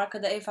olsun, aman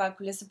arkada Eyfel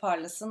Kulesi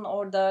parlasın,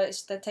 orada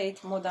işte Tate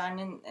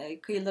Modern'in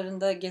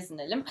kıyılarında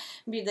gezinelim,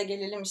 bir de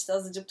gelelim işte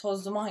azıcık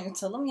toz duman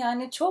yutalım.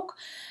 Yani çok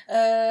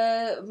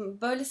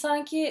böyle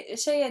sanki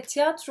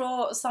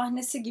tiyatro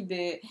sahnesi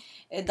gibi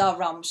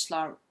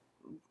davranmışlar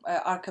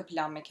arka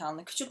plan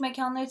mekanlı. Küçük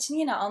mekanlar için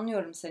yine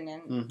anlıyorum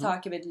senin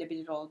takip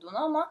edilebilir olduğunu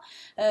ama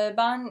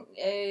ben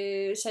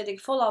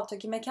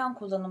Fallout'taki mekan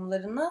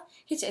kullanımlarını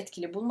hiç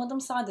etkili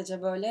bulmadım.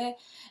 Sadece böyle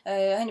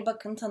hani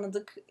bakın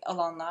tanıdık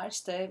alanlar,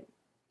 işte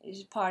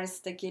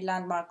Paris'teki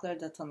landmarkları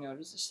da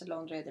tanıyoruz. İşte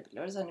Londra'yı da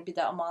biliyoruz. Hani bir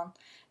de aman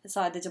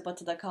sadece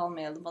batıda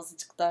kalmayalım,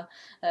 azıcık da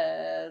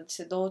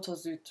doğu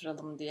tozu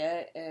yutturalım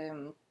diye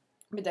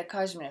bir de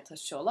Kajmir'e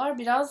taşıyorlar.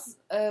 Biraz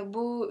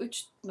bu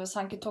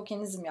sanki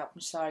tokenizm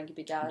yapmışlar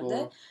gibi geldi.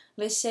 Doğru.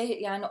 Ve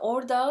yani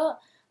orada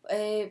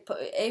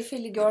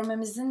Eyfel'i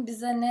görmemizin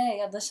bize ne,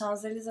 ya da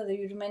Şanzelize'de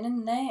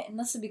yürümenin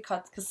nasıl bir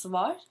katkısı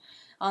var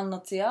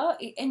anlatıya,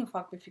 en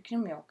ufak bir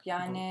fikrim yok.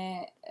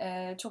 Yani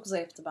çok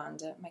zayıftı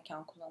bence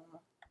mekan kullanımı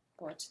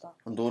bu açıdan.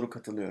 Doğru,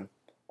 katılıyorum.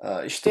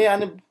 İşte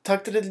yani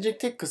takdir edilecek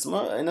tek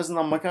kısmı, en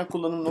azından mekan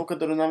kullanımına o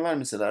kadar önem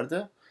vermeseler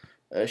de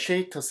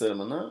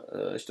tasarımını,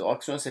 işte o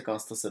aksiyon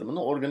sekans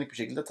tasarımını organik bir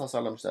şekilde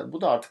tasarlamışlar.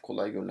 Bu da artık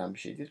kolay görülen bir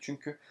şey değil.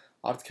 Çünkü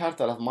artık her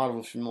taraf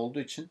Marvel filmi olduğu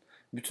için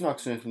bütün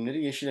aksiyon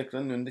filmleri yeşil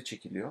ekranın önünde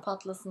çekiliyor.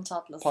 Patlasın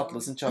çatlasın.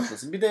 Patlasın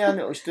çatlasın. Bir de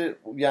yani işte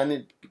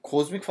yani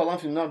kozmik falan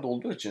filmler de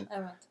olduğu için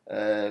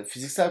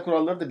fiziksel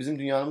kuralları da bizim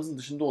dünyamızın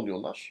dışında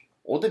oluyorlar.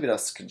 O da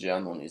biraz sıkıcı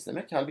yani onu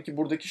izlemek. Halbuki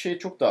buradaki şey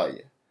çok daha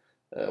iyi.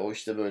 O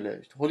işte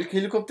böyle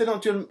helikopterin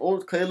atıyorum o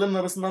kayaların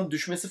arasından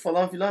düşmesi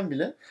falan filan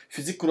bile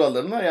fizik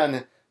kurallarına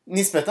yani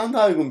nispeten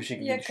daha uygun bir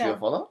şekilde düşüyor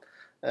falan.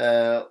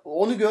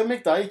 Onu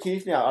görmek daha iyi,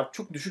 keyifli. Yani artık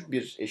çok düşük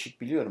bir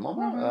eşik biliyorum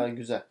ama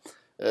güzel.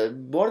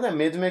 Bu arada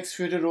Mad Max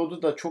Fury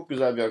Road'u da çok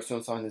güzel bir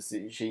aksiyon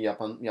sahnesi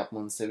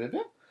yapmanın sebebi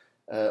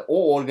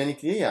o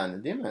organikliği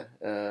yani, değil mi?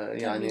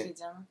 Yani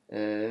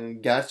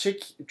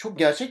çok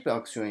gerçek bir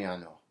aksiyon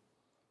yani o.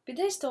 Bir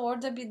de işte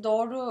orada bir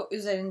doğru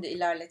üzerinde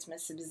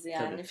ilerletmesi bizi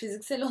yani. Tabii.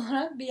 Fiziksel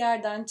olarak bir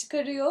yerden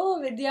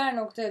çıkarıyor ve diğer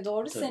noktaya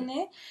doğru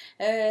seni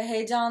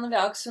heyecanı ve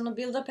aksiyonu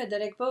build up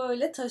ederek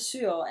böyle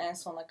taşıyor en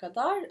sona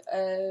kadar.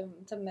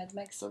 Tabii Mad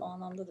Max o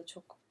anlamda da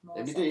çok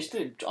muazzam. Bir de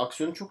işte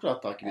aksiyonu çok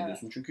rahat takip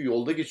ediyorsun. Çünkü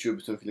yolda geçiyor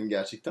bütün film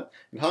gerçekten.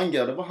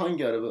 Hangi araba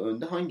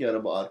önde, hangi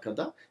araba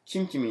arkada,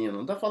 kim kimin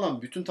yanında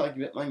falan, bütün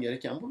takip etmen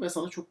gereken bu ve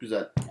sana çok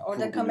güzel.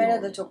 Orada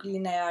kamera da çok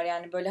lineer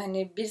yani, böyle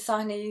hani bir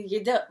sahneyi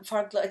 7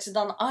 farklı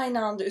açıdan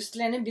aynı anda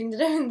üstlerine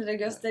bindire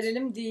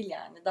gösterelim değil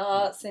yani.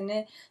 Daha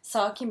seni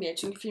sakin bir yere.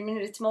 Çünkü filmin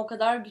ritmi o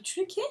kadar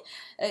güçlü ki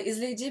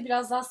izleyiciyi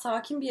biraz daha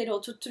sakin bir yere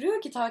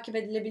oturtturuyor ki takip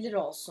edilebilir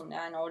olsun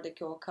yani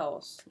oradaki o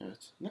kaos.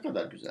 Evet. Ne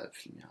kadar güzel bir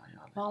film ya.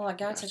 Yani. Valla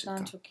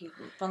gerçekten çok iyi.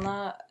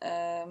 Bana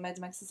Mad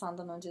Max'i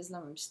senden önce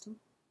izlememiştim.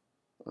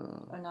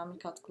 Önemli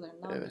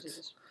katkılarından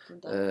biridir.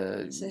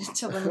 Burada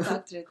çabanı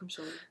takdir etmiş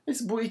oldum.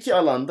 Bu iki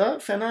alanda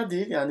fena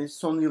değil. Yani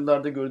son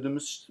yıllarda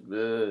gördüğümüz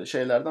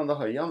şeylerden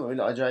daha iyi ama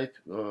öyle acayip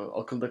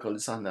akılda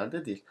kalıcı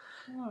sahnelerde değil.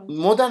 Evet.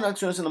 Modern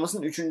aksiyon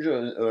sinemasının 3.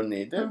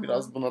 örneğiydi. Hı-hı.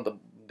 Biraz buna da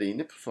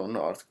değinip sonra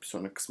artık bir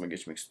sonraki kısma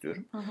geçmek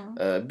istiyorum.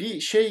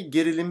 Bir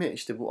gerilimi,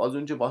 işte bu az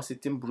önce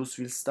bahsettiğim Bruce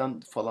Willis'ten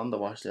falan da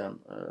başlayan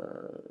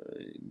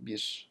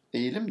bir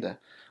eğilim de.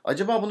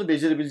 Acaba bunu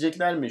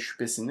becerebilecekler mi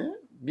şüphesini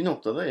bir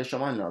noktada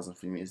yaşaman lazım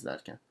filmi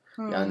izlerken.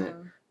 Yani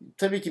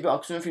tabii ki bir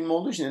aksiyon filmi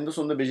olduğu için eninde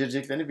sonunda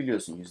becereceklerini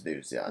biliyorsun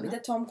 %100 yani. Bir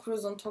de Tom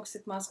Cruise'un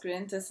toksik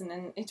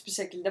maskülenitesinin hiçbir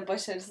şekilde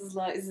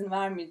başarısızlığa izin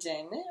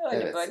vermeyeceğini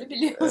böyle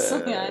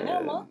biliyorsun yani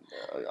ama.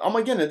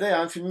 Ama gene de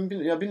yani filmin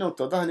bir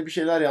noktada hani bir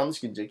şeyler yanlış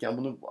gidecek. Yani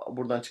bunu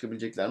buradan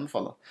çıkabilecekler mi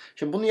falan.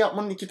 Şimdi bunu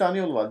yapmanın 2 tane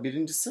yolu var.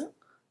 Birincisi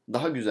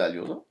daha güzel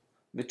yolu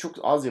ve çok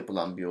az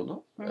yapılan bir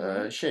yolu.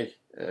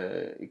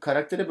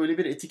 Karaktere böyle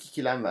bir etik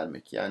ikilem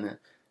vermek. Yani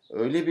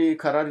öyle bir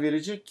karar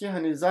verecek ki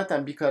hani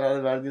zaten bir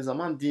karar verdiği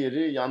zaman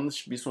diğeri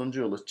yanlış bir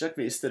sonuca yol açacak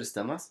ve ister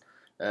istemez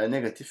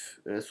negatif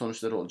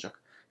sonuçları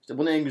olacak. İşte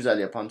bunu en güzel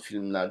yapan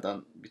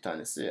filmlerden bir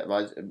tanesi,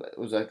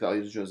 özellikle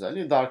ayırıcı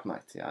özelliği Dark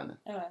Knight yani.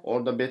 Evet.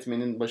 Orada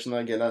Batman'in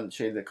başına gelen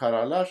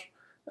kararlar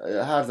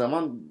her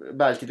zaman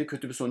belki de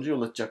kötü bir sonuca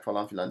yol açacak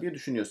falan filan diye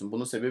düşünüyorsun.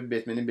 Bunun sebebi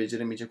Batman'in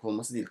beceremeyecek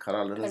olması değil.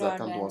 Kararların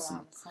zaten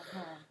doğasında.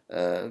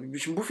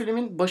 Şimdi bu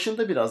filmin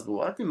başında biraz bu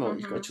var değil mi? O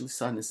ilk açılış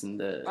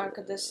sahnesinde.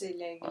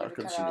 Arkadaşıyla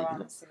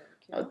ilgili.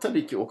 Ya,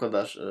 tabii ki o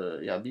kadar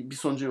ya bir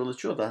sonuca yol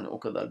açıyor da hani o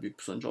kadar büyük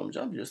bir sonucu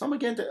olmayacağını biliyorsun. Ama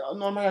gene de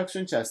normal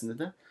aksiyon içerisinde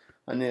de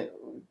hani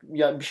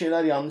ya bir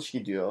şeyler yanlış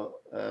gidiyor.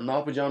 Ne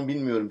yapacağımı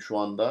bilmiyorum şu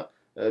anda.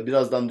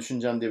 Birazdan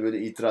düşüneceğim diye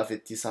böyle itiraf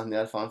ettiği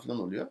sahneler falan filan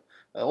oluyor.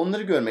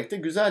 Onları görmek de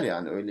güzel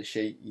yani öyle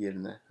şey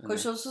yerine. Hani...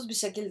 Koşulsuz bir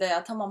şekilde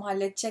ya tamam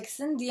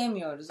halledeceksin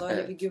diyemiyoruz. Öyle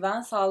Evet. bir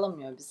güven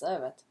sağlamıyor bize,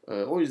 evet.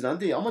 O yüzden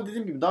değil ama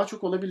dediğim gibi daha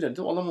çok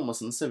olabilirdi.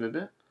 Olamamasının sebebi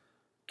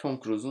Tom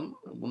Cruise'un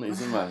buna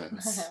izin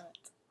vermemesi.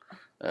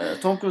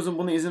 Tom Cruise'un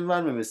buna izin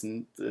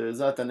vermemesinin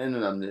zaten en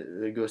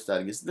önemli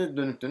göstergesi de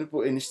dönüp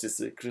bu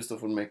eniştesi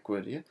Christopher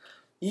McQuarrie'yi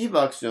iyi bir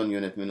aksiyon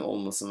yönetmeni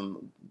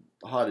olmasının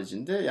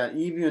haricinde yani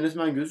iyi bir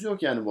yönetmen gözü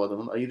yok yani bu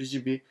adamın.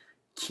 Ayırıcı bir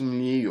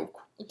kimliği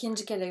yok.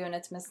 İkinci kere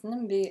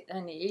yönetmesinin bir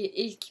hani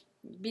ilk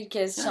bir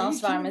kez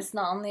şans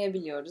vermesini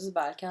anlayabiliyoruz.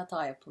 Belki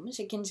hata yapılmış.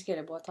 İkinci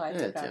kere bu hatayı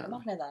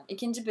tekrarlamak neden?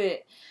 İkinci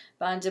bir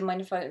bence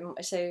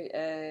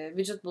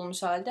vücut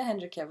bulmuş halde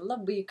Henry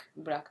Cavill'a bıyık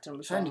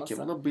bıraktırmış olması. Henry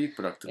Cavill'a bıyık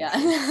bıraktırmış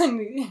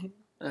yani,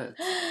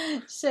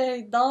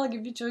 evet. Dal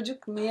gibi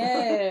çocuk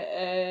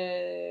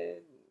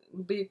niye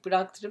bıyık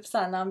bıraktırıp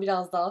senden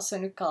biraz daha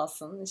sönük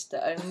kalsın.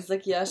 İşte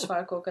aranızdaki yaş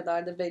farkı o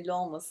kadar da belli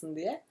olmasın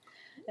diye.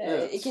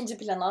 Evet. İkinci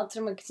plana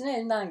attırmak için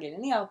elinden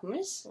geleni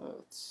yapmış.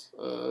 Evet.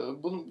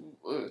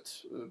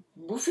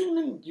 Bu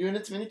filmin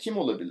yönetmeni kim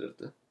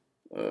olabilirdi?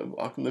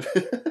 Aklımda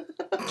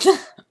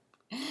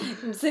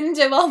senin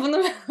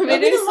cevabını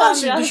verirsen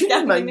biraz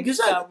kendini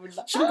güzel.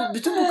 Şimdi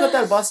bütün bu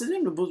kadar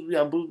bahsedeyim mi? Bu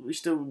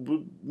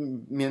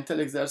mental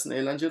egzersizin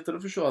eğlenceli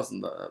tarafı şu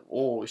aslında.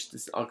 O işte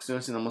aksiyon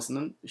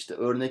sinemasının işte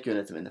örnek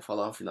yönetmeni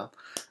falan filan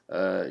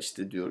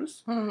işte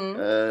diyoruz.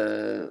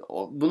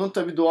 Bunun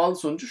tabii doğal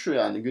sonucu şu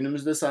yani.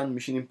 Günümüzde sen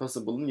Mission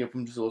Impossible'ın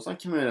yapımcısı olsan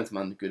kime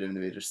yönetmenlik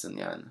görevini verirsin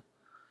yani?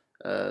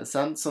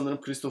 Sen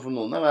sanırım Christopher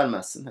Nolan'a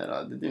vermezsin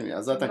herhalde değil mi?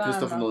 Yani zaten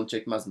Christopher Nolan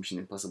çekmez Mission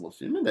Impossible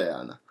filmi de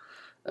yani.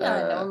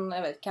 Yani onun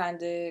evet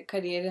kendi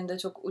kariyerinde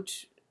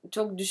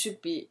çok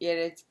düşük bir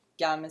yere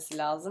gelmesi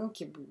lazım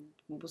ki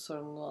bu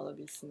sorumluluğu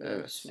alabilsin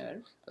diye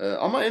düşünüyorum.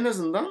 Ama en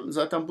azından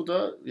zaten bu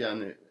da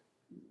yani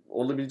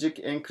olabilecek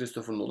en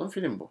Christopher Nolan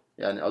film bu.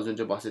 Yani az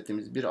önce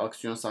bahsettiğimiz bir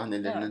aksiyon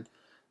sahnelerinin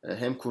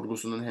hem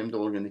kurgusunun hem de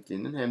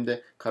organikliğinin hem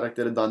de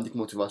karaktere dandik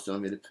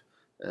motivasyon verip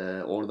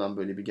oradan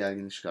böyle bir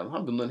gerginlik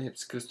çıkarma. Bunların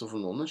hepsi Christopher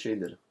Nolan'ın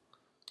şeyleri,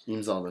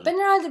 imzaları. Ben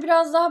herhalde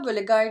biraz daha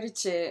böyle Guy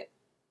Ritchie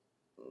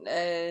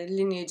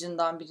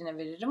lineage'ından birine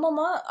veririm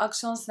ama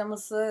aksiyon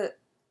sineması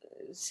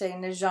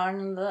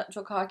janrında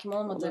çok hakim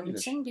olmadığım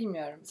için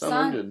bilmiyorum.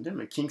 Sen onu diyordun değil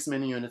mi?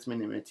 Kingsman'in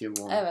yönetmeni Matthew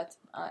Vaughn. Evet.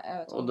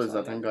 O da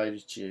zaten Guy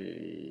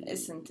Ritchie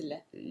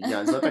esintili.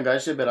 Yani zaten Guy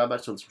Ritchie'yle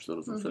beraber çalışmışlar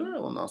uzun süre.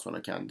 Ondan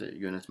sonra kendi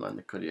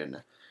yönetmenlik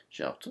kariyerine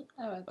yaptı.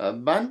 Evet.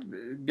 Ben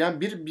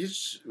yani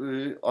bir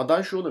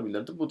aday şu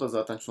olabilirdi. Bu da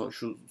zaten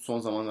şu son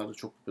zamanlarda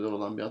çok popüler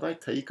olan bir aday.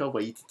 Taika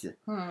Waititi.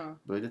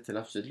 Böyle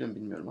telaffuz ediliyor mu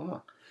bilmiyorum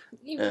ama.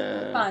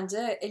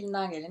 Bence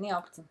elinden geleni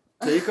yaptın.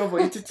 Taika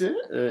Waititi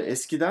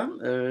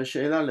eskiden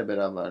şeylerle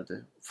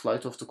beraberdi.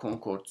 Flight of the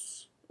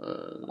Conchords.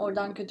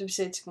 Oradan kötü bir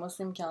şey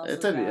çıkması imkansız.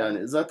 Tabii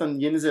yani zaten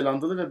Yeni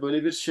Zelandalı ve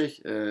böyle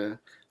bir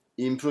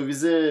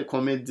improvize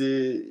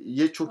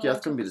komediye çok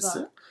yatkın birisi.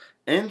 Güzel.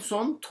 En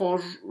son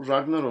Thor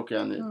Ragnarok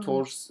yani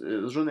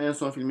Thor'un en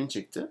son filmini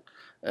çekti.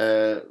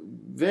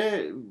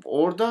 Ve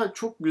orada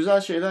çok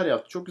güzel şeyler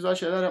yaptı. Çok güzel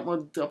şeyler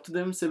yaptı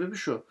dememin sebebi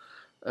şu.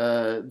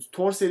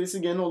 Thor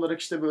serisi genel olarak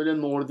işte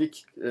böyle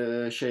Nordik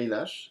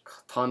şeyler,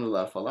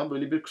 tanrılar falan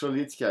böyle bir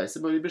kraliyet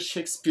hikayesi, böyle bir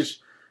Shakespeare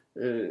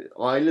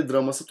aile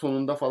draması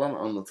tonunda falan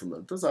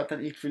anlatılırdı. Zaten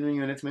ilk filmin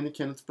yönetmeni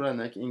Kenneth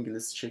Branagh,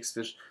 İngiliz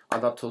Shakespeare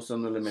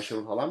adaptasyonlarıyla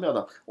meşhur falan bir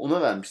adam.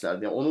 Ona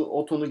vermişlerdi. Yani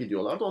o tonu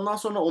gidiyorlardı. Ondan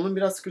sonra onun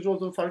biraz sıkıcı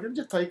olduğunu fark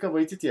edince Taika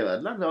Waititi'ye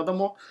verdiler ve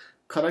adam o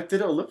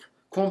karakteri alıp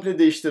komple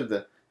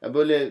değiştirdi. Yani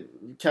böyle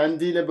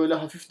kendiyle böyle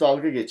hafif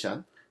dalga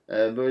geçen,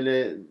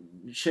 böyle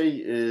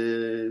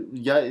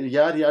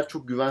yer yer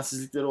çok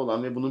güvensizlikleri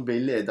olan ve bunu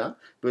belli eden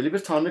böyle bir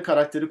tanrı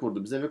karakteri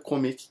kurdu bize ve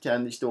komik,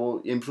 kendi işte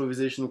o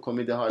improvisational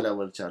komedi hala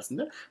var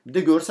içerisinde. Bir de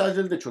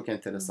görselleri de çok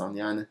enteresan.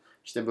 Yani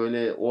işte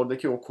böyle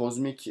oradaki o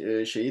kozmik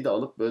şeyi de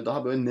alıp böyle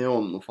daha böyle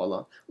neonlu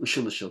falan,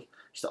 ışıl ışıl.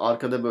 İşte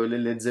arkada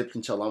böyle Led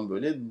Zeppelin çalan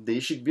böyle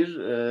değişik bir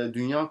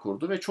dünya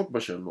kurdu ve çok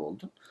başarılı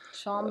oldu.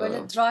 Şu an böyle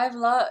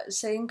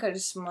Drive'la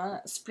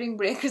karışımı,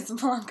 Spring Breakers'ın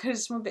falan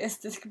karışımı bir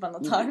estetik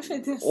bana tarif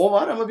ediyorsun. O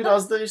var ama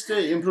biraz da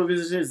işte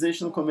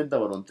improvisational komedi de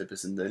var onun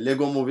tepesinde.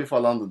 Lego Movie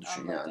falan da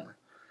düşün yani.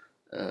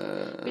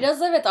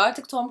 Biraz evet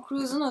artık Tom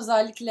Cruise'un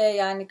özellikle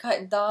yani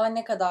daha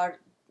ne kadar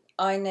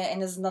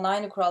en azından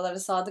aynı kurallara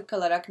sadık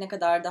kalarak ne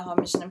kadar daha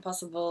Mission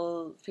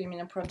Impossible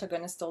filminin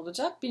protagonisti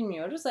olacak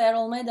bilmiyoruz. Eğer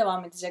olmaya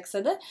devam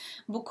edecekse de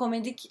bu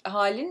komedik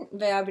halin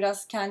veya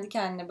biraz kendi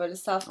kendine böyle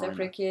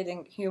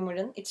self-deprecating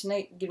humor'ın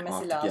içine girmesi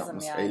artık lazım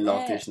yapması. yani.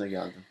 56 yaşına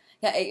geldim.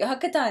 Ya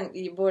hakikaten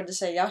bu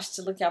arada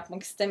yaşçılık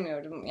yapmak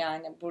istemiyorum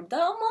yani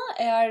burada ama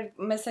eğer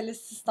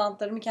meselesi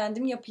standlarımı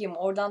kendim yapayım,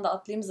 oradan da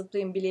atlayayım,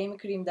 zıplayayım, bileğimi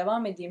kırayım,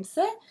 devam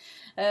edeyimse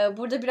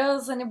burada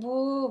biraz hani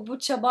bu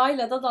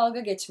çabayla da dalga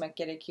geçmek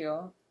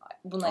gerekiyor.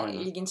 Buna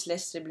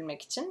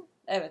ilginçleştirebilmek için.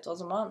 Evet o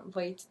zaman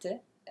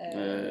Waititi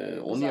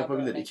Onu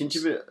yapabilir.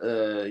 İkinci bir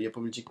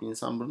yapabilecek bir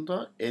insan bunu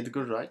da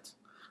Edgar Wright.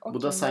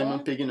 Bu da Simon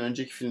Pegg'in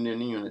önceki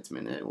filmlerinin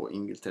yönetmeni. O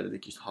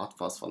İngiltere'deki işte Hot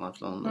Fuzz falan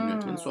filan onların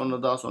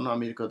yönetmeni. Daha sonra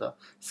Amerika'da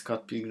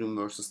Scott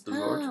Pilgrim vs. The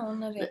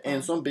World. Ve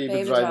en son Baby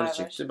Driver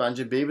çıktı.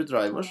 Bence Baby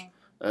Driver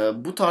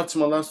bu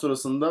tartışmalar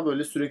sırasında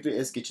böyle sürekli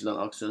es geçilen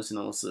aksiyon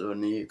sineması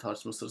örneği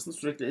tartışma sırasında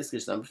sürekli es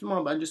geçilen bir film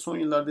ama bence son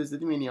yıllarda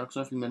izlediğim en iyi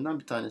aksiyon filmlerinden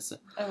bir tanesi.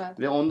 Evet.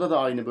 Ve onda da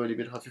aynı böyle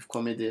bir hafif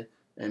komedi,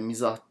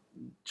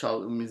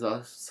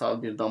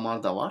 mizahsal bir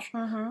damar da var.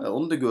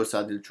 Onun da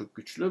görsel dili çok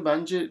güçlü.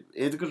 Bence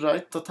Edgar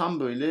Wright da tam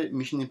böyle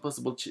Mission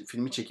Impossible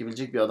filmi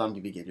çekebilecek bir adam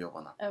gibi geliyor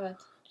bana. Evet.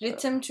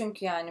 Ritim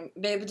çünkü yani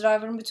Baby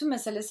Driver'ın bütün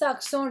meselesi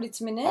aksiyon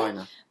ritmini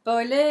Aynen.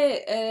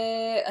 böyle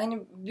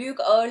hani büyük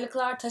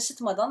ağırlıklar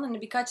taşıtmadan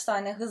hani birkaç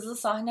tane hızlı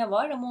sahne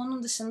var ama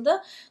onun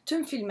dışında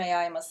tüm filme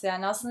yayması.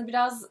 Yani aslında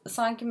biraz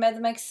sanki Mad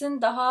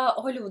Max'in daha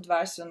Hollywood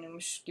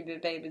versiyonuymuş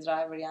gibi Baby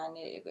Driver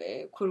yani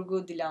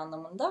kurgu dili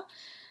anlamında.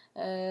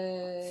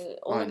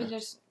 Olabilir.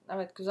 Aynen.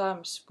 Evet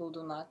güzelmiş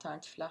bulduğun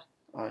alternatifler.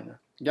 Aynen.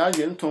 Gel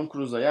gelin Tom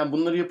Cruise'a. Yani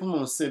bunları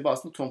yapılmaması sebebi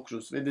aslında Tom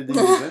Cruise. Ve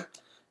dediğim gibi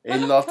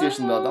 56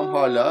 yaşında adam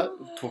hala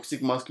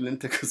toksik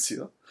maskülenite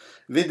kasıyor.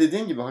 Ve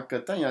dediğin gibi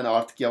hakikaten yani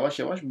artık yavaş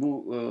yavaş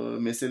bu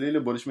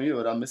meseleyle barışmayı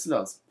öğrenmesi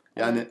lazım.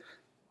 Yani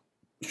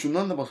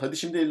şundan da bak hadi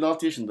şimdi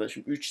 56 yaşında.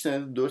 Şimdi 3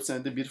 senede 4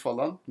 senede bir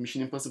falan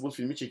Mission Impossible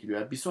filmi çekiliyor.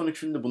 Yani bir sonraki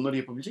filmde bunları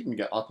yapabilecek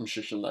mi? 60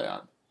 yaşında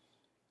yani.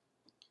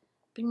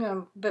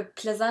 Bilmiyorum.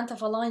 Plazenta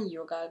falan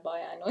yiyor galiba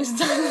yani. O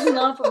yüzden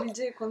ne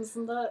yapabileceği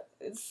konusunda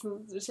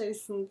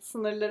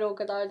sınırları o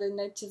kadar da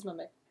net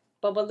çizmemek.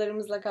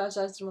 Babalarımızla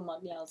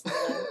karşılaştırmamak lazım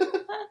yani.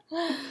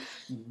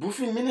 Bu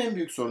filmin en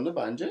büyük sorunu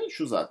bence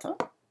şu zaten.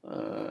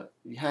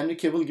 Henry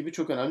Cavill gibi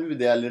çok önemli bir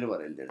değerleri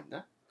var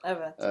ellerinde.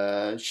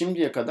 Evet.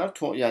 Şimdiye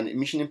kadar yani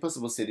Mission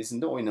Impossible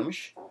serisinde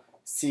oynamış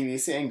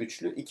CV'si en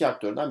güçlü 2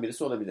 aktörden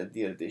birisi olabilir.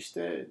 Diğeri de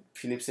işte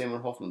Philip Seymour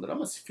Hoffman'dır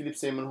ama Philip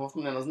Seymour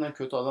Hoffman en azından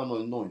kötü adam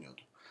oyununda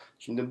oynuyordu.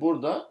 Şimdi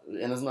burada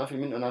en azından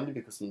filmin önemli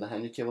bir kısmında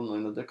Henry Cavill'ın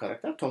oynadığı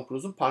karakter Tom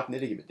Cruise'un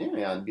partneri gibi değil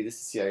mi? Yani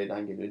birisi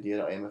CIA'den geliyor,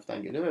 diğeri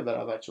IMF'den geliyor ve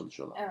beraber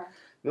çalışıyorlar. Evet.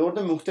 Ve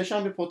orada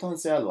muhteşem bir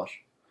potansiyel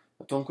var.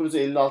 Tom Cruise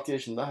 56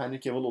 yaşında,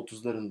 Henry Cavill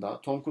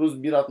 30'larında. Tom Cruise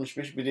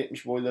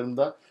 1.65-1.70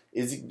 boylarında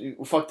ezik,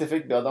 ufak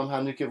tefek bir adam.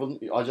 Henry Cavill'ın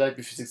acayip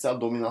bir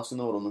fiziksel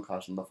dominasyonu var onun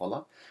karşısında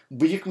falan.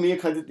 Bıyık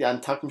mıyık hadi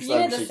yani takmışlar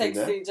yine bir şekilde. Yine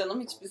de seksi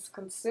canım hiçbir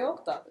sıkıntısı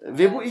yok da.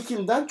 Ve bu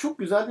ikiliden çok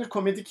güzel bir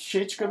komedik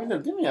şey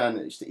çıkabilir değil mi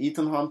yani? İşte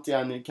Ethan Hunt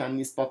yani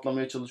kendini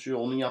ispatlamaya çalışıyor.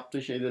 Onun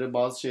yaptığı şeyleri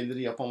bazı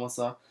şeyleri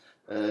yapamasa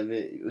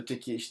ve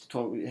öteki işte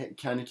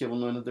Henry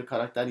Cavill'ın oynadığı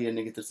karakter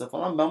yerine getirse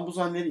falan ben bu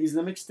sahneleri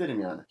izlemek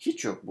isterim yani.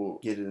 Hiç yok bu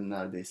gerilim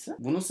neredeyse.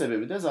 Bunun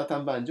sebebi de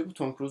zaten bence bu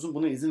Tom Cruise'un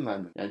buna izin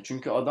vermiyor. Yani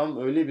çünkü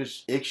adam öyle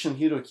bir action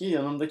hero ki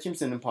yanında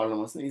kimsenin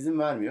parlamasına izin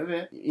vermiyor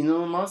ve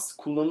inanılmaz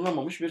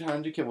kullanılamamış bir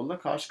Henry Cavill'la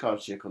karşı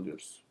karşıya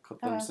kalıyoruz.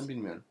 Katılır mısın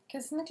bilmiyorum.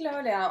 Kesinlikle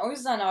öyle yani. O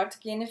yüzden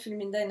artık yeni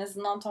filminde en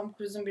azından Tom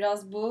Cruise'un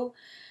biraz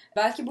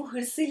belki bu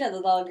hırsıyla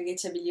da dalga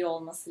geçebiliyor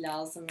olması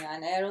lazım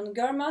yani. Eğer onu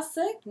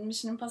görmezsek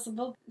Mission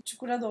Impossible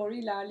çukura doğru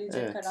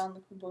ilerleyecek, evet.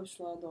 Karanlık bir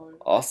boşluğa doğru.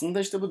 Aslında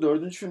işte bu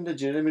 4. filmde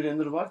Jeremy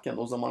Renner varken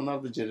o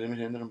zamanlarda Jeremy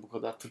Renner'ın bu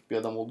kadar tırt bir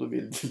adam olduğu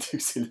belli değil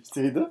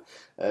yükselişteydi.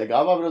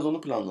 Galiba biraz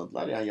onu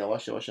planladılar. Yani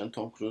yavaş yavaş yani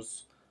Tom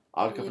Cruise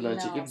arka plana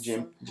çekip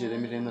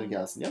Jeremy Renner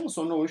gelsin diye ama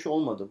sonra o iş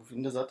olmadı. Bu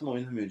filmde zaten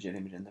oynamıyor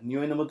Jeremy Renner. Niye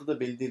oynamadığı da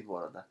belli değil bu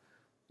arada.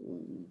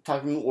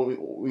 Takvime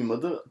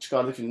uymadı,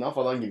 çıkardı filmden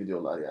falan gibi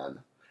diyorlar yani.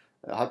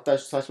 Hatta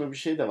şu saçma bir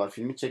şey de var.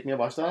 Filmi çekmeye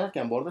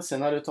başlarken bu arada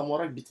senaryo tam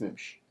olarak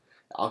bitmemiş.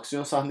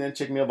 Aksiyon sahneleri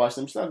çekmeye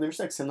başlamışlar.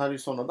 Demişler ki senaryoyu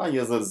sonradan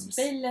yazarız biz.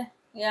 Belli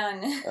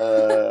yani.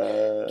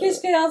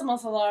 Keşke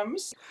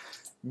yazmasalarmış.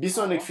 Bir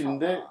sonraki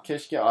filmde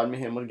keşke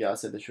Armie Hammer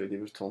gelse de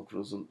şöyle bir Tom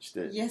Cruise'un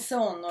işte yese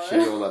onu.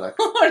 Şey olarak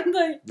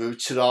böyle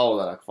çırağı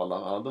olarak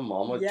falan anladın mı?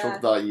 Ama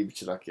çok daha iyi bir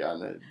çırak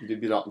yani. Biri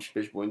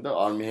 1.65 boyunda.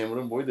 Armie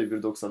Hammer'ın boyu da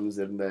 1.90'ın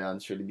üzerinde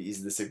yani. Şöyle bir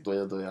izlesek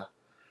doya doya.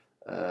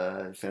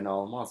 Fena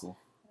olmaz mı?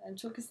 Yani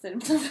çok isterim.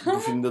 Bu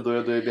filmde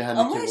doya doya bir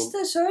handikap. Ama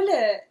işte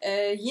şöyle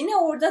yine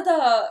orada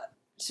da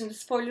şimdi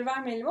spoiler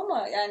vermeyelim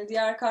ama yani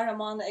diğer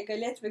kahramanı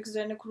egale etmek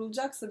üzerine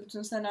kurulacaksa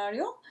bütün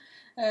senaryo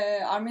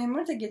Armie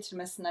Hammer'ı da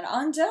getirmesinler.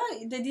 Ancak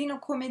dediğin o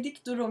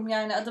komedik durum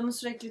yani adamın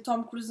sürekli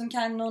Tom Cruise'un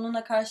kendini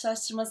onunla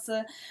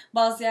karşılaştırması,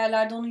 bazı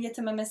yerlerde onun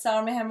yetememesi,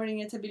 Armie Hammer'ın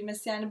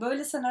yetebilmesi yani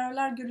böyle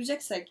senaryolar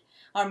göreceksek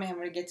Armie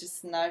Hammer'ı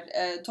getirsinler.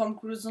 Tom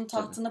Cruise'un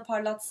tahtını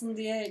parlatsın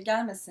diye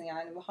gelmesin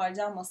yani.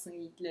 Harcanmasın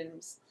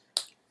ilgilerimiz.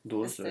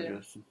 Doğru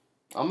söylüyorsun.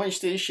 Ama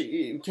işte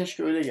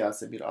keşke öyle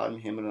gelse bir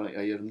Armie Hammer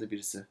ayarında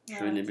birisi. Evet.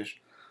 Şöyle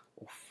bir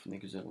ne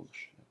güzel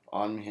olur.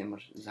 Armie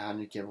Hammer,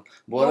 Henry Cavill.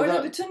 Bu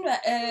arada bütün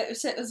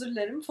özür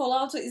dilerim.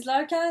 Fallout'u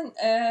izlerken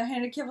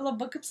Henry Cavill'a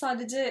bakıp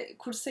sadece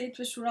Kurseyit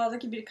ve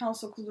Şura'daki bir kan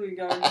sokuluğu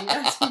gördüm.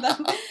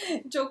 Gerçekten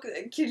çok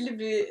kirli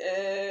bir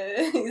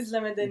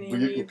izleme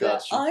deneyimiydi.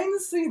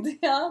 Aynısıydı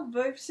ya.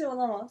 Böyle bir şey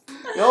olamaz.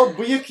 Ya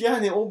bıyık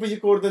yani o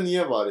bıyık orada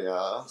niye var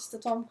ya? İşte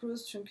Tom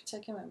Cruise çünkü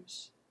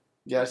çekememiş.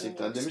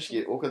 Gerçekten demiş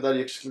ki o kadar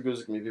yakışıklı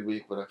gözükmüyor bir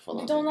bıyık bırak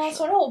falan. Bir de ondan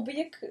sonra o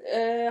bıyık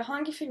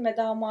hangi filme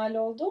daha mal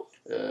oldu?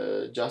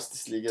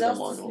 Justice League'e de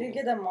mal oldu. Justice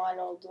League'e de mal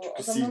oldu.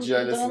 Çünkü CGI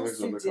ile silmek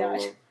zorunda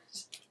kaldı.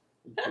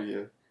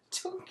 İyi.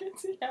 Çok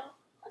kötü ya.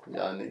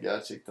 Yani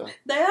gerçekten.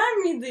 Değer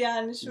miydi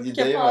yani şu Değmez.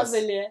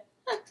 kepazeliğe?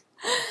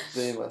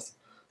 Değmez.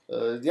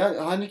 Yani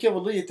Henry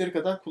Cavill'ı yeteri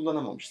kadar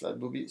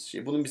kullanamamışlar. Bu bir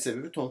şey. Bunun bir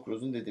sebebi Tom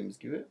Cruise'un dediğimiz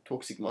gibi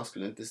toksik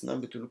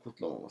maskülenitesinden bir türlü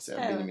kurtulamaması.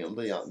 Yani benim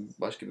yanımda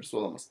başka birisi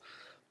olamaz.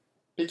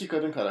 Peki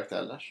kadın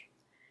karakterler?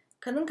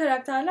 Kadın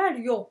karakterler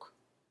yok.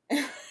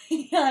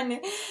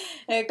 Yani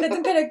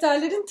kadın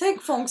karakterlerin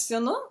tek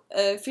fonksiyonu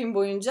film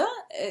boyunca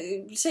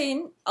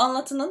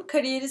anlatının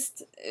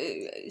kariyerist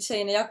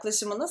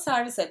yaklaşımını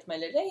servis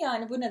etmeleri.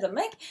 Yani bu ne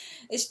demek?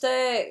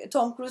 İşte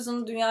Tom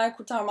Cruise'un dünyayı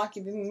kurtarmak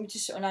gibi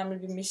müthiş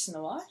önemli bir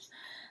misyonu var.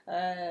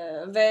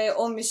 Ve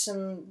o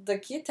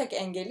mission'daki tek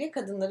engeli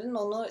kadınların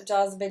onu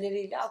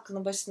cazibeleriyle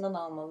aklını başından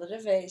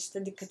almaları ve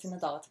işte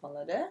dikkatini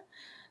dağıtmaları.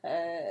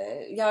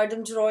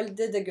 Yardımcı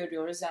rolde de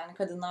görüyoruz yani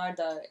kadınlar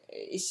da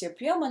iş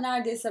yapıyor ama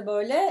neredeyse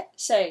böyle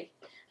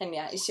hani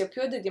yani iş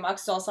yapıyor dediğim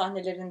aksiyon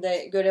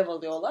sahnelerinde görev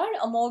alıyorlar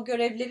ama o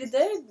görevleri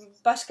de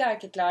başka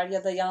erkekler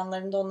ya da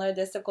yanlarında onlara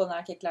destek olan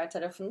erkekler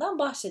tarafından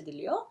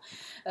bahşediliyor.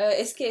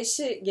 Eski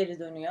eşi geri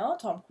dönüyor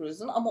Tom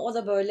Cruise'un ama o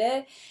da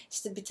böyle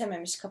işte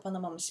bitememiş,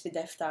 kapanamamış bir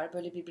defter.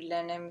 Böyle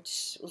birbirlerine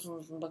müthiş uzun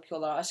uzun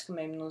bakıyorlar. Aşk-ı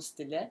Memnu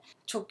stili.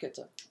 Çok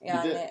kötü.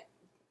 Yani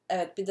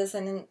evet bir de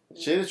senin...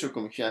 de çok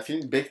komik. Yani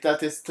film Bechdel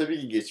Test'i tabii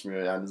ki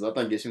geçmiyor yani.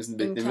 Zaten geçmesini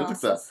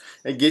beklemiyorduk da.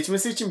 Yani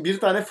geçmesi için bir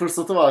tane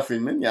fırsatı var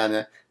filmin.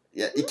 Yani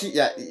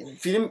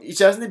film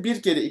içerisinde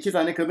bir kere 2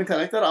 tane kadın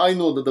karakter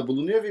aynı odada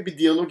bulunuyor ve bir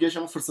diyalog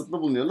yaşama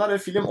fırsatında bulunuyorlar ve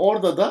film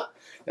orada da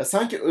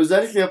sanki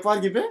özellikle yapar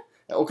gibi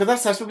o kadar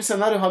saçma bir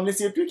senaryo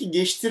hamlesi yapıyor ki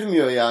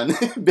geçtirmiyor yani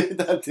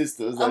Bechdel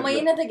Test'i özellikle. Ama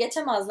yine de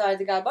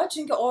geçemezlerdi galiba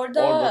çünkü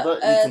orada da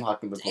Ethan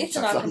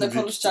hakkında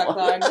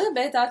konuşacaklardı.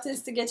 Bechdel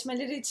Test'i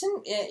geçmeleri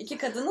için 2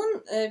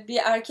 kadının bir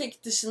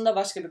erkek dışında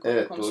başka bir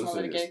konuda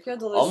konuşmaları gerekiyor.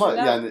 Dolayısıyla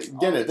ama yani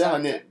gene de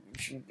hani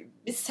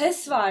bir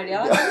ses var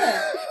ya değil mi?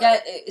 Yani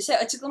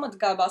açıklamadık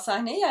galiba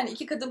sahneyi. Yani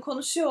 2 kadın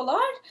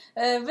konuşuyorlar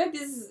ve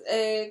biz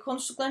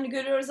konuştuklarını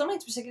görüyoruz ama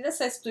hiçbir şekilde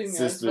ses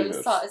duymuyoruz. Ses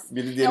duymuyoruz.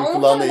 Biri diğerinin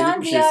kulağına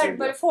eğilip bir şey söylüyor.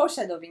 Böyle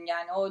foreshadowing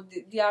yani o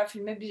diğer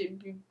filme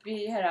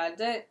bir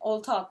herhalde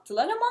olta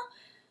attılar ama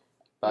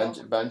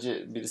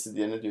bence birisi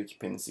diğerine diyor ki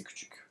penisi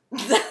küçük.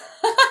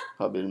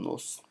 Haberin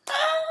olsun.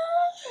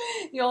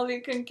 Yol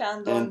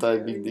yakınken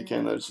Anti Big Dick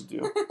Energy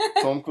diyor.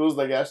 Tom Cruise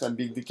da gerçekten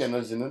Big Dick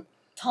Energy'nin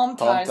tam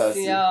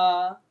tersi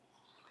ya.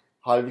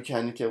 Halbuki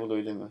Henry Cavill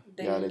öyle mi?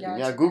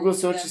 Ya Google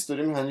search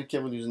historim Henry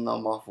Cavill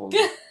yüzünden mahvoldu.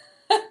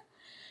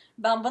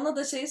 Bana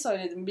da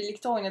söyledim.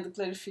 Birlikte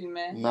oynadıkları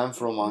filmi. Man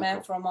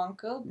from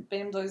Uncle.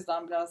 Benim de o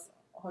yüzden biraz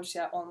hoş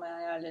olmayan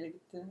yerlere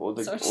gitti. O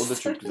da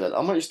çok güzel.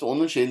 Ama işte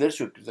onun şeyleri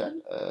çok güzel.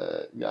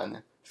 Yani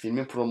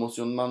filmin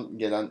promosyonundan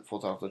gelen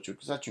fotoğraflar çok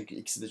güzel. Çünkü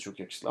ikisi de çok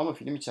yakışıklı. Ama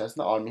film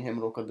içerisinde Armie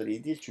Hammer o kadar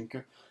iyi değil.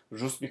 Çünkü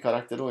Rus bir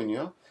karakteri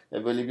oynuyor.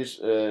 Böyle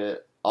bir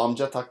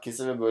amca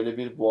takkesi ve böyle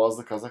bir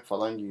boğazlı kazak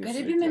falan giyiyor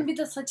sürekli. Garibimin bir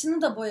de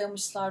saçını da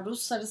boyamışlar.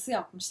 Rus sarısı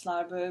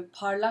yapmışlar. Böyle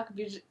parlak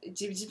bir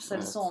civciv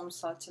sarısı olmuş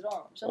saçları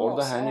olmuş. Ama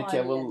orada Henry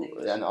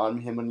Cavill yani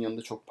Armie Hammer'ın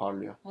yanında çok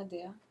parlıyor. Hadi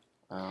ya.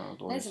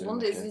 Neyse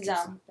bunu da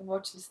izleyeceğim.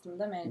 Watch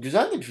listimde mevcut.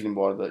 Güzel de bir film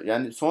bu arada.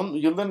 Yani son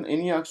yılların en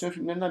iyi aksiyon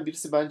filmlerinden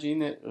birisi bence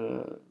yine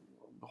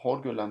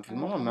hor görülen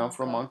film ama Man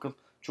from Uncle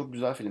çok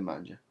güzel film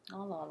bence.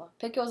 Allah Allah.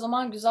 Peki o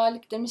zaman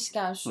güzellik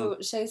demişken şu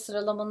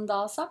sıralamanı da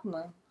alsak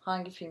mı?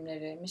 Hangi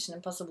filmleri? Mission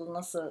Impossible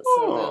nasıl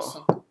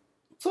sıralıyorsun?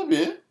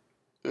 Tabii.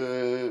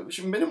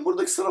 Şimdi benim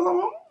buradaki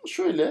sıralamam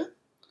şöyle.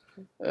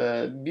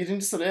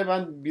 Birinci sıraya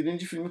ben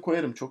birinci filmi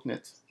koyarım çok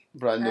net.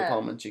 Brian De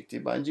Palma'nın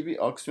çektiği. Bence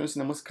bir aksiyon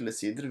sineması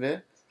klasiğidir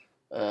ve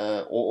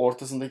o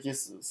ortasındaki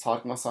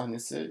sarkma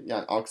sahnesi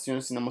yani aksiyon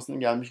sinemasının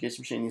gelmiş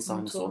geçmiş en iyi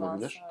sahnesi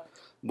olabilir. Evet.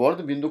 Bu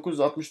arada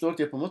 1964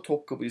 yapımı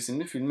Topkapı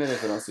isimli filme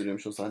referans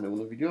veriyormuş o sahne.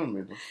 Bunu biliyor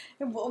muydun?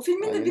 O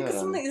filmin de bir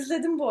kısmını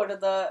izledim bu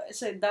arada.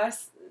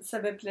 Ders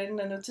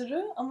sebeplerinden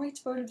ötürü ama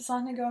hiç böyle bir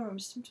sahne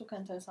görmemiştim. Çok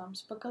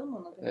enteresanmış. Bakalım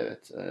ona bir.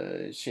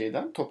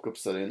 Evet.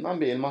 Topkapı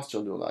Sarayı'ndan bir elmas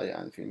çalıyorlar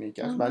yani filmin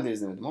hikayesi. Ben de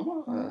izlemedim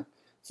ama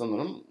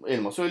sanırım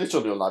elması öyle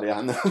çalıyorlar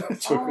yani.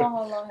 Çok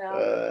Allah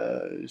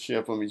ya.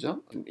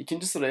 Yapamayacağım.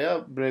 İkinci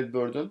sıraya Brad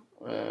Bird'ün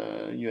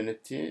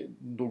yönettiği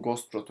The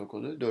Ghost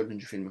Protokolü 4.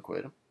 filmi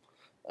koyarım.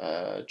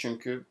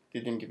 Çünkü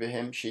dediğim gibi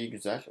hem şeyi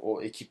güzel,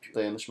 o ekip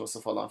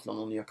dayanışması falan filan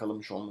onu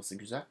yakalamış olması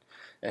güzel.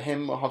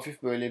 Hem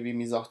hafif böyle bir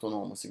mizah tonu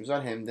olması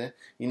güzel hem de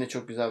yine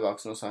çok güzel bir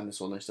aksiyon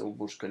sahnesi olan işte bu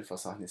Burj Khalifa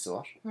sahnesi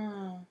var.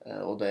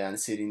 O da yani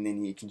serinin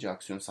en iyi ikinci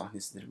aksiyon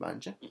sahnesidir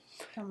bence.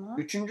 Tamam.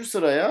 Üçüncü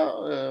sıraya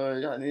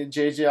yani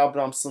J.J.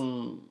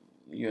 Abrams'ın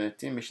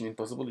yönettiği Mission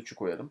Impossible 3'ü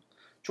koyarım.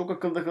 Çok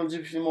akılda kalıcı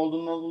bir film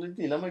olduğundan dolayı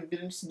değil ama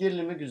birincisi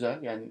gerilimi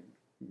güzel yani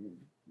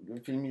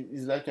filmi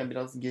izlerken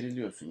biraz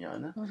geriliyorsun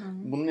yani.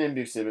 Bunun en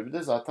büyük sebebi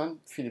de zaten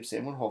Philip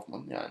Seymour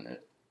Hoffman yani.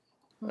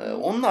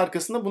 Onun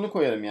arkasında bunu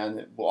koyarım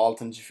yani bu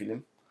 6.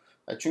 film.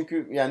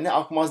 Çünkü yani ne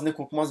akmaz ne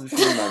kokmaz bir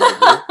film bence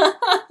bu.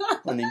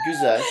 Hani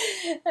güzel.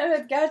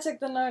 Evet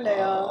gerçekten öyle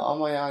ya.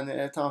 Ama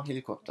yani tam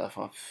helikopter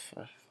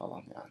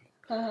falan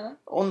yani.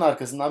 Onun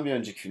arkasından bir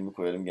önceki filmi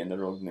koyarım gene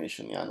Rogue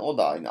Nation yani. O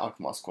da aynı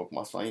akmaz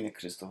kokmaz falan yine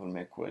Christopher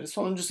McQuarrie.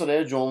 Sonuncu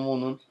sıraya John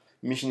Woo'nun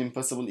Mission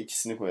Impossible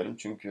 2'sini koyarım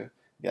çünkü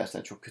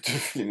Gerçekten çok kötü bir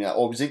film ya.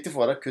 Objektif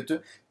olarak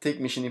kötü. Tek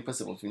Mission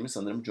Impossible filmi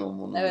sanırım John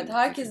Woo'nun. Evet,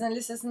 herkesin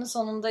listesinin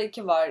sonunda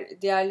 2 var.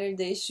 Diğerleri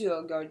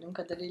değişiyor gördüğüm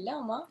kadarıyla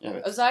ama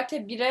özellikle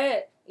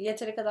 1'e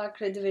yeteri kadar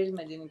kredi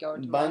verilmediğini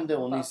gördüm. Ben de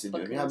onu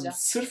hissediyorum. Yani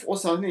sırf o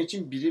sahne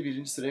için biri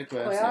birinci sıraya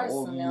koyarsın.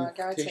 O ya,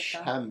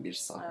 muhteşem bir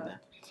sahne.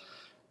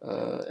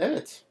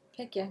 Evet.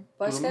 Peki.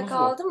 Başka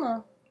kaldı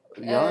mı?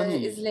 Yani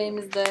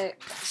izleyimizde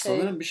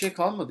sanırım bir şey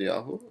kalmadı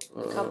yahu.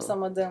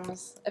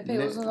 Kapsamadığımız. Epey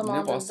uzun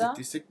zamandır ne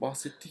bahsettiysek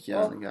bahsettik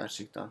yani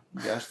gerçekten.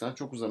 Gerçekten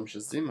çok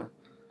uzamışız değil mi?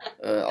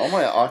 Ama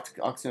artık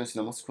aksiyon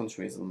sineması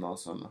konuşmayız bundan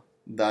sonra.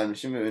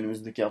 Dermişim ve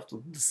önümüzdeki hafta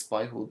The Spy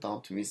Who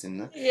Dumped Me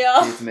isimli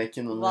Kate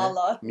McKinnon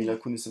ve Mila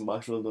Kunis'in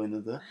başrolde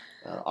oynadığı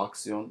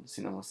aksiyon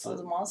sineması. O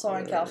zaman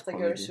sonraki hafta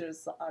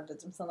görüşürüz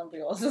Arda'cığım, sana bu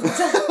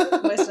yolculukta.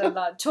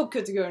 Başarılar. Çok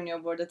kötü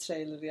görünüyor bu arada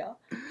trailer ya.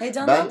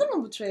 Heyecanlandın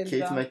mı bu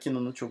trailer'a? Kate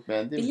McKinnon'u çok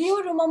beğendim.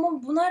 Biliyorum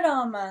ama buna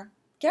rağmen.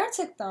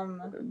 Gerçekten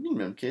mi?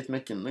 Bilmiyorum. Kate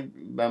McKinnon'u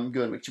ben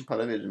görmek için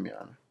para veririm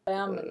yani.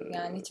 Beğenmedim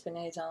yani, hiç beni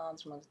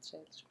heyecanlandırmadı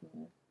trailer.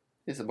 Bilmiyorum.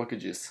 Neyse,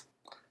 bakacağız.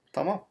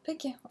 Tamam.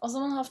 Peki. O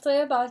zaman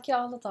haftaya belki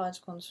Ahlat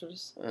Ağacı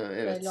konuşuruz.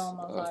 Evet. Belli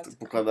olmaz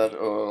artık. Bu kadar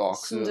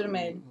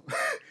sündürmeyelim.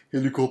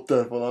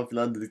 Helikopter falan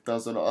filan dedikten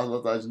sonra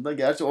Ahlat Ağacı'nda.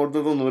 Gerçi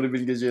orada da Nuri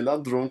Bilge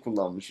Ceylan drone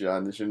kullanmış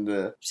yani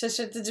şimdi.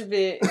 Şaşırtıcı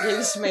bir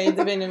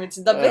gelişmeydi benim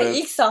için. Ve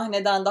ilk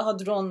sahneden daha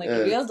drone'la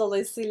giriyor.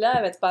 Dolayısıyla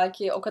evet,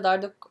 belki o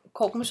kadar da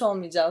kopmuş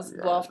olmayacağız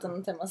yani, bu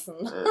haftanın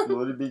temasında. Evet,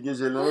 Nuri Bilge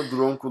Ceylan'a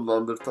drone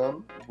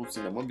kullandırtan bu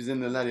sinema bize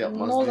neler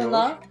yapmaz diyor.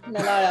 Nolan'a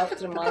neler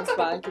yaptırmaz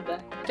belki de.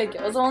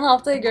 Peki, o zaman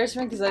haftaya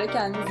görüşmek üzere.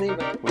 Kendinize iyi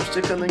bakın.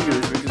 Hoşçakalın.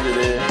 Görüşmek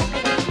üzere.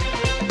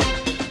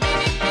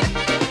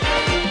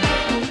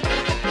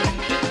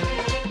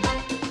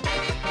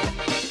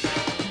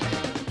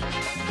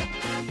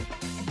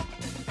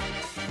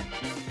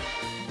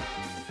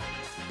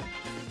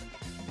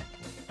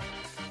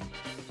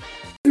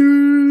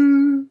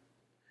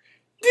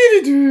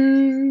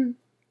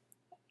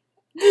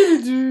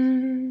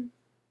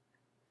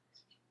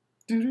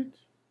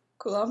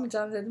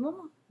 Kullanmayacağım dedim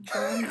ama.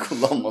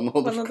 Kullanma ne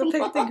olur. Bana da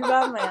pek de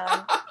güvenme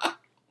yani.